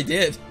man. Yeah, I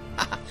did.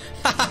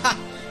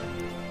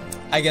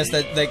 I guess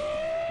that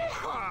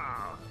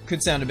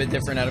could sound a bit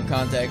different out of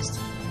context.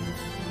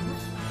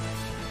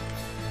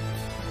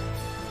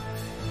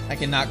 I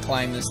cannot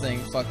climb this thing.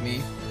 Fuck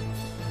me.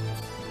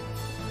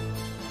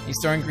 He's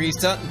throwing green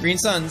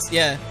suns.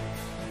 Yeah.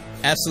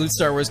 Absolute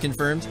Star Wars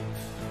confirmed.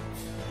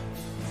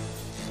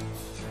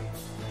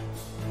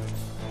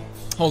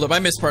 Hold up, I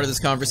missed part of this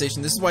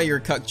conversation. This is why you're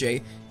a cuck,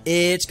 Jay.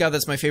 It's God,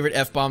 that's my favorite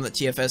F-bomb that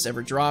TFS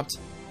ever dropped.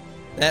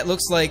 That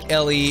looks like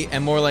Ellie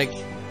and more like...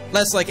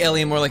 less like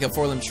Ellie and more like a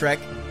 4-limb Shrek.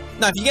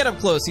 Now, if you get up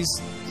close, he's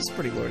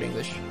pretty Lord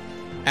English.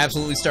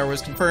 Absolutely Star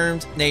Wars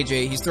confirmed. Nay,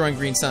 Jay, he's throwing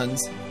green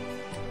suns.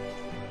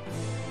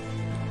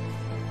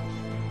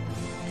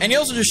 And he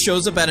also just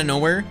shows up out of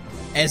nowhere,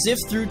 as if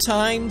through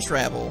time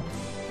travel.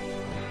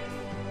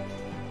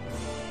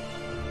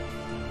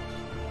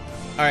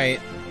 Alright.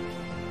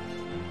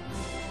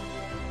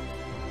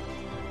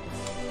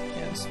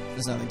 Yes,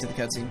 there's nothing to the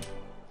cutscene.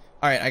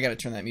 Alright, I gotta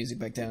turn that music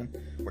back down.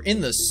 We're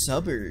in the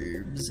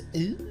suburbs.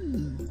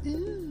 Ooh,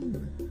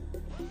 ooh.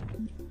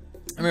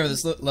 I remember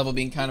this level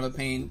being kind of a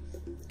pain,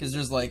 because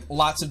there's like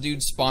lots of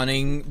dudes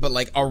spawning, but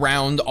like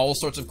around all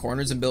sorts of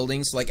corners and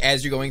buildings. So like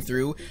as you're going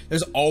through,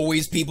 there's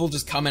always people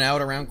just coming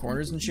out around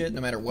corners and shit,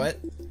 no matter what.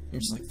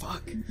 You're just like,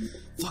 fuck,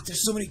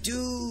 there's so many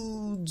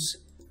dudes.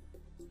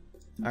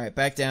 Alright,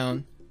 back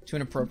down to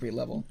an appropriate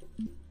level.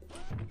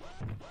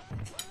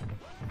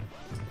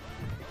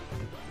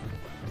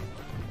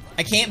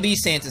 I can't be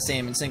Santa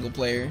Sam in single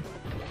player.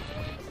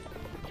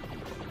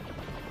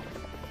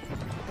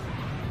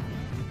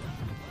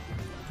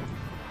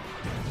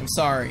 I'm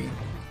sorry.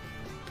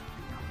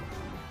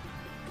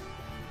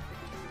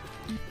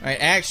 Alright,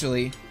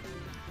 actually,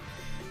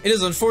 it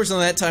is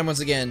unfortunately that time once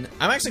again.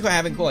 I'm actually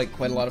having quite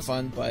a lot of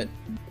fun, but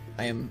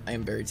I am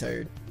very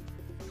tired.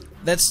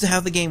 That's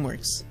how the game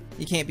works.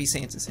 You can't be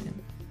Santa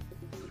Sam.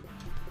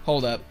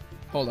 Hold up.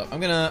 I'm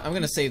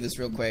gonna save this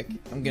real quick.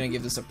 I'm gonna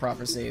give this a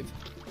proper save.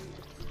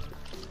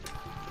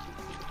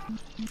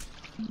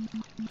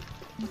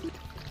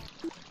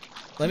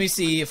 Let me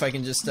see if I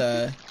can just,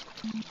 we're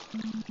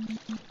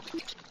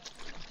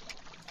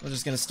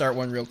just gonna start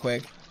one real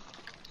quick.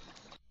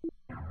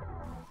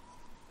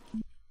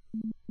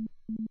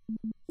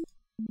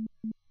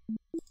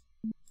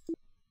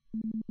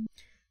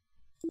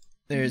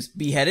 There's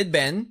Beheaded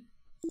Ben.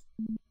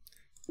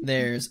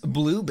 There's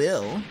Blue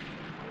Bill.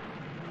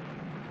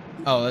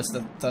 Oh, that's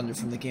the thunder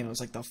from the game. I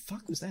was like, the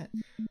fuck was that?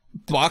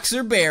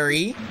 Boxer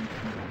Barry.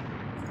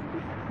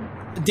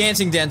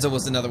 Dancing Denzel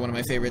was another one of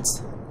my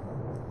favorites.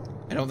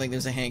 I don't think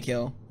there's a Hank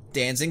Hill.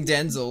 Dancing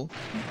Denzel.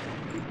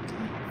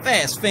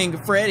 Fast Finger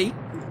Freddy.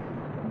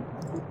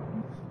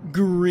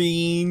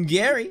 Green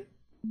Gary.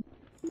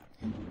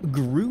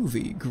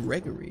 Groovy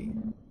Gregory.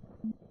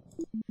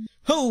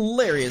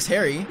 Hilarious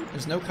Harry.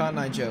 There's no Cotton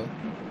Eye Joe.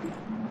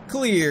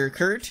 Clear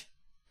Kurt.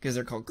 Because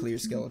they're called clear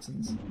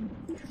skeletons.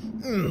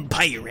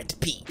 Pirate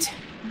Pete.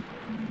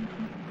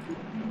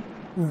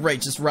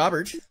 Righteous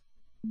Robert.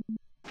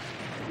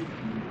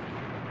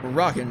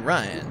 Rockin'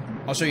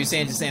 Ryan. I'll show you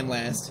Santa Sam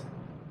last.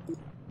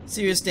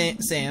 Serious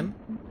Sam.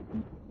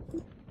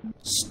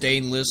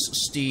 Stainless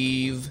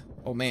Steve.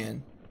 Oh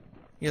man.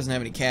 He doesn't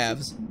have any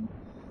calves.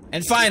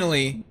 And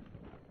finally,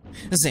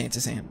 Santa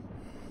Sam.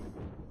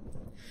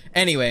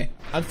 Anyway,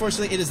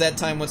 unfortunately, it is that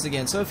time once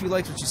again. So if you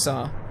liked what you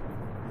saw,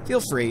 feel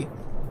free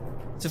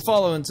to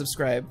follow and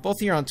subscribe, both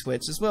here on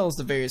Twitch, as well as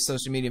the various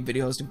social media and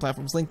video hosting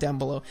platforms linked down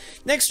below.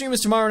 Next stream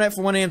is tomorrow night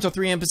from 1 a.m. till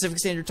 3 a.m. Pacific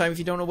Standard Time. If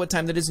you don't know what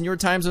time that is in your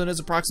time zone, it is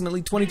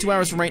approximately 22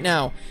 hours from right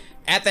now.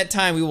 At that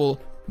time, we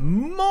will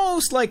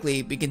most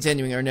likely be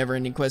continuing our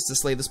never-ending quest to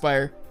slay the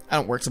Spire. I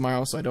don't work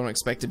tomorrow, so I don't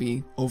expect to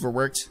be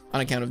overworked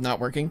on account of not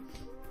working.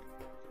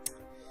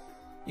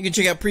 You can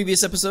check out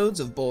previous episodes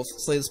of both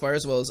Slay the Spire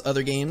as well as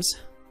other games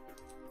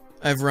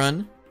I've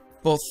run,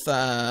 both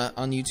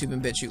on YouTube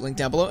and BitChute, linked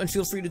down below. And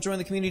feel free to join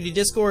the community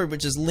Discord,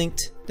 which is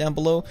linked down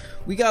below.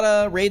 We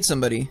gotta raid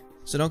somebody,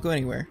 so don't go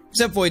anywhere.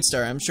 Except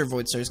Voidstar. I'm sure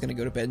Voidstar is gonna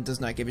go to bed and does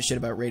not give a shit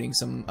about raiding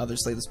some other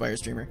Slay the Spire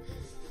streamer.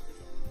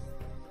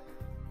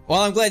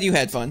 Well, I'm glad you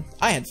had fun.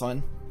 I had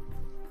fun.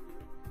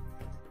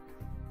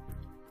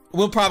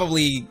 We'll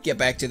probably get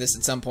back to this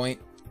at some point.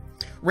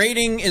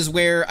 Raiding is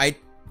where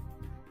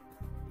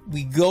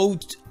we go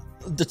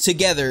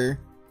together.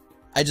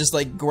 I just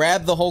like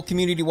grab the whole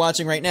community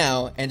watching right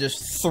now and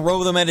just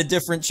throw them at a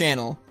different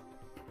channel.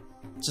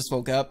 Just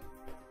woke up.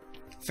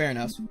 Fair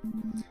enough.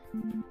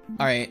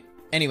 Alright.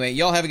 Anyway,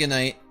 y'all have a good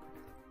night.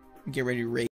 Get ready to raid.